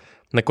arī,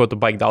 neko tu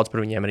baigi daudz par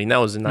viņiem arī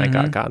neuzzināji,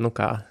 kā.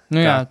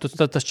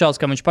 Tas čels,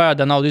 kā viņš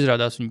parādā naudu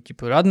izrādās, viņi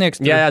ķipa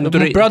radnieks.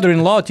 Tur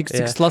brother-in-law, cik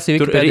es lasīju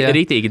Wikipēdijā. Tur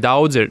rītīgi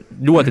daudz ir,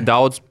 ļoti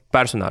daudz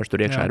personāžu tur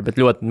iekšā ir, bet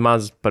ļoti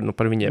maz par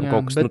viņiem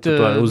kaut kas. Bet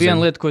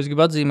viena lieta, ko es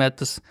gribu atzīmēt,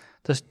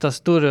 tas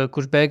tur,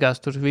 kurš beigās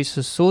tur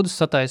visus sūdus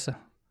sataisa.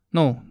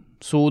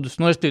 Sūdus.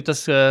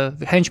 Tas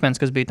henchmans,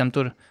 kas bija tam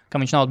tur,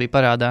 kam viņš naudu bija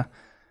parādā.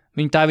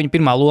 Tā ir viņa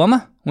pirmā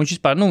loma, un viņš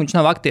vispār, viņš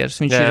nav aktieris,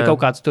 viņš ir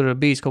kaut kāds tur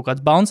bijis kaut kāds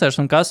bouncers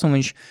un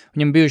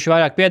viņam bijuši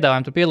vairāk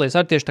piedāvājumi, tur piedalījās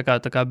arī tieši tā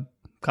kā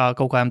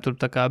kaut kādiem tur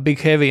tā kā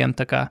big heavyiem,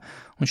 tā kā,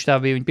 un tā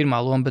bija viņa pirmā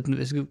loma, bet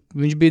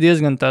viņš bija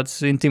diezgan tāds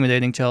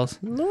intimidating čels.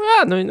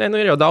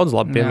 Ir jau daudz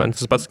labi piemēram.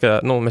 Tas pats,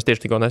 ka, mēs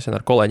tieši tikko nesen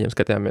ar kolēģiem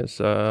skatījāmies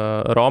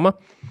Roma,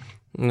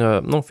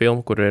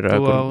 filmu, kur ir...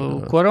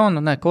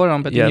 Korona,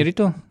 bet viņi ir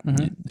to.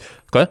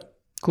 Ko?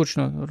 Kurš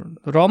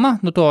Roma?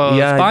 To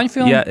spāņu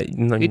filmu? Jā,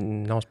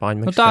 nav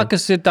spāņu. Tā,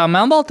 kas ir tā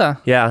melnbaltā?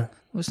 Jā.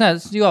 Es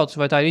nejaucu,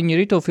 vai tā ir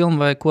Iñárritu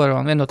filma vai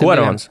Korona?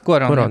 Korons.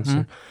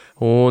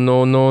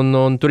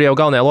 Un tur jau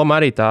galvenajā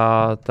lomā arī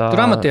tā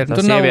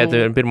sieviete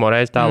ir pirmo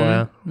reizi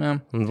tālā,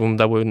 un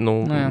dabūja,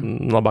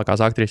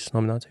 labākās aktrises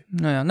nomināciju.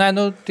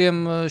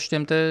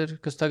 Šiem te,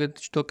 kas tagad,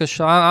 kas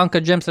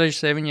Anka Džems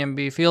režisē, viņiem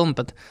bija filma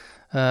pat,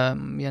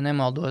 ja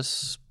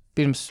nemaldos,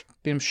 pirms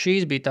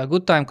šīs bija tā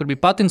Good Time, kur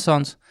bija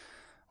Pattinsons,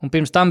 un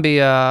pirms tam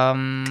bija,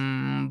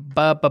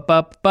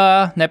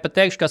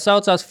 nepateikšu, kā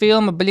saucās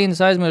filma, es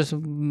aizmirsu,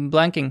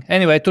 Blanking.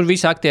 Anyway, tur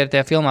visi aktieri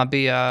tajā filmā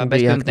bija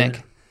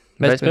bezpilnīgi.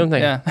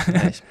 Bezpilnīgi?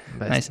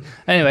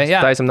 Anyway,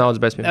 Taisam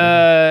naudas bezpilnīgi.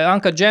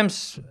 Anka Džems,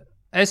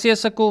 es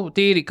iesaku,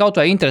 tīri kaut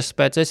vai intereses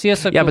pēc, es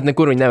iesaku. Jā, bet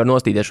nekur viņi nevar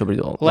nostīties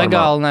šobrīd.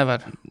 Legāli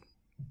nevar.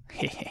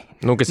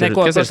 Kas ir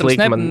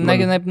slikti?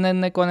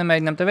 Neko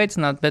nemēģinām te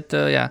veicināt, bet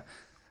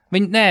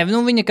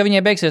ka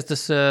viņai beigsies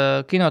tas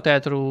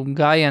kinoteātru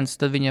gājiens,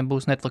 tad viņai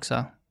būs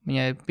Netflixā.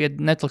 Viņai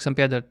Netflixam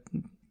pieder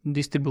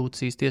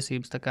distribūcijas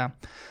tiesības, tā kā.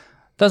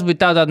 Tas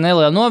bija tāda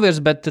neliela novirz,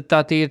 bet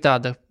tā ir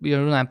tāda, ja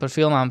runājam par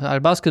filmām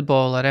ar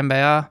basketbolu, ar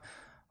NBA,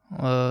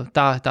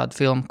 tā ir tāda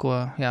filma, ko,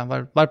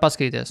 var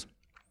paskatīties.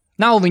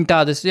 Nav viņa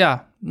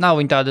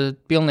tāda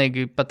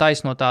pilnīgi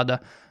pataisno tāda,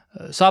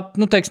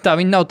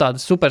 viņa nav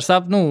tāda super,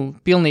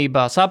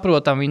 pilnībā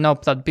saprotama, viņa nav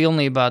tāda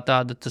pilnībā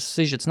tāda, tas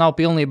sižets nav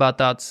pilnībā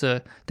tāds,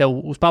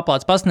 tev uz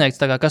paplāts pasniegts,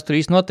 tā kā kas tur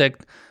īsti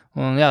notiek,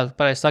 un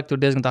pareizi saka, tur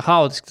diezgan tā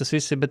haotiski tas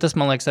viss ir, bet tas,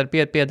 man liekas,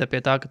 arī pieder pie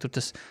tā, ka tur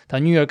tā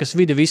Ņujorkas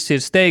vide, viss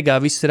ir steigā,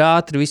 viss ir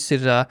ātri,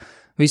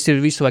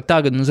 visu vajag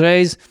tagad un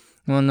uzreiz,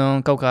 un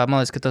kaut kā,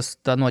 man liekas, ka tas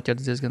tā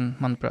noķerts diezgan,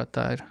 manuprāt,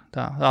 tā ir,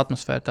 tā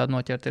atmosfēra tāda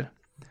noķert ir.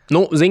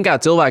 Zin kā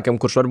cilvēkam,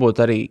 kurš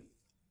varbūt arī,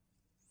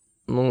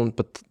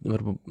 pat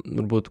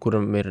varbūt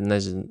kuram ir,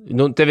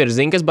 nezinu, tev ir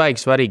kas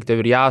baigi svarīgi,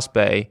 tev ir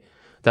jāspēj,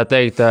 tā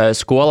teikt,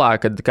 skolā,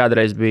 kad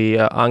kādreiz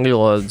bija angļu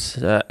valodas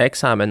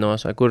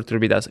eksāmenos, vai kur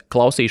tur bija tās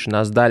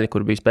klausīšanās daļa,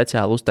 kur bija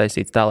speciāli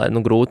uztaisīts tā, lai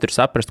grūti ir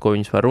saprast, ko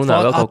viņus var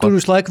runāt. Tur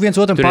visu laiku viens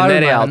otram pārunā. Tur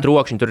ir nereāli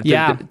trokšņi.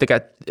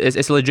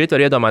 Es leģit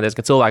varu iedomāties,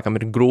 ka cilvēkam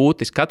ir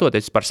grūti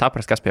skatoties par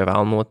saprast, kas pie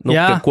vēl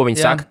ko viņi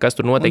saka, kas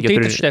tur notiek. Un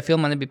tīpaši šajā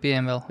filmā nebija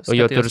pieejama vēl.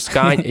 Jo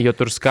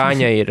tur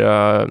skaņa ir,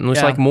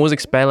 visu laiku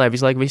mūzika spēlē,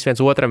 visu laiku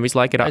viens otram, visu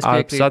laiku ir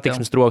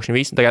satiksmes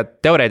trokšņi.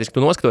 Teorētiski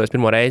tu noskatoties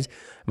pirmo reizi,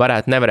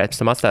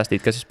 nevarētu tam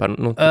atstāstīt, kas vispār,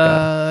 un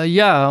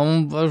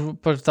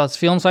par tāds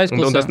filmas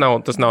aizklausās.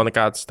 Tas nav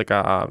nekāds, tā kā,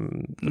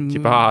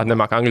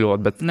 nemāk angļu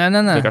valodu, bet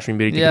vienkārši viņi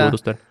bija tik grūti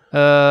uztver.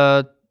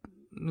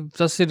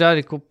 Tas ir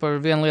arī par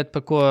vienu lietu,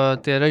 par ko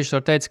tie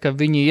režisori teica, ka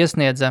viņi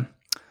iesniedza,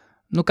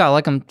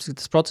 laikam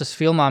tas process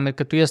filmām ir,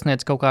 ka tu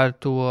iesniedz kaut kādu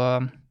to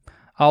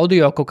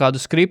audio, kaut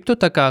kādu skriptu,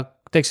 tā kā,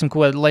 teiksim,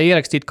 lai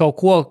ierakstītu kaut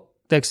ko,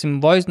 teiksim,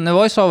 ne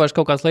voiceovers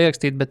kaut kāds, lai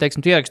ierakstītu, bet,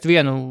 teiksim, tu ierakst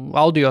vienu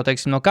audio,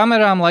 teiksim, no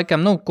kamerām,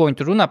 laikam, ko viņi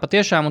tur runā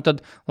patiešām, un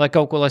tad, lai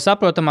kaut ko, lai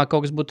saprotamāk,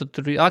 kaut kas būtu,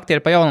 tur aktieri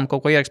pa jaunam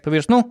kaut ko ierakst pa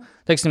virs,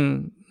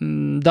 teiksim,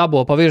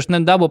 dabo pa virs,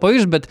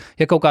 bet,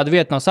 ja kaut kāda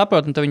vieta nav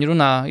saprotama, tad viņi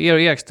runā,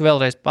 ierakst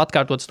vēlreiz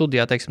atkārtot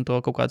studijā, teiksim, to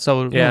kaut kādu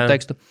savu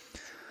tekstu.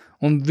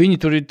 Un viņi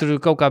tur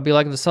kaut kā bija,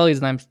 laikam, tas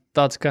salīdzinājums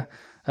tāds, ka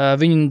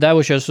viņi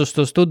devušies uz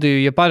to studiju,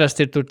 ja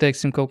parasti ir tur,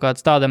 teiksim, kaut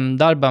kāds tādam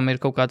darbam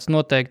ir kaut kāds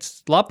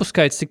noteikts lapu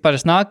skaits, cik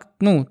parasti nāk,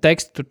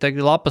 teksti, tur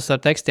lapas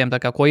ar tekstiem, tā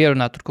kā, ko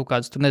ierunāt, tur kaut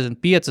kāds, tur nezinu,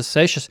 5,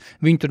 6,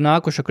 viņi tur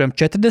nākuši ar kuriem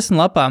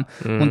 40 lapām,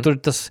 un tur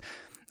tas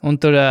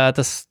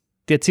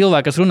tie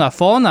cilvēki, kas runā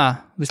fonā,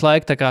 visu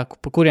laiku, tā kā,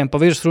 pa kuriem pa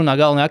virs runā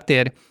galvenie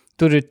aktieri,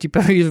 tur ir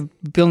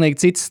pilnīgi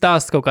cits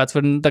stāsts kaut kāds,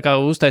 var tā kā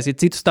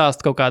uztaisīt citu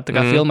stāstu kaut kā, tā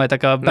kā filmē, tā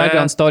kā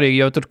background story,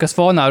 jo tur, kas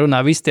fonā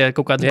runā, visi tie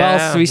kaut kāds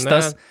balss, viss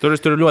tas. Tur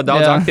ir ļoti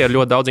daudz aktieru,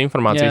 ļoti daudz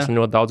informācijas un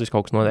ļoti daudz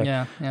kaut kas notiek.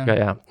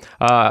 Jā.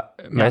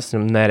 Mēs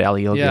esam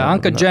nereāli ilgi. Jā,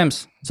 Uncut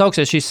Gems.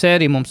 Sauksies šī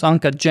sērija mums,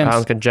 Uncut Gems.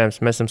 Uncut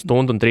Gems. Mēs esam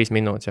 1 un 3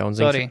 minūtes jau,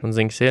 un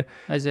zinks ir.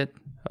 Aiziet.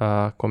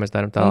 Ko mēs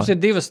darām tālāk? Mums ir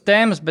 2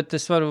 tēmas, bet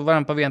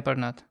varam pa vienu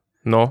parunāt.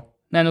 No?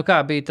 Nē, kā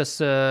bija tas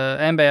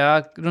NBA,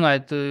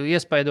 runājot,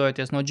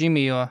 iespaidojoties no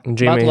Jimmyjo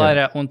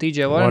Butler'a un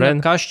TJ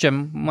Warrena kašķiem,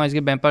 mēs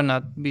gribējām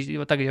parunāt,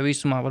 jo tagad jau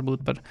visumā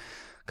varbūt par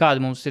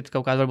kādi mums ir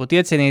kaut kādi varbūt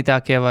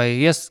iecienītākie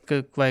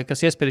vai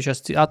kas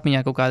iespējušās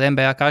atmiņā kaut kādi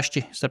NBA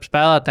kašķi starp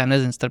spēlētājiem,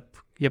 nezinu, starp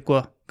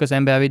jebko, kas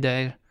NBA vidē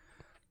ir.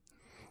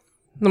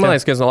 Man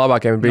liekas, ka viens no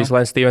labākajiem ir bijis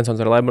Lens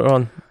Stevensons ar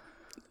LeBron.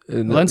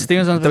 Lens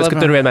Stevensons ar LeBron. Tāpēc,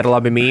 ka tur vienmēr ir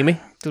labi mīmi.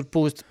 Tur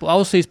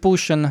ausīs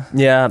pūšana.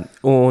 Jā,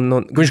 un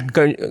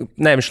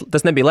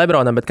tas nebija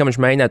Lebronam, bet viņš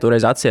mēģināja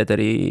toreiz atsiet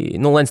arī,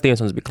 Lens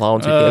Stevensons bija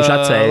klauns, viņš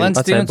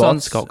atsēja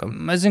bots kaut kam.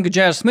 Es zinu, ka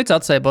J.R. Smits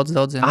atsēja bots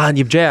daudziem.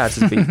 Jeb J.R.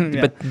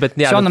 bija. bet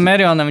Šonam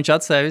Marionam viņš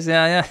atsēja visu,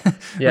 jā.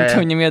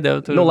 Viņam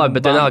iedeva tur.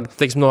 Labi, bet vienalga,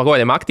 teiksim, no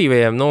godiem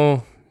aktīvajiem,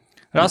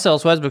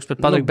 Russels Westbrooks pret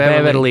Patrick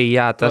Beverly,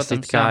 jā, tas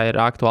ir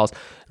aktuāls.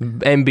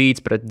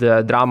 Embiids pret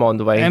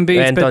Drummondu vai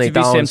Anthony Towns. Pret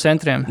visiem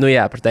centriem.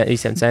 Jā, pret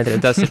visiem centriem.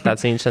 Tas ir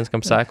tāds interesants,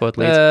 kam sēkot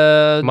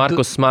līdz.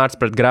 Markus Smarts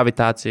pret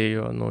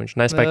gravitāciju, viņš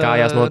nespēja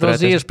kājās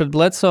noturēties. Roziers pret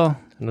Bledsoe.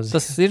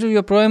 Tas ir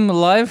joprojām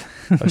live?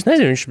 Es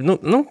nezinu, viņš,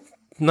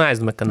 es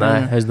domāju, ka nē.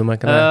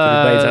 Tur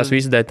beidzās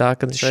visu dēļ tā,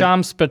 ka...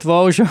 Šams pret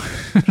Vaužu.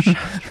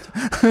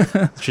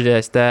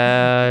 Šitais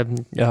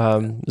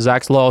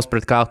Zaks Lows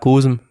pret Kālu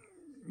Kuzmu.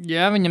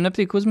 Jā, viņam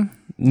nepatīk Kuzma.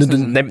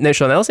 Ne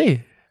šo nelasīja?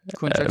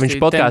 Viņš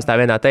podkāstā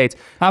vienā teica.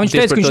 Viņš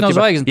teica, ka viņš nav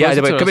zvaigzne. Jā,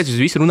 kāpēc jūs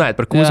visi runājat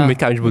par Kuzmu,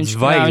 kā viņš būtu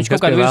zvaigzne? Viņš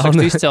kaut kādā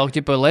virsrakstu izcēla,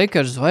 ka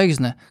Lakers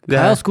zvaigzne.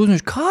 Kāls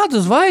Kuzmiņš,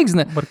 kāda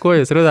zvaigzne? Par ko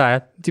jūs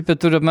runājat?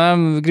 Tur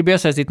grib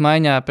iesaistīt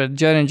maiņā pret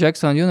Jaren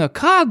Jacksonu Jr.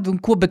 Kādu,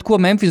 bet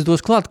ko Memphis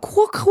dos klāt?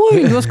 Ko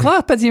viņi dos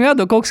klāt? Pēc viņiem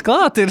jādod kaut kas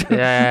klāt ir.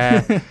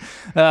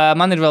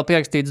 Man ir vēl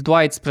pierakstīts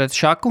Dwights pret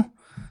Šaku.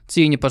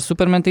 Cīņa par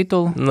Superman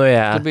titulu.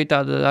 Tur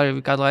bija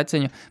arī kāda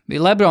laiciņa.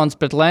 Bija Lebrons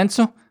pret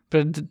Lensu,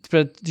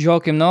 pret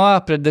Joakim Noah,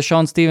 pret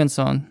Deshaun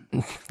Stevenson.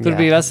 Tur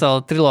bija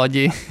vesela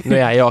triloģija.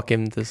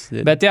 Joakim tas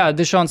ir. Bet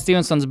Deshaun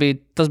Stevensons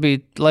tas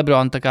bija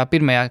Lebron tā kā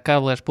pirmajā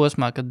Cavaliers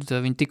posmā, kad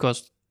viņi tikko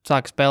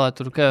sāka spēlēt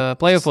tur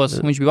playoffos.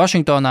 Viņš bija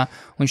Vašingtonā,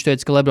 un viņš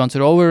teica, ka Lebrons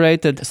ir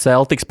overrated.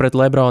 Celtics pret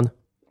Lebronu.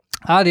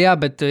 Arī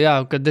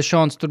kad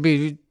Dešons tur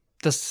bija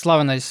tas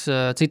slavenais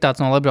citāts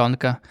no Lebrona,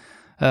 ka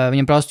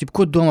viņam prasa,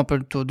 ko domā par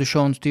to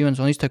Deshaunu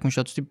Stevensonu izteikumu.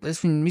 Es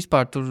viņu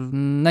vispār tur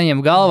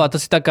neņemu galvā.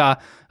 Tas ir tā kā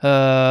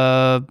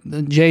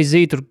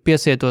Jay-Z tur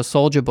piesietos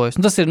Soulja Boys.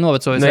 Tas ir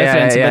novecojis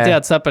referenci, bet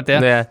tu saprati,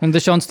 Un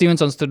Deshaunu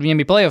Stevensons tur,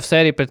 viņam bija playoff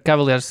sērija pret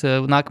Cavaliers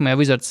nākamajā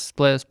Wizards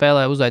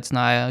spēlē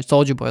uzaicināja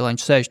Soulja Boy, lai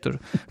viņš sēž tur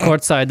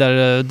courtside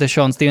ar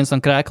Deshaunu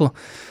Stevensonu krēklu.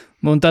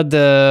 Un tad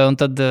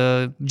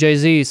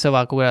Jay-Z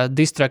savā kaut kādā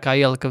distrakā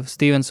ielika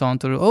Stevenson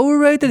tur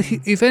overrated,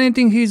 if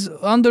anything, he's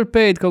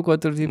underpaid, kaut ko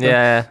tur.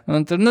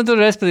 Un tur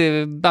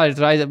respektīvi,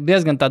 arī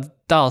diezgan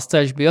tāls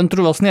ceļš bija. Un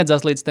tur vēl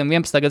sniedzās līdz tam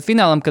 11. gadu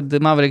finālam, kad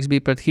Mavericks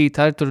bija pret Heat,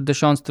 arī tur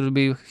Dešons tur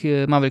bija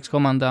Mavericks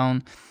komandā.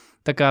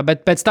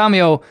 Bet pēc tam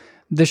jau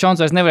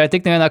Dešons vairs nevarēja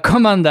tikt nevienā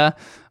komandā,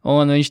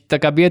 un viņš tā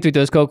kā bija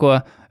ietvītojis kaut ko,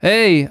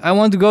 hey, I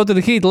want to go to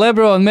the Heat,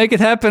 LeBron, make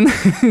it happen.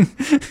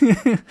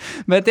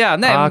 Bet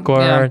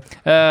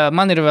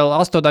man ir vēl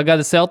 8.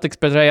 gada Celtics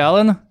pret Ray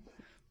Allenu.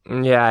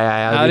 Jā.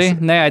 Arī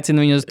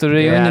neaicinu viņus tur,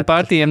 viņu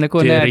partijiem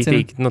neko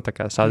neaicinu. Tā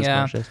kā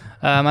sadismošies.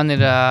 Man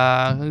ir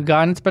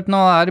Garnets pret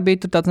Noah, arī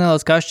bija tur tāds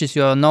neliels kašķis,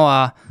 jo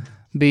Noah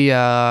bija,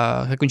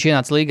 kad viņš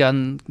ienāca līgā,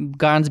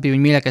 Garns bija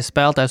viņa mīļākais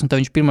spēlētājs, un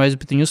tad viņš pirmo reizi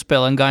pret viņu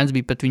uzspēlēja, un Garns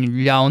bija pret viņu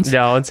ļauns.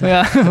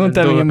 Un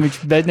tad viņam viņš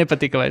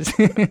nepatika vairs.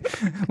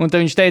 Un tad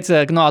viņš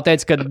teica,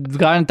 ka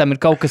Garntam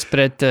ir kaut kas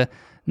pret,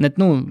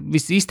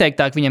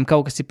 visizteiktāk viņam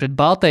kaut kas ir pret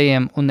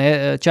baltajiem un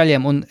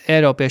čaļiem un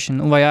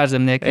eiropiešiem vai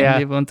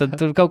ārzemniekiem. Un tad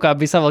tur kaut kā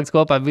bija savalkts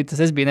kopā, bija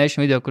tas SB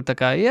Nation video, kur tā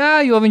kā,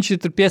 jo viņš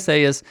ir tur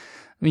piesējies.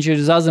 Viņš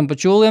ir Zazam pa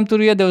čūliem tur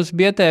iedevis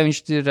bietē, viņš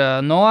ir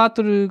Noā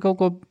tur kaut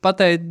ko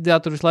pateikt,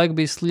 tur visu laiku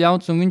bija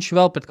ļauns, un viņš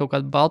vēl pret kaut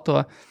kādu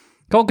balto.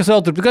 Kaut kas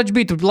vēl tur, viņš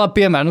bija tur labi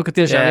piemēri, ka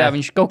tiešām,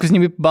 viņš kaut kas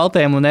viņam bija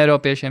baltajiem un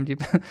eiropiešiem.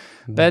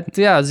 Bet,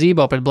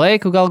 Zībo pret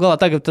Blakeu galā,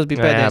 tagad tas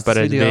bija pēdējais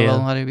video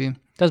vēl arī bija.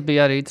 Tas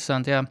bija arī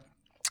interesanti,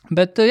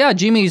 Bet,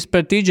 Jimmy's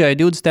pret TJ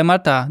 20.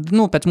 martā,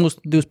 pēc mūsu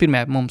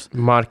 21. mums.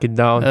 Mark it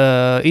down.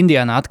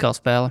 Indiānā atkal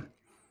spēle.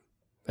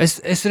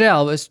 Es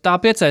reāli, tā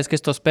priecājos, ka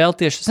es to spēlu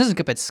tieši, es nezinu,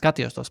 kāpēc es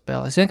skatījos to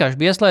spēli. Es vienkārši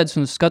biju ieslēdzis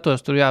un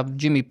skatos, tur,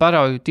 Jimmy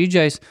parauju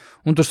TJs,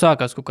 un tur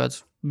sākās kaut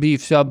kāds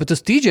beefs, bet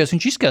tas TJs,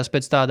 viņš izskatās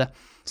pēc tāda,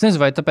 es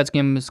nezinu, vai tāpēc, ka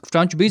viņam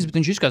franču bijis, bet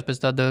viņš izskatās pēc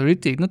tāda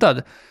ritīgi,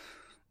 tāda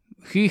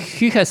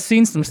he has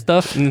seen some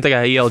stuff. Tā kā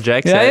E.L.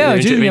 Jackson. Jā,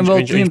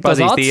 viņam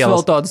pazīst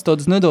vēl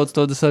tādas nedaudz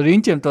tādas ar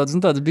riņķiem,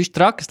 tādas bišķi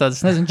trakas,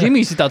 tādas, nezinu,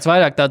 Jimmys ir tāds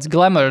vairāk tāds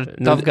glamour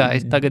tough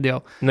guy tagad jau.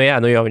 Nu jā,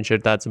 viņš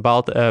ir tāds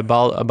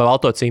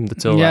balto cimdu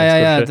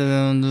cilvēks. Jā,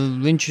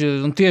 viņš,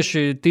 un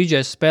tieši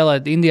TJs spēlē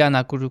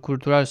Indiānā, kur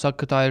tur arī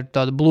saka, ka tā ir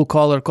tāda blue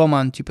collar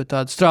komanda, ķipa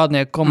tāda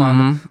strādnieku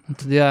komanda.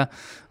 Tad, jā,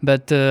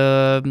 bet,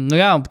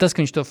 nu jā, tas,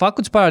 ka viņš to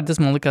fakuts pārādi,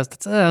 tas man likās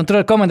tāds, un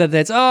tur ar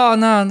komentētāji teica,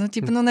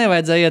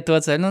 nevajadzēja iet to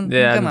ceļu.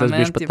 Jā, tas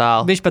bišķi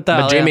pat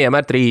tālu. Bet Jimmy'am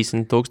ar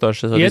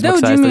 30,000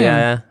 izmaksājis.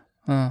 Jā.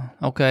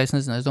 Ok, es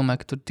nezinu, es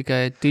domāju, ka tur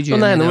tikai TJ.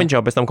 Viņš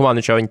jau pēc tam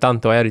komandu, viņš jau viņu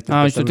tantoja arī.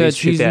 Viņš tur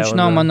teica, viņš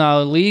nav manā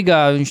līgā,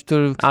 viņš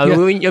tur...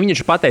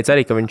 Viņš pateica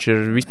arī, ka viņš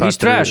ir vispār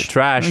trash.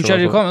 Viņš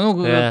arī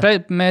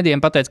pret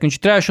mēdījiem pateica, ka viņš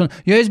ir trash, un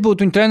ja es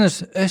būtu viņa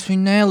treneris, es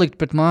viņu nelikt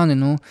pret mani,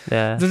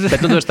 Bet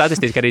tur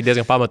statistiski arī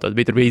diezgan pamatot,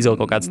 tur bija izvēl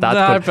kaut kāds stats.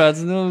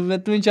 Ārprāts,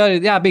 bet viņš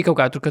arī, bija kaut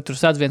kā tur, ka tur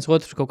sāc viens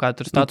otrs kaut kā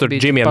tur statu. Tur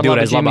Jimmy'am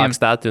divreiz labāk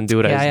stati un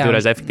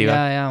divreiz efektīvāk.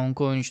 Jā, un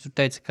ko viņš tur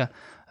teica, ka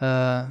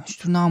viņš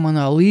tur nav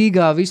manā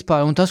līgā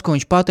vispār, un tas, ko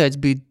viņš pateica,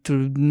 bija tur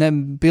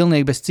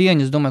pilnīgi bez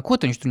cieņas. Es domāju, ko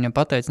viņš tur viņam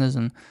pateica,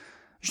 nezinu.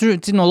 Viņš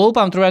tur no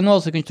lūpām tur varēja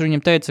nolasīt, viņš tur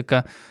viņam teica, ka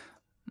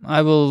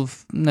I will,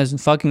 nezinu,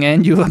 fucking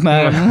end you,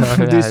 apmēram.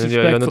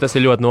 Jo tas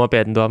ir ļoti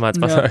nopietni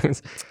domāts pasākums.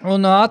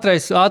 Un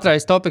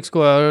ātrais topiks,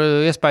 ko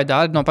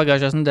iespaidā arī no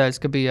pagājušās nedēļas,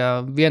 ka bija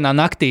vienā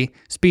naktī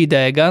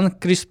spīdēja gan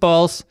Chris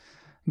Pauls,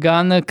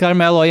 gan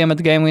Carmelo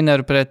iemet game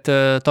winneru pret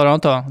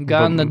Toronto,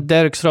 gan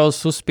Derrick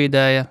Rose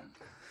uzspīdēja.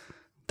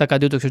 Tā kā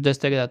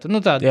 2010. gadā.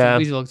 Tāda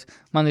izvilkts.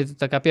 Man ir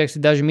tā kā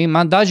pierakstīt daži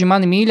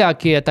mani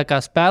mīļākie tā kā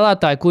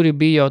spēlētāji, kuri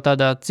bija jau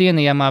tādā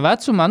cienījamā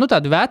vecumā,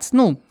 tādi veci,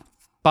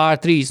 pār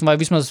 30 vai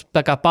vismaz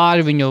tā kā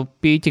pāri viņu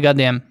pīķi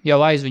gadiem, jau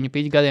aiz viņu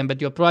pīķi gadiem,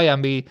 bet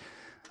joprojām bija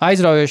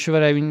aizraujoši,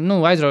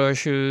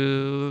 aizraujoši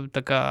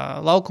tā kā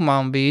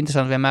laukumā un bija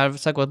interesanti vienmēr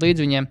sekot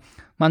līdz viņiem.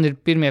 Man ir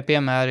pirmie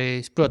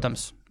piemēri,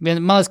 protams.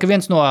 Man liekas, ka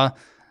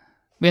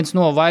viens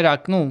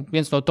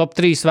no top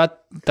 3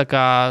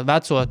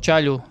 veco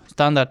čaļu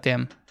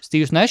standartiem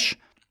Steve's Nash,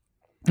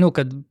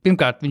 kad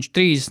pirmkārt viņš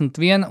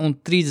 31 un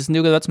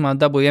 32 gadu vecumā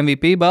dabūja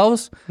MVP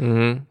balvas,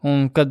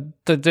 un kad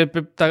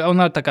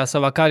un ar tā kā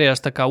savā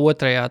karjeras tā kā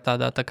otrajā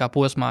tādā tā kā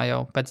posmā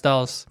jau pēc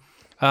Dallas.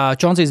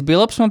 Chauncey's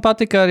Billups man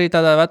patika arī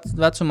tādā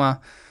vecumā,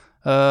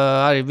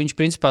 arī viņš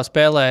principā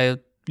spēlēja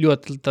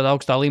ļoti tādā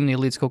augstā līmenī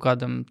līdz kaut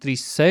kādam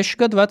 36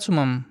 gadu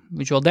vecumam.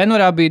 Viņš vēl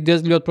Denverā bija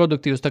diezgan ļoti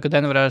produktīvs, tā kā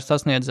Denverā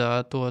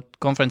sasniedza to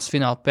konferences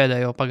finālu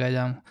pēdējo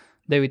pagaidām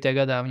 9.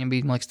 gadā. Viņam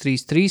bija, man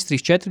liekas,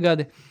 3-4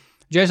 gadi.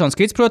 Jasons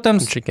Kitts,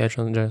 protams.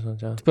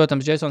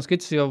 Protams, Jasons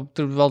Kitts jau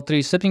tur vēl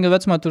 37 gadu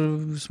vecumā tur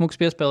smuks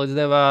piespēlīts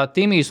devā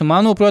Timijs un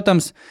Manu,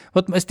 protams.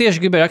 Es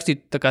tieši gribēju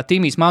rakstīt tā kā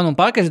Timijs, Manu un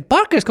Parkers.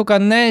 Parkers kaut kā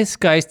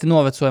neskaisti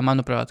novecoja,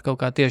 manuprāt, kaut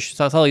kā tieši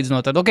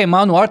salīdzinot ar. Ok,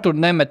 Manu ar tur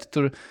nemet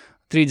tur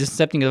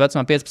 37 gadu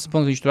vecumā 15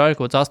 punktus, viņš tur arī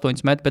kaut kāds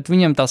 8 met, bet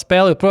viņam tā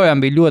spēle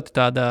joprojām bija ļoti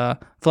tāda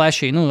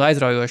flashy,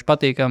 aizraujoši,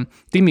 patīkam.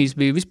 Timijs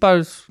bija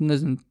vispār,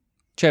 nezinu,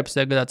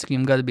 14. gadā, cik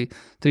viņam gadi bija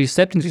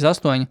 37,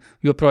 38,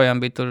 joprojām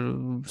bija tur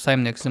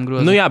saimnieks zem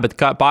groza. Jā, bet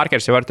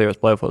Parkers jau ar tajos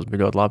playoffos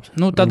bija ļoti labs.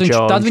 Tad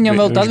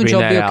viņš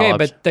jau bija ok,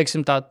 bet,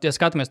 teiksim tā, ja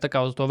skatāmies tā kā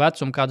uz to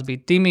vecumu, kāds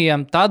bija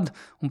Timijam tad,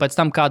 un pēc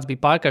tam kāds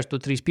bija Parkers,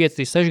 tur 35,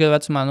 36 gadu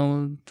vecumā,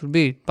 tur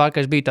bija,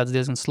 Parkers bija tāds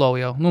diezgan slow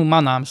jau,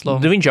 manām slow.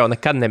 Viņš jau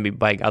nekad nebija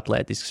baigi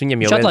atletisks.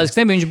 Viņš atletisks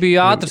nebija, viņš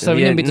bija ātrs,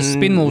 viņam bija tas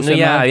spin moves.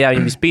 Jā,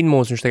 viņam bija spin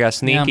moves, viņš tā kā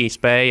sneaky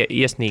spēja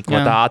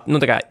iesnīkot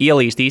tā kā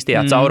ielīst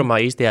īstajā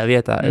caurumā, īstajā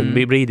vietā,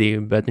 bija brīdī,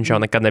 bet viņš jau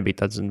nekad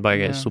nebija tāds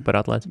baigais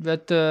superatlēts.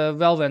 Bet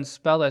vēl viens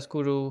spēlēs,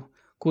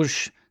 kurš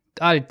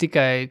arī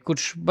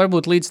kurš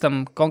varbūt līdz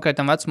tam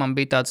konkrētam vecumam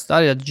bija tāds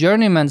arī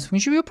journeymans,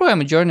 viņš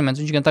joprojām ir journeymans,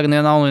 viņš gan tagad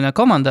nav vienā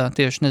komandā,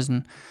 tieši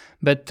nezinu,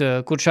 bet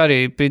kurš arī,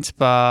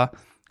 principā,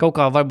 kaut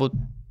kā varbūt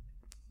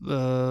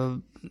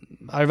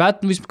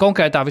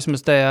konkrētā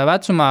vismaz tajā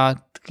vecumā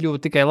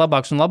kļuva tikai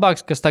labāks un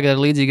labāks, kas tagad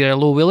ir līdzīgi ar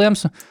Lou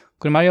Williamsu,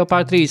 kurim arī jau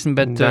pār 30,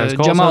 bet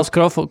Jamals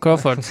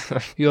Crawfords,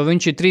 jo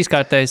viņš ir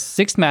 3-kārtais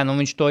sixth-man, un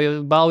viņš to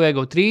balvu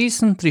ieguva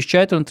 30,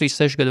 34 un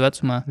 36 gadu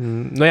vecumā.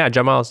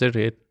 Jamals ir.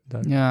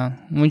 Jā,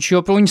 viņš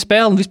joprojām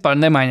spēle vispār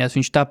nemainījās,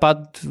 viņš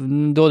tāpat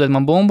dodiet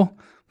man bumbu,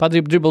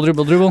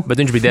 dribble. Bet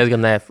viņš bija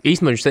diezgan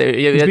viņš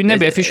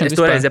nebija efficient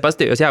vispār. Es toreiz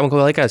pastījos, man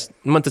kaut kā likās,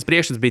 man tas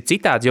priekšstats bija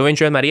citāds, jo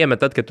viņš vienmēr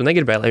iemet tad, kad tu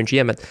negribēji, lai viņš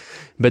iemet.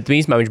 Bet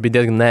īstenībā viņš bija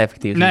diezgan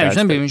neefektīvs.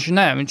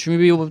 Viņš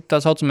bija tā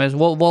saucamais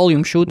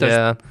volume shooters.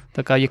 Jā.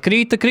 Tā kā, ja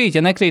krīt,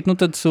 ja nekrīt,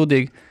 tad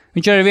sūdīgi.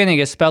 Viņš ir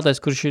vienīgais spēlētājs,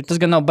 kurš ir, tas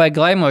gan nav baigi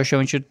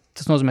glaimojuši, jo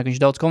tas nozīmē, ka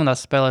viņš daudz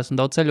komandās spēlēs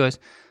un daudz ceļojas.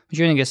 Viņš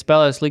ir vienīgais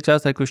spēlētājs līgas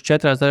vēsturē, kurš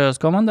 4 dažādās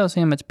komandās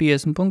iemet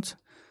 50 punktus.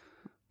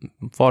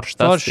 Foršs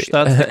stats.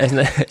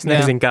 Es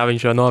nezinu, kā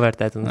viņš šo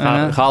novērtēt.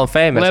 Hall of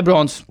Fame.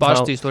 Lebrons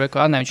pārstīs to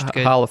rekordu. Viņš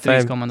tikai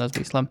 3 komandās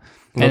bija labi.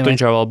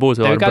 Viņš jau vēl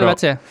būs. Ir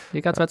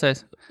kāds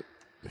vecais?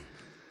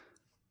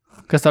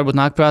 Kas varbūt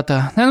nāk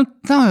prātā?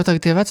 Nav jau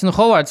tagad tie veci.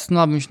 Hovards,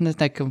 labi, viņš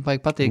neteikt, ka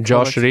vajag patīk.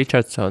 Josh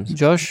Richardsons.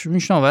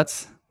 Viņš nav vecs.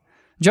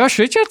 Džošs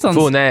Richardsons?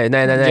 Nē.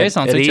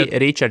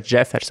 Richards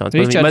Jeffersons.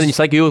 Man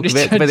viņas laika jūtas,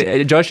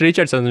 Džošs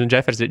Richardsons un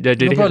Jeffersons.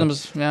 Protams,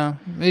 jā.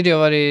 Ir jau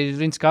arī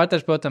Vince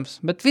Carters, protams.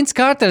 Bet Vince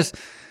Carters,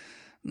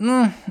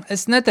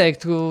 es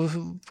neteiktu,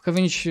 ka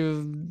viņš,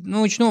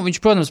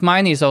 protams,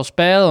 mainīja savu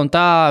spēli un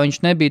tā,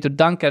 viņš nebija tur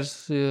dunkers,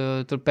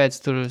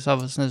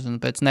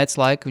 pēc Nets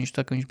laika,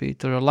 viņš bija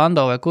tur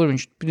Orlando vai kur,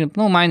 viņš,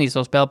 mainīja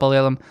savu spēli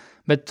palielam.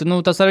 Bet,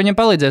 tas arī viņam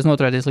palīdzēs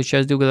noturēties līdz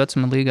 42 gadu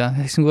vecuma līgā.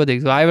 Esmu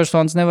godīgs,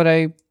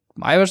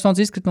 Iversons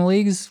izkrita no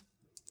līgas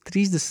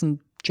 35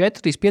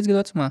 gadu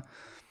vecumā.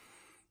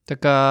 Tā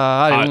kā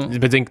arī...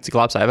 Bet zini, cik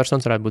labs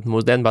Iversons varētu būt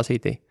mūsdienu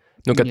basītī?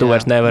 Ka tu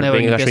vairs nevari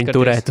vienkārši viņu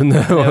turēt.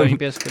 Nevar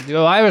viņu pieskat.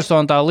 Jo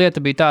Iverson tā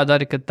lieta bija tāda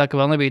arī, ka tā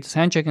kā vēl nebija tas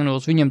handchecking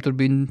rules, viņam tur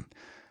bija...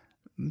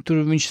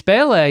 Tur viņš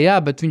spēlēja, jā,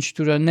 bet viņš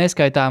tur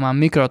neskaitāmām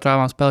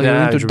mikrotraumām spēlēja.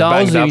 Viņš tur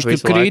daudzīja, viņš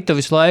tur krīta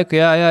visu laiku,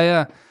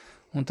 jā.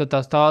 Un tad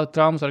tās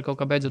traumas arī kaut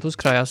kā beidzot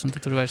uzkrājās, un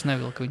tad tur vairs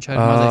nevilka, viņš arī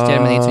mazais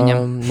ķermenīts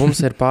viņam. Mums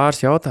ir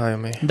pāris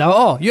jautājumi.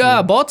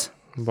 Bots?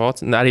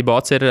 Arī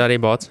bots ir,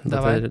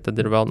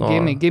 tad ir vēl no...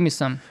 Give me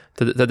some.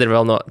 Tad ir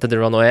vēl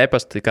no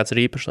e-pasta, kāds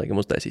ir īpaši,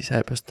 laikam uztaisīs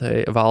e-pasta,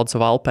 Valds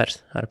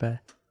Valpers, RP.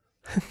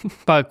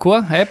 Par ko?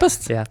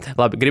 E-pasts? Jā,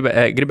 labi,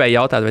 gribēju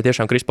jautāt, vai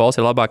tiešām Kris Pols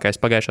ir labākais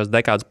pagājušās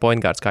dekādas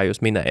point guards, kā jūs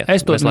minējāt?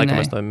 Es to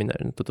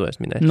minēju. Tu to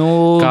esi minējis.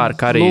 Kā ar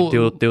Karī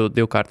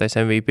divkārtais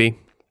MVP?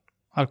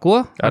 Ar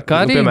ko? Ar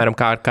Karī? Piemēram,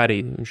 kā ar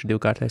Karī, viņš ir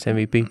divkārtais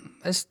MVP.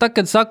 Es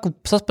kad saku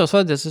saspēles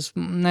vadīties,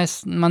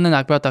 man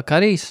nenāk prātā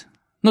Karīs.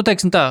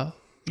 Teiksim tā,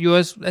 jo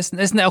es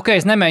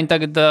nemēģinu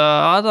tagad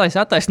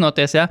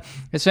attaisnoties, ja?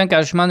 Es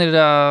vienkārši man ir...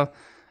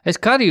 Es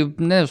Kariju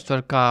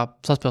neuztveru kā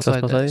saspēles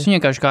vadītāju. Es viņu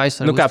vienkārši kā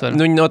aizsargu uztveru.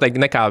 Viņi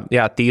noteikti nekā,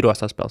 tīro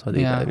saspēles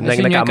vadītāju.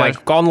 Nekā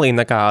Mike Conley,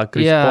 nekā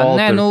Chris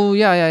Paul.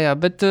 Jā,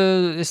 bet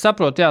es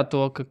saprotu,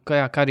 to, ka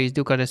Karijs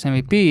divkārtais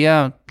MVP,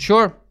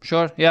 sure,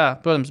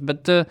 protams,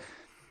 bet,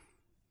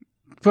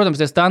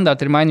 protams, tie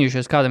standarti ir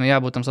mainījušies, kādam ir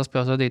jābūt tam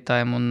saspēles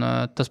vadītājiem, un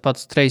tas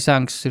pats Trejs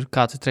Youngs ir,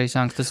 kāds ir Trejs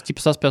Youngs, tas ir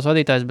ķipa saspēles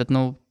vadītājs, bet,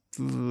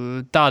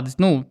 tādi,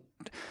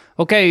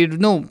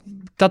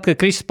 tad, kad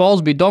Kris Pols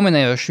bija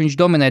dominējošs, viņš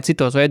dominēja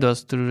citos veidos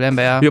tur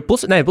NBA. Jo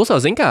plus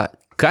vēl, zin kā,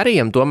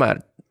 Karijam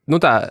tomēr,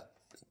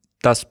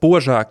 tās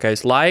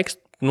spožākais laiks,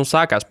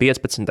 sākās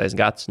 15.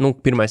 gads,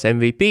 pirmais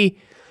MVP.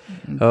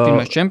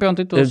 Pirmais čempionu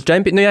tituls.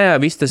 Jā,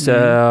 viss tas,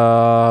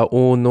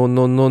 un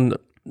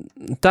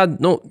tad,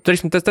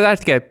 tad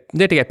ir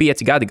tikai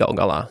 5 gadi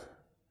galā.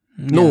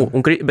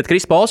 Bet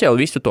Kris Pols jau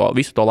visu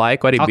to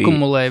laiku arī bija.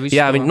 Akumulēja visu.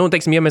 Jā,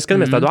 teiksim, ja mēs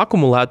skatāmies tādu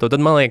akumulēto,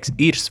 tad, man liekas,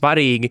 ir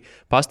svarīgi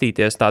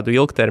pastīties tādu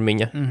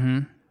ilgtermiņa,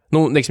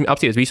 teiksim,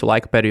 apstīties visu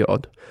laika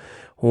periodu.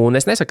 Un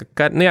es nesaku,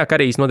 ka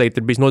Karijs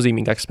noteikti ir bijis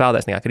nozīmīgāks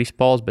spēlētājs nekā Kris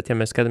Pols, bet ja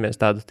mēs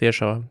skatāmies tādu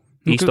tiešo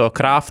īsto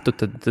kraftu,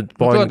 tad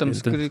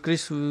protams,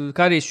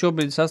 Karijs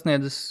šobrīd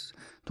sasniedzis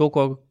to,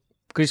 ko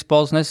Kris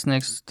Pols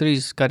nesasniegs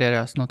 3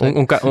 karjerās.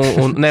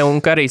 Un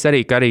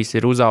Karijs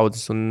ir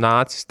uzaudzis un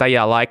nācis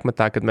tajā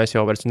laikmetā, kad mēs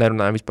jau vairs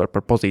nerunājam vispār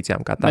par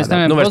pozīcijām kā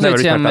tādām.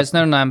 Mēs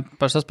nerunājam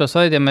par saspēles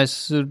vadītājiem, mēs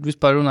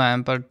vispār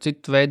runājam par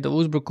citu veidu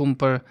uzbrukumu,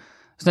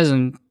 es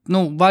nezinu,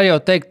 var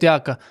jau teikt,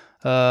 ka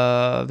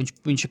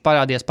viņš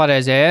parādījās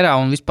pareizajā ērā,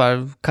 un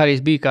vispār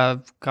Karijs bija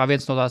kā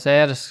viens no tās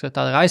ēras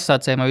tāda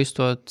aizsācējuma, visu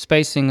to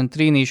spacing un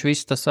trīnīšu,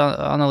 visu tas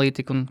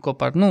analītika un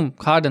kopā ar,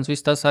 Hardens,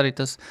 viss tas arī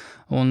tas,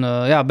 un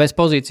bez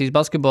pozīcijas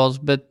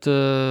basketbols, bet,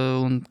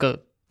 un ka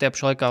tie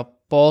pašā laikā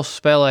Pols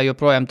spēlē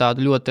joprojām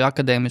tādu ļoti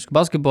akadēmisku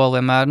basketbolu,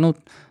 vienmēr,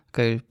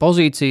 ka ir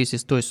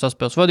pozīcijas, tu esi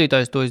saspēles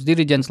vadītājs, tu esi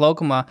diriģents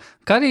laukumā.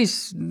 Karijs,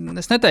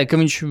 es neteiktu, ka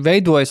viņš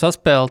veidoja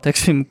saspēli,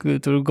 teiksim,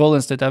 tur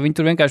Golden State, viņi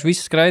tur vienkārši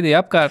visi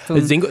skraidīja apkārt.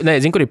 Zinu,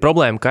 kur ir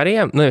problēma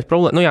Karijam? Tā ir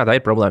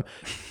problēma.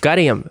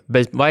 Karijam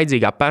bez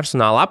vajadzīgā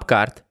personāla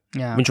apkārt,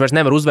 viņš vairs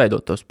nevar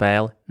uzveidot to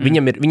spēli.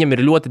 Viņam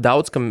ir ļoti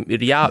daudz, kam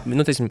ir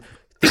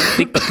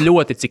tikpat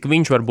ļoti, cik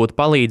viņš varbūt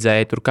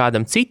palīdzēja tur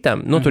kādam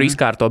citam, tur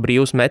izkārto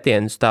brīvus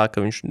metienus tā, ka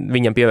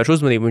viņam pievērš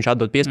uzmanību, viņš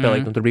atdod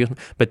piespēlīt, un tur brīvus,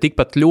 bet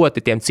tikpat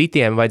ļoti tiem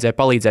citiem vajadzēja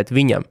palīdzēt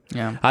viņam.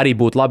 Arī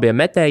būt labiem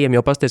metējiem,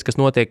 jo pasties,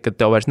 kas notiek, kad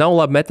tev vairs nav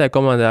labi metēji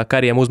komandā,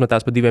 Karijam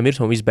uzmetās pa 2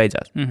 virsmu un viss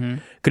beidzās.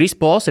 Kris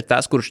Pols ir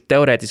tas, kurš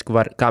teorētiski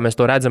var, kā mēs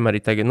to redzam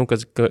arī tagad,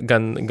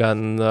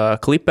 gan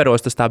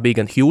Clipperos, tas tā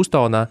bija gan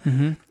Houstonā,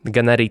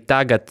 gan arī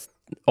tagad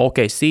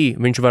OKC,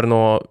 viņš var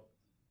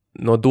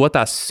no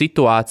dotās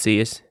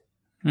situācijas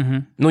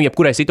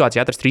jebkurai situācijai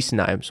atrast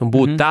risinājums un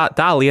būt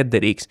tā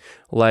lietderīgs,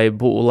 lai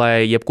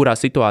jebkurā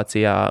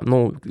situācijā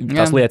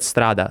tās lietas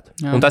strādātu.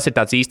 Un tas ir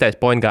tāds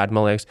īstais point guard,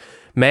 man liekas.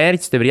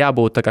 Mērķis tev ir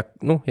jābūt tā kā,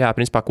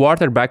 principā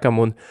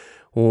quarterbackam un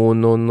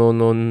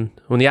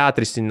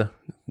jāatrisina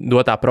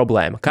dotā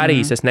problēma.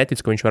 Karijs, es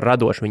neticu, ka viņš var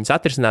radoši viņus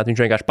atrisināt,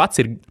 viņš vienkārši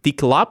pats ir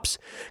tik labs,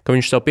 ka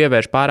viņš sev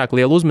pievērš pārāk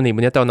lielu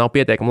uzmanību, un ja tev nav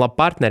pietiekami labi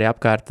partneri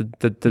apkārt,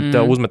 tad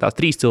tev uzmetās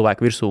 3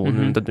 cilvēki virsū,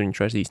 un tad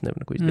viņš vairs īsti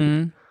nevar neko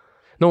izdarīt.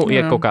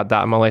 Ja kaut kā tā,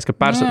 man liekas, ka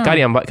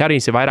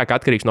Karijs ir vairāk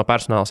atkarīgs no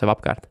personāla sev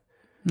apkārt.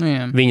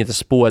 Viņa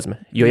tas posms.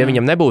 Jo, ja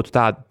viņam nebūtu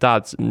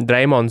tāds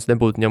Draymonds,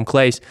 nebūtu viņam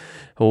Klejs,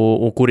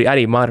 kuri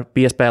arī var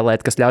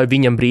piespēlēt, kas ļauj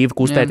viņam brīvi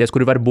kustēties,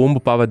 kuri var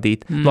bumbu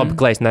pavadīt. Labi,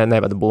 Klejs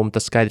nevada bumbu,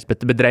 tas skaidrs,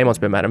 bet Draymonds,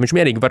 piemēram, viņš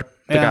mierīgi var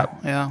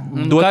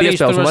dot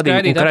piespēles un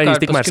vadīt, un Karīs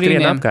tikmēr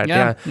skrien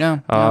apkārt.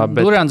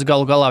 Durants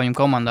galā viņam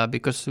komandā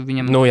bija, kas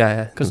viņam,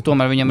 kas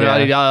tomēr viņam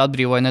arī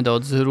atbrīvoja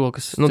nedaudz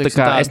rokas.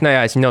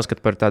 Es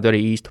neuzskatu par tādu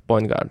arī īstu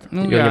point guard,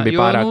 jo viņam bija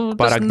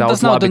pārāk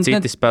daudz labi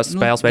citi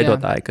spēles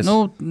veidotāji,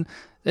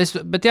 es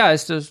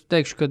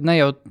teikšu, ka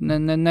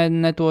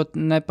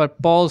ne par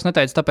Polis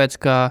neteicu, tāpēc,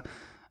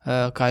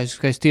 ka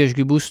es tieši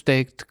gribu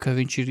uzteikt, ka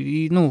viņš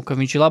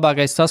ir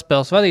labākais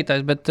saspēles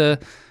vadītājs, bet,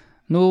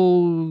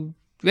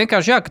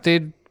 vienkārši ka tie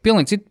ir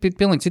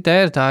pilnīgi cita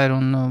ēra tā ir,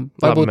 un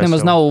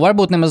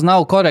varbūt nemaz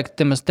nav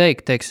korekti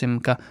teikt, teiksim,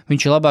 ka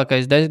viņš ir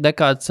labākais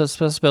dekāds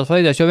saspēles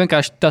vadītājs, jo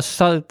vienkārši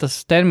tas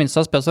termins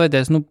saspēles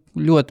vadītājs,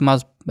 ļoti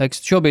maz,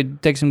 šobrīd,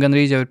 teiksim,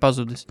 gandrīz jau ir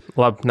pazudis.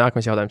 Labi,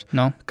 nākamais jautājums.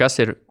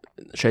 Kas ir?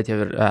 Šeit jau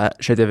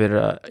ir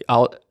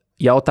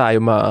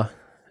jautājumā,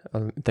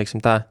 teiksim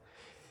tā,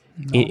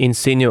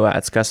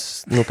 insinuēts,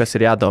 kas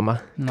ir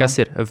jādomā. Kas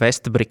ir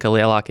Westbrooka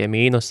lielākie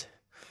mīnusi?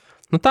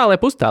 Tā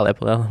liep uz tā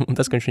liep, un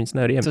tas, ka viņš viņus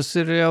nevar iemest. Tas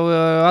ir jau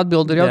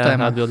atbildi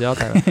jautājumā. Atbildi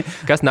jautājumā.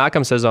 Kas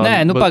nākam sezonā?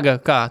 Nē, paga,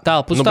 kā,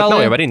 tālu pus tā liep?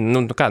 Nav jau arī,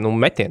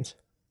 metiens.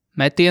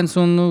 Metiens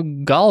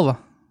un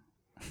galva.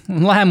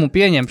 Un lēmumu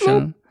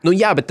pieņemšana.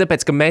 Jā, bet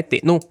tāpēc, ka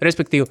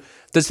respektīvi,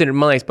 tas ir,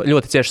 man liekas,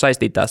 ļoti cieši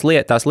saistīti. Tās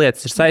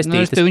lietas ir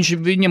saistītas.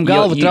 Viņam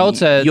galva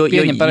traucē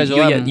pieņemt pareizo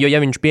lēmumu. Jo, ja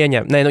viņš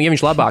ja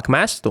viņš labāk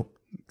mestu,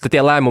 tad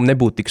tie lēmumi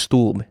nebūtu tik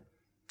stulbi.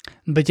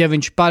 Bet ja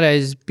viņš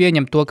pareizi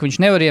pieņem to, ka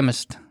viņš nevar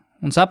iemest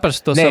un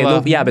saprast to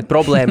savā... Jā, bet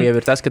problēma jau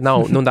ir tas, ka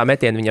nav, tā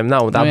metiena viņam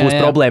nav. Tā būs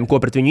problēma, ko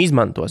pret viņu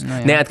izmantos.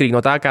 Neatkarīgi no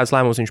tā, kādas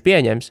lēmumus viņš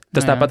pieņems.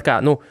 Tas tāpat kā,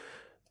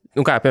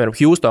 kā, piemēram,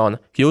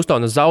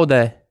 Houstona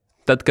zaudē,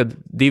 tad, kad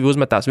divi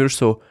uzmetās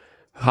virsū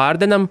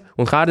Hardenam,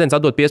 un Hardens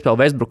atdod piespēli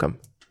Westbrookam.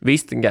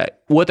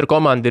 Otra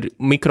komanda ir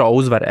mikro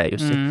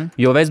uzvarējusi,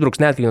 jo Westbrooks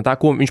neatkarīgi no tā,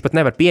 ko viņš pat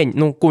nevar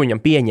ko viņam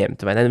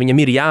pieņemt, vai ne?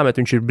 Viņam ir jāmet,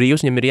 viņš ir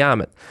brīvs, viņam ir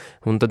jāmet.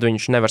 Un tad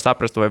viņš nevar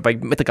saprast, vai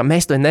tā kā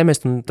mest vai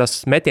nemest, un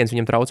tas metiens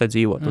viņam traucē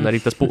dzīvot. Un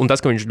arī tas,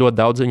 ka viņš ļoti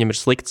daudz, viņam ir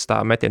slikts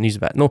tā metienu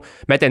izvēle.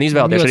 Metienu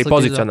izvēle tieši arī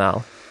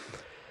pozicionāli.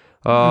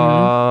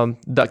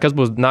 Kas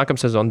būs nākamā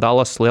sezona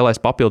Dallas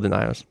lielais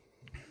papildinājums?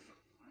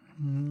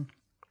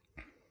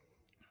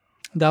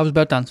 Dāvis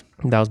Bertāns,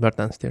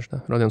 tieši tā.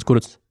 Rodions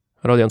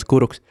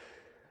Kuruks.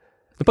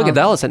 Pagaid,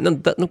 Dallas,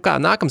 kā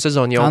nākamā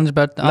sezona jau...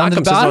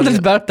 Andris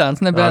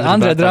Bertāns,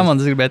 Andrē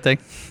Dramonds gribēja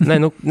teikt.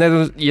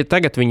 Ja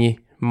tagad viņi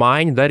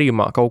maiņu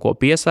darījumā kaut ko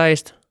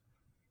piesaist,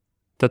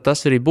 tad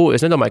tas arī būs.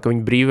 Es nedomāju, ka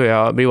viņi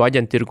brīvā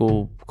aģenta tirgu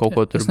kaut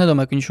ko tur... Es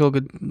nedomāju, ka viņi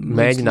šogad...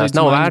 Mēģinās.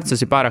 Nav vērts,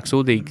 tas ir pārāk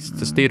sūdīgs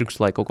tas tirgus,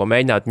 lai kaut ko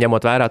mēģinātu,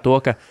 ņemot vērā to,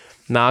 ka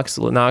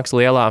nāks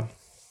lielā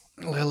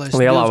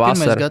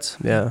vasara.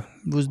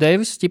 Būs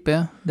Deivis,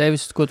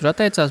 Deivis, ko tur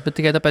atteicās, bet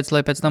tikai tāpēc,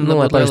 lai pēc tam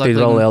dabūtu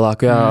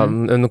lielāku.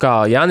 Kā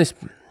Jānis,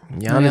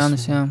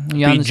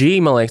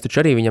 PG, man liekas, taču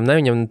arī viņam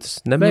tas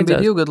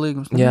nebeidzās. Viņam bija 2 gadu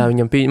līgums. Jā, man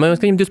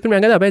liekas, ka viņam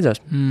 21. gadā beidzās.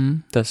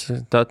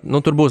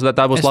 Tur būs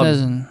labi. Es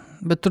nezinu,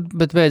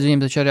 bet beidz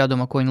viņam taču arī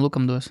jādomā, ko viņi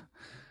Lukam dos.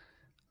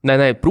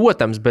 Nē,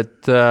 protams,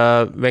 bet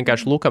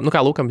vienkārši Lukam,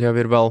 Lukam jau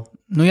ir vēl...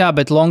 Jā,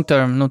 bet long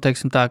term,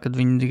 teiksim tā, kad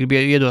viņi grib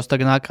iedos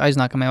tagad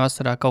aiznākamajā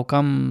vasarā kaut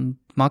kam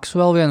maksu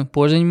vēl vienu,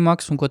 porziņu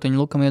maksu, un ko viņi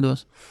Lukam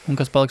iedos, un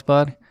kas paliks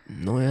pāri.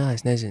 Jā,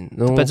 es nezinu.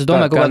 Tāpēc es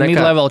domāju, ka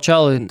mid-level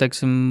čali,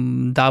 teiksim,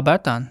 Dāvi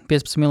Bertāni,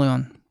 15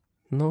 miljoni.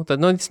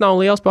 Tad, tas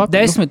nav liels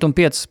papildus. 10 un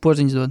 5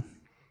 porziņas dod.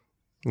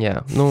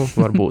 Jā,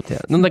 varbūt,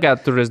 jā. Tā kā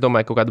tur, es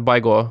domāju, kaut kādu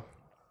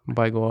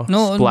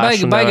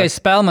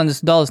baigais spēlmanis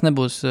Dallas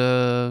nebūs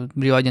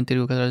brīvā aģenta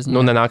tirgu katrā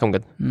ziņā. Ne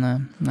nākamgad.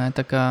 Nē,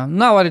 tā kā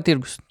nav arī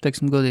tirgus,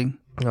 teiksim, godīgi.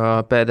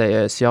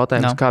 Pēdējais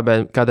jautājums,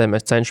 kādēļ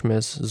mēs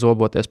cenšamies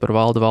zoboties par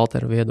Valdu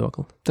Valteru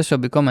viedokli? Tas jau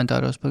bija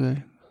komentāros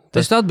pagājuši.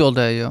 Es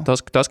atbildēju jau.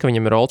 Tas, ka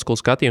viņam ir old school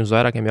skatījums uz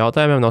vairākiem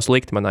jautājumiem, nav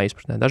slikti manā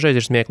izpratnē. Dažreiz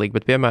ir smieklīgi,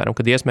 bet, piemēram,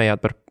 kad iesmējāt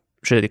par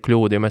šeit ir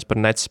kļūda, jo mēs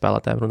par Nets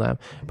spēlētājiem runājam.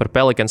 Par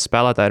Pelicans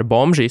spēlētāju ir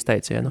bomži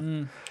izteicienu.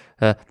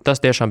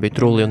 Tas tiešām bija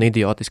trulli un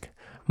idiotiski.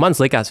 Man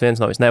likās viens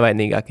no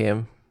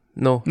visnevainīgākajiem.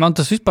 Man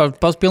tas vispār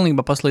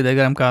pilnībā paslīdēja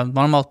garām, kā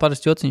normāls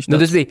parasts jociņš.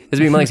 Tas bija,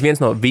 man liekas, viens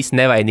no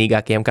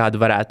visnevainīgākajiem, kādu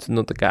varētu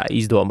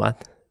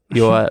izdomāt.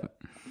 Jo...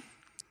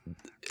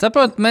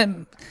 Saprot,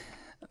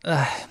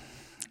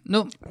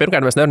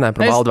 pirmkārt, mēs nerunājam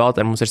par Valdu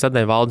Valteru. Mums ir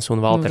sadēļ Valdis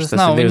un Valters.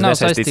 Tas ir divas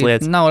nesaistītas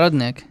lietas. Nav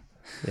radnieki.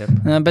 Yep.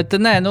 Bet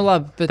nē,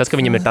 labi. Bet, tas,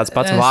 ka viņam ir tāds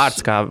pats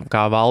vārds,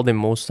 kā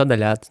Valdim mūsu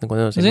sadaļā, tas neko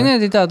nenozīmē.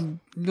 Ziniet, ir tāda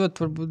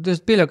ļoti, varbūt,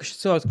 es pieļauju, ka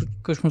šis cilvēks,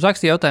 kurš mums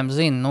rakstīja jautājumu,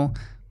 zina,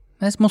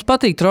 mums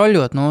patīk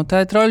troļļot,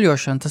 tā ir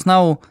troļļošana, tas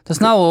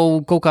nav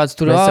kaut kāds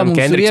tur mums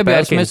ir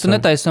iebērs, mēs tur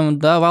netaisam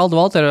Valdu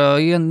Valtera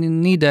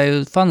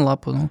nīdēju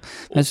fanlapu,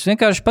 mēs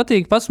vienkārši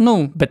patīk pats,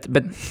 Bet,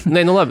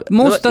 labi.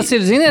 Mums tas ir,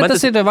 ziniet,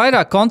 tas ir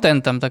vairāk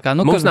kontentam, tā kā,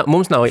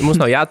 mums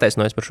nav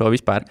jātaisnojas par šo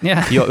vispār,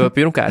 jo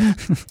pirmkārt,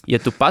 ja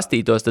tu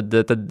pastītos,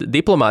 tad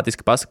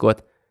diplomātiski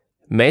pasakot,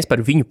 mēs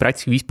par viņu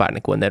praktiski vispār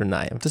neko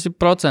nerunājam. Tas ir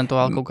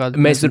procentuāli kaut kāda.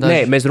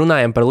 Mēs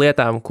runājam par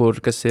lietām,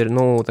 kas ir,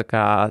 tā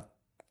kā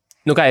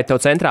ir tev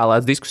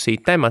centrālās diskusija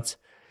temats,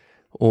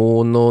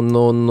 un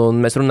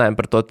mēs runājam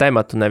par to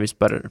tematu, nevis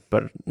par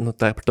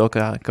to,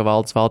 ka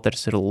Valdis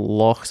Valters ir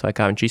lohs, vai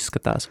kā viņš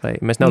izskatās, vai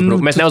mēs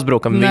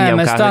neuzbrukam viņam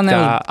kā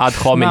ad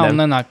hominem.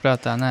 Nenāk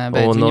prātā,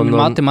 viņam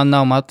mati, man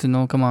nav mati,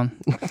 come on.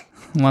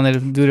 Man ir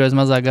 2 reizes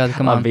mazāk gadi,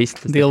 ka man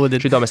deal with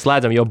it. Šito mēs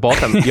slēdzam, jo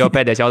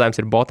pēdējais jautājums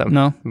ir botam.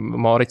 No.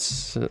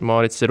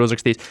 Morits ir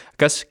uzrakstījis.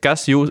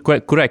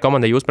 Kurai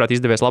komandai jūsuprāt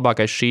izdevies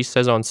labākais šīs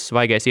sezonas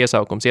svaigais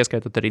iesaukums,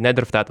 ieskaitot arī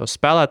nedraftētos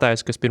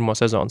spēlētājus, kas pirmo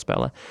sezonu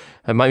spēlē?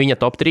 Viņa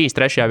top 3,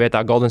 3.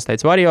 vietā Golden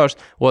State Warriors,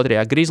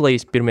 2.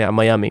 Grizzlies, 1.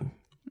 Miami.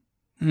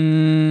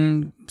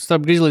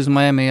 Starp Grizzlies un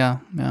Miami, jā.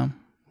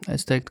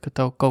 Es teiktu, ka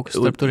tev kaut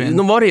kas starp turien.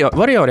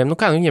 Warrioriem,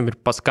 viņiem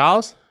ir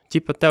Paskals,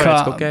 ķipa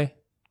teorētiski okei.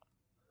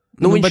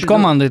 Bet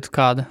komanda ir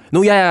kāda?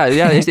 Jā,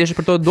 es tieši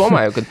par to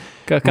domāju.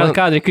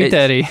 Kāda ir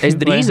kritērija? Es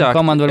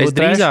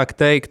drīzāk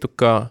teiktu,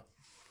 ka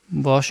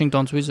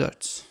Washingtons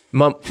Wizards.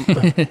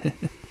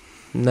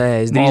 Nē,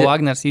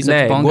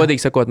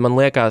 godīgi sakot, man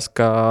liekas,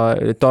 ka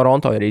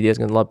Toronto ir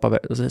diezgan labi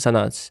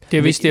sanācis.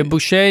 Tie visi tie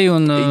Boucher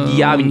un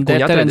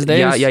Terence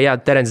Davis? Jā,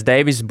 Terence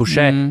Davis,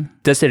 Boucher.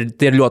 Tie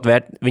ir ļoti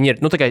vērti. Viņi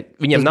ir,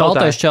 viņiem nav tā.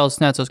 Baltais čels,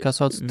 neatceros, kā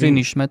sauc,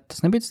 trīnīšs met. Tas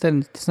nebija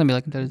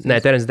laikam Terence Davis.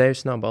 Nē, Terence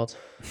Davis nav balts.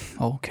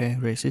 Ok,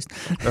 racist.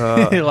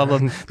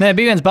 Labi. Nē,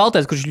 bija viens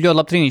baltais, kurš ļoti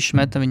labi trīnīšs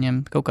meta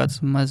viņiem kaut kāds,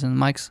 nezinu,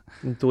 Maiks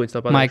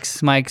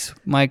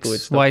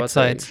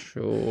Whitesides.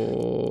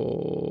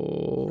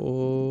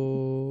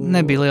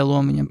 Nebija liela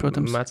loma viņam,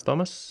 protams.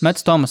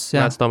 Mets Thomas,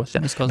 jā.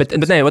 Bet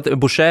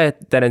Boucher,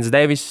 Terence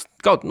Davis,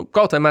 kaut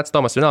vai Mets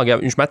Thomas, vienalga,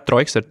 viņš met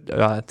trojkas ar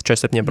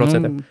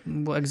 47%.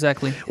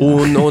 Exactly.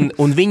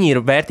 Un viņi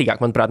ir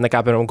vērtīgāk, manuprāt,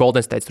 nekā, piemēram,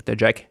 Golden State tur tie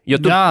džeki. Jo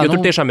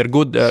tur tiešām ir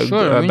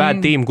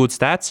bad team, good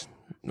stats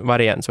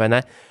variants, vai ne?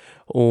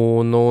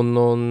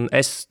 Un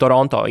es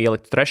Toronto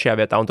ieliku 3.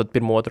 vietā, un tad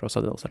 1-2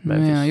 sadalījos ar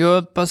Memphis. Jā, jo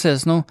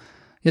pasies,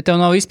 ja tev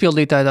nav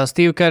izpildītāji, tā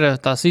Steve Kerr,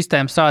 tā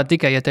sistēma strādā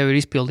tikai, ja tev ir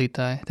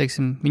izpildītāji.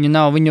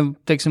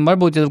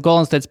 Varbūt, ja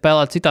Golden State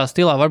spēlē citā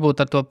stilā,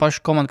 varbūt ar to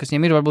pašu komandu, kas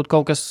viņiem ir, varbūt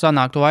kaut kas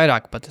sanāktu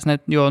vairāk pat.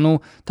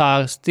 Tā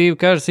Steve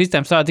Kerr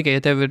sistēma strādā tikai,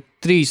 ja tev ir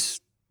 3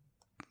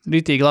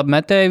 ritīgi labi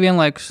metēji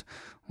vienlaikus,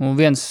 un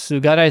viens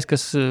garais,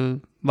 kas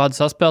vada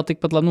saspēli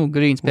tikpat labi,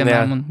 Grīns,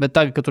 piemēram. Bet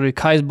tagad, kad tur ir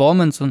Kais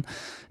Bowmans un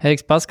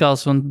Eriks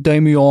Paskals un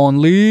Damian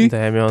Lee,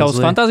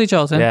 tavs fantāzija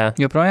čals, ja?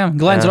 Joprojām?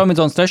 Glens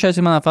Robinsons 3.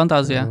 ir manā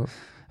fantāzijā.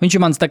 Viņš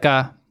ir mans tā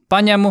kā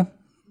paņemu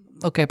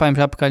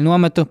apakaļ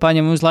nometu,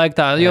 paņemu uz laiku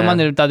tā, jo man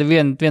ir tādi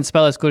viens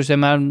spēlēs, kurš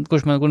man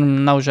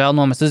nav žēl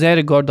nomest. Tas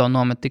Eriks Gordon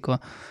nomet tikko,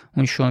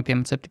 un viņš šonakt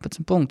piemet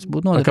 17 punktus.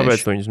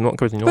 Kāpēc viņu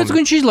nomet?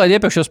 Viņš izlaida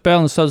iepriekšo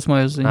spēli un es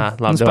sadusmojos viņu.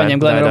 Es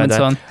paņēmu Glenn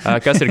Robinsonu.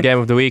 Kas ir Game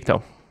of the Week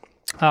tev?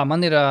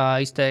 Man ir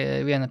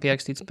viena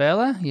pierakstīta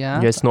spēlē, jā.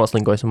 Ja es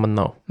noslinkojos un man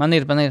nav. Man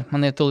ir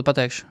tūlīt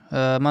pateikšu.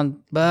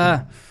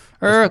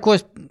 Ko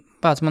es...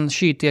 Pats man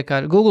šīt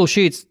iekār. Google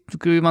Sheets,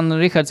 man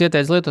Rihards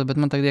ieteica lietot, bet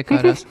man tagad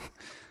iekārās.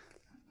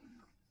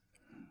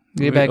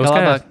 Gribēju, kā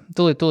labāk.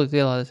 Tūlīt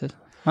ielādēsies.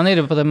 Man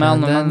ir pat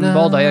melnu, man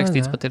boldā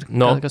ierakstīts pat ir.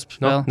 Kas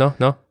spēl.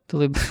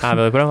 Vēl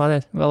ir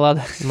lādēs? Vēl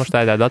lādēs. Mums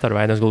tā ir datoru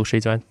vai Google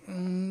Sheets vai?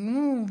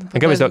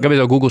 Kāpēc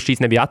to Google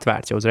Sheets nebija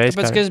atvērts jau uzreiz?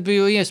 Tāpēc, ka es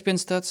biju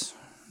iespins tāds.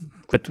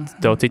 Bet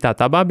tev citā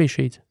tabā bija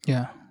Sheets?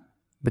 Jā.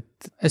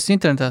 Es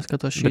internetā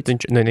skatos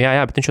Sheets.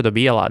 Jā, bet viņš jau to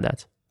bija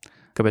ielādēts.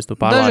 Kāpēc tu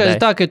pārlādēji? Dažreiz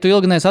tā, ka tu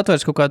ilgi neesi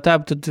atvērs kaut kādu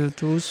tābu, tad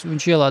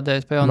viņš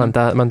ielādējas pie jaunā. Man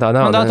tā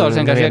nav. Man dators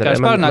vienkārši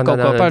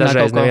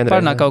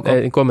pārnāk kaut ko.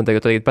 Ko man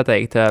tagad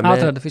pateikt?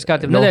 Atrada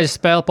viskārtību. Nedēļas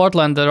spēle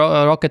Portland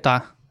Rocketā.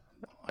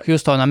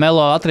 Houstonā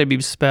Melo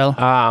atriebības spēle.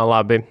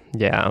 Labi.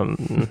 Jā.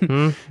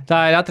 Tā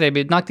ir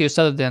atriebība naktī uz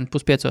ceturtdienu,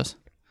 4:30.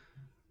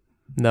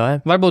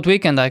 Varbūt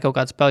weekendā ir kaut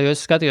kāda spēle, jo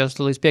es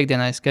skatījos līdz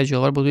piekdienai schedule,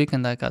 varbūt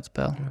weekendā ir kāda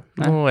spēle.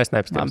 Es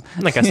neapstāju.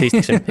 Nekas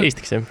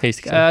iztiksim.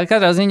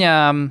 Katrā ziņā,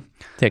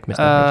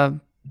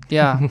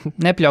 jā,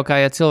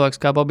 nepļaukājiet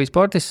cilvēks kā Bobijs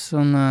Portis.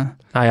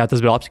 Jā,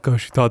 tas bija labs, ka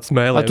viņš tāds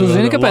smēlē. Tu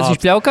zini, kāpēc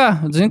viņš pļaukā?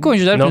 Zini, ko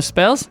viņš dara pirms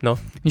spēles?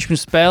 Viņš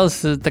pirms spēles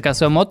tā kā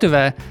sev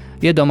motivē,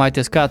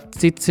 iedomājieties, kā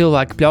citi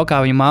cilvēki pļaukā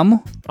viņu mammu.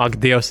 Ak,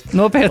 Dievs.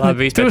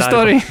 Nopietni, true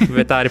story.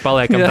 Bet tā arī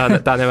paliekam,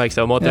 tā nevajag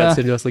sev motivēt,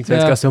 tas ir ļoti slikts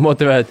veids, kā sev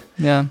motivēt.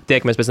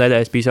 Tiekamies pēc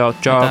nedēļas, peace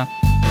out, čau.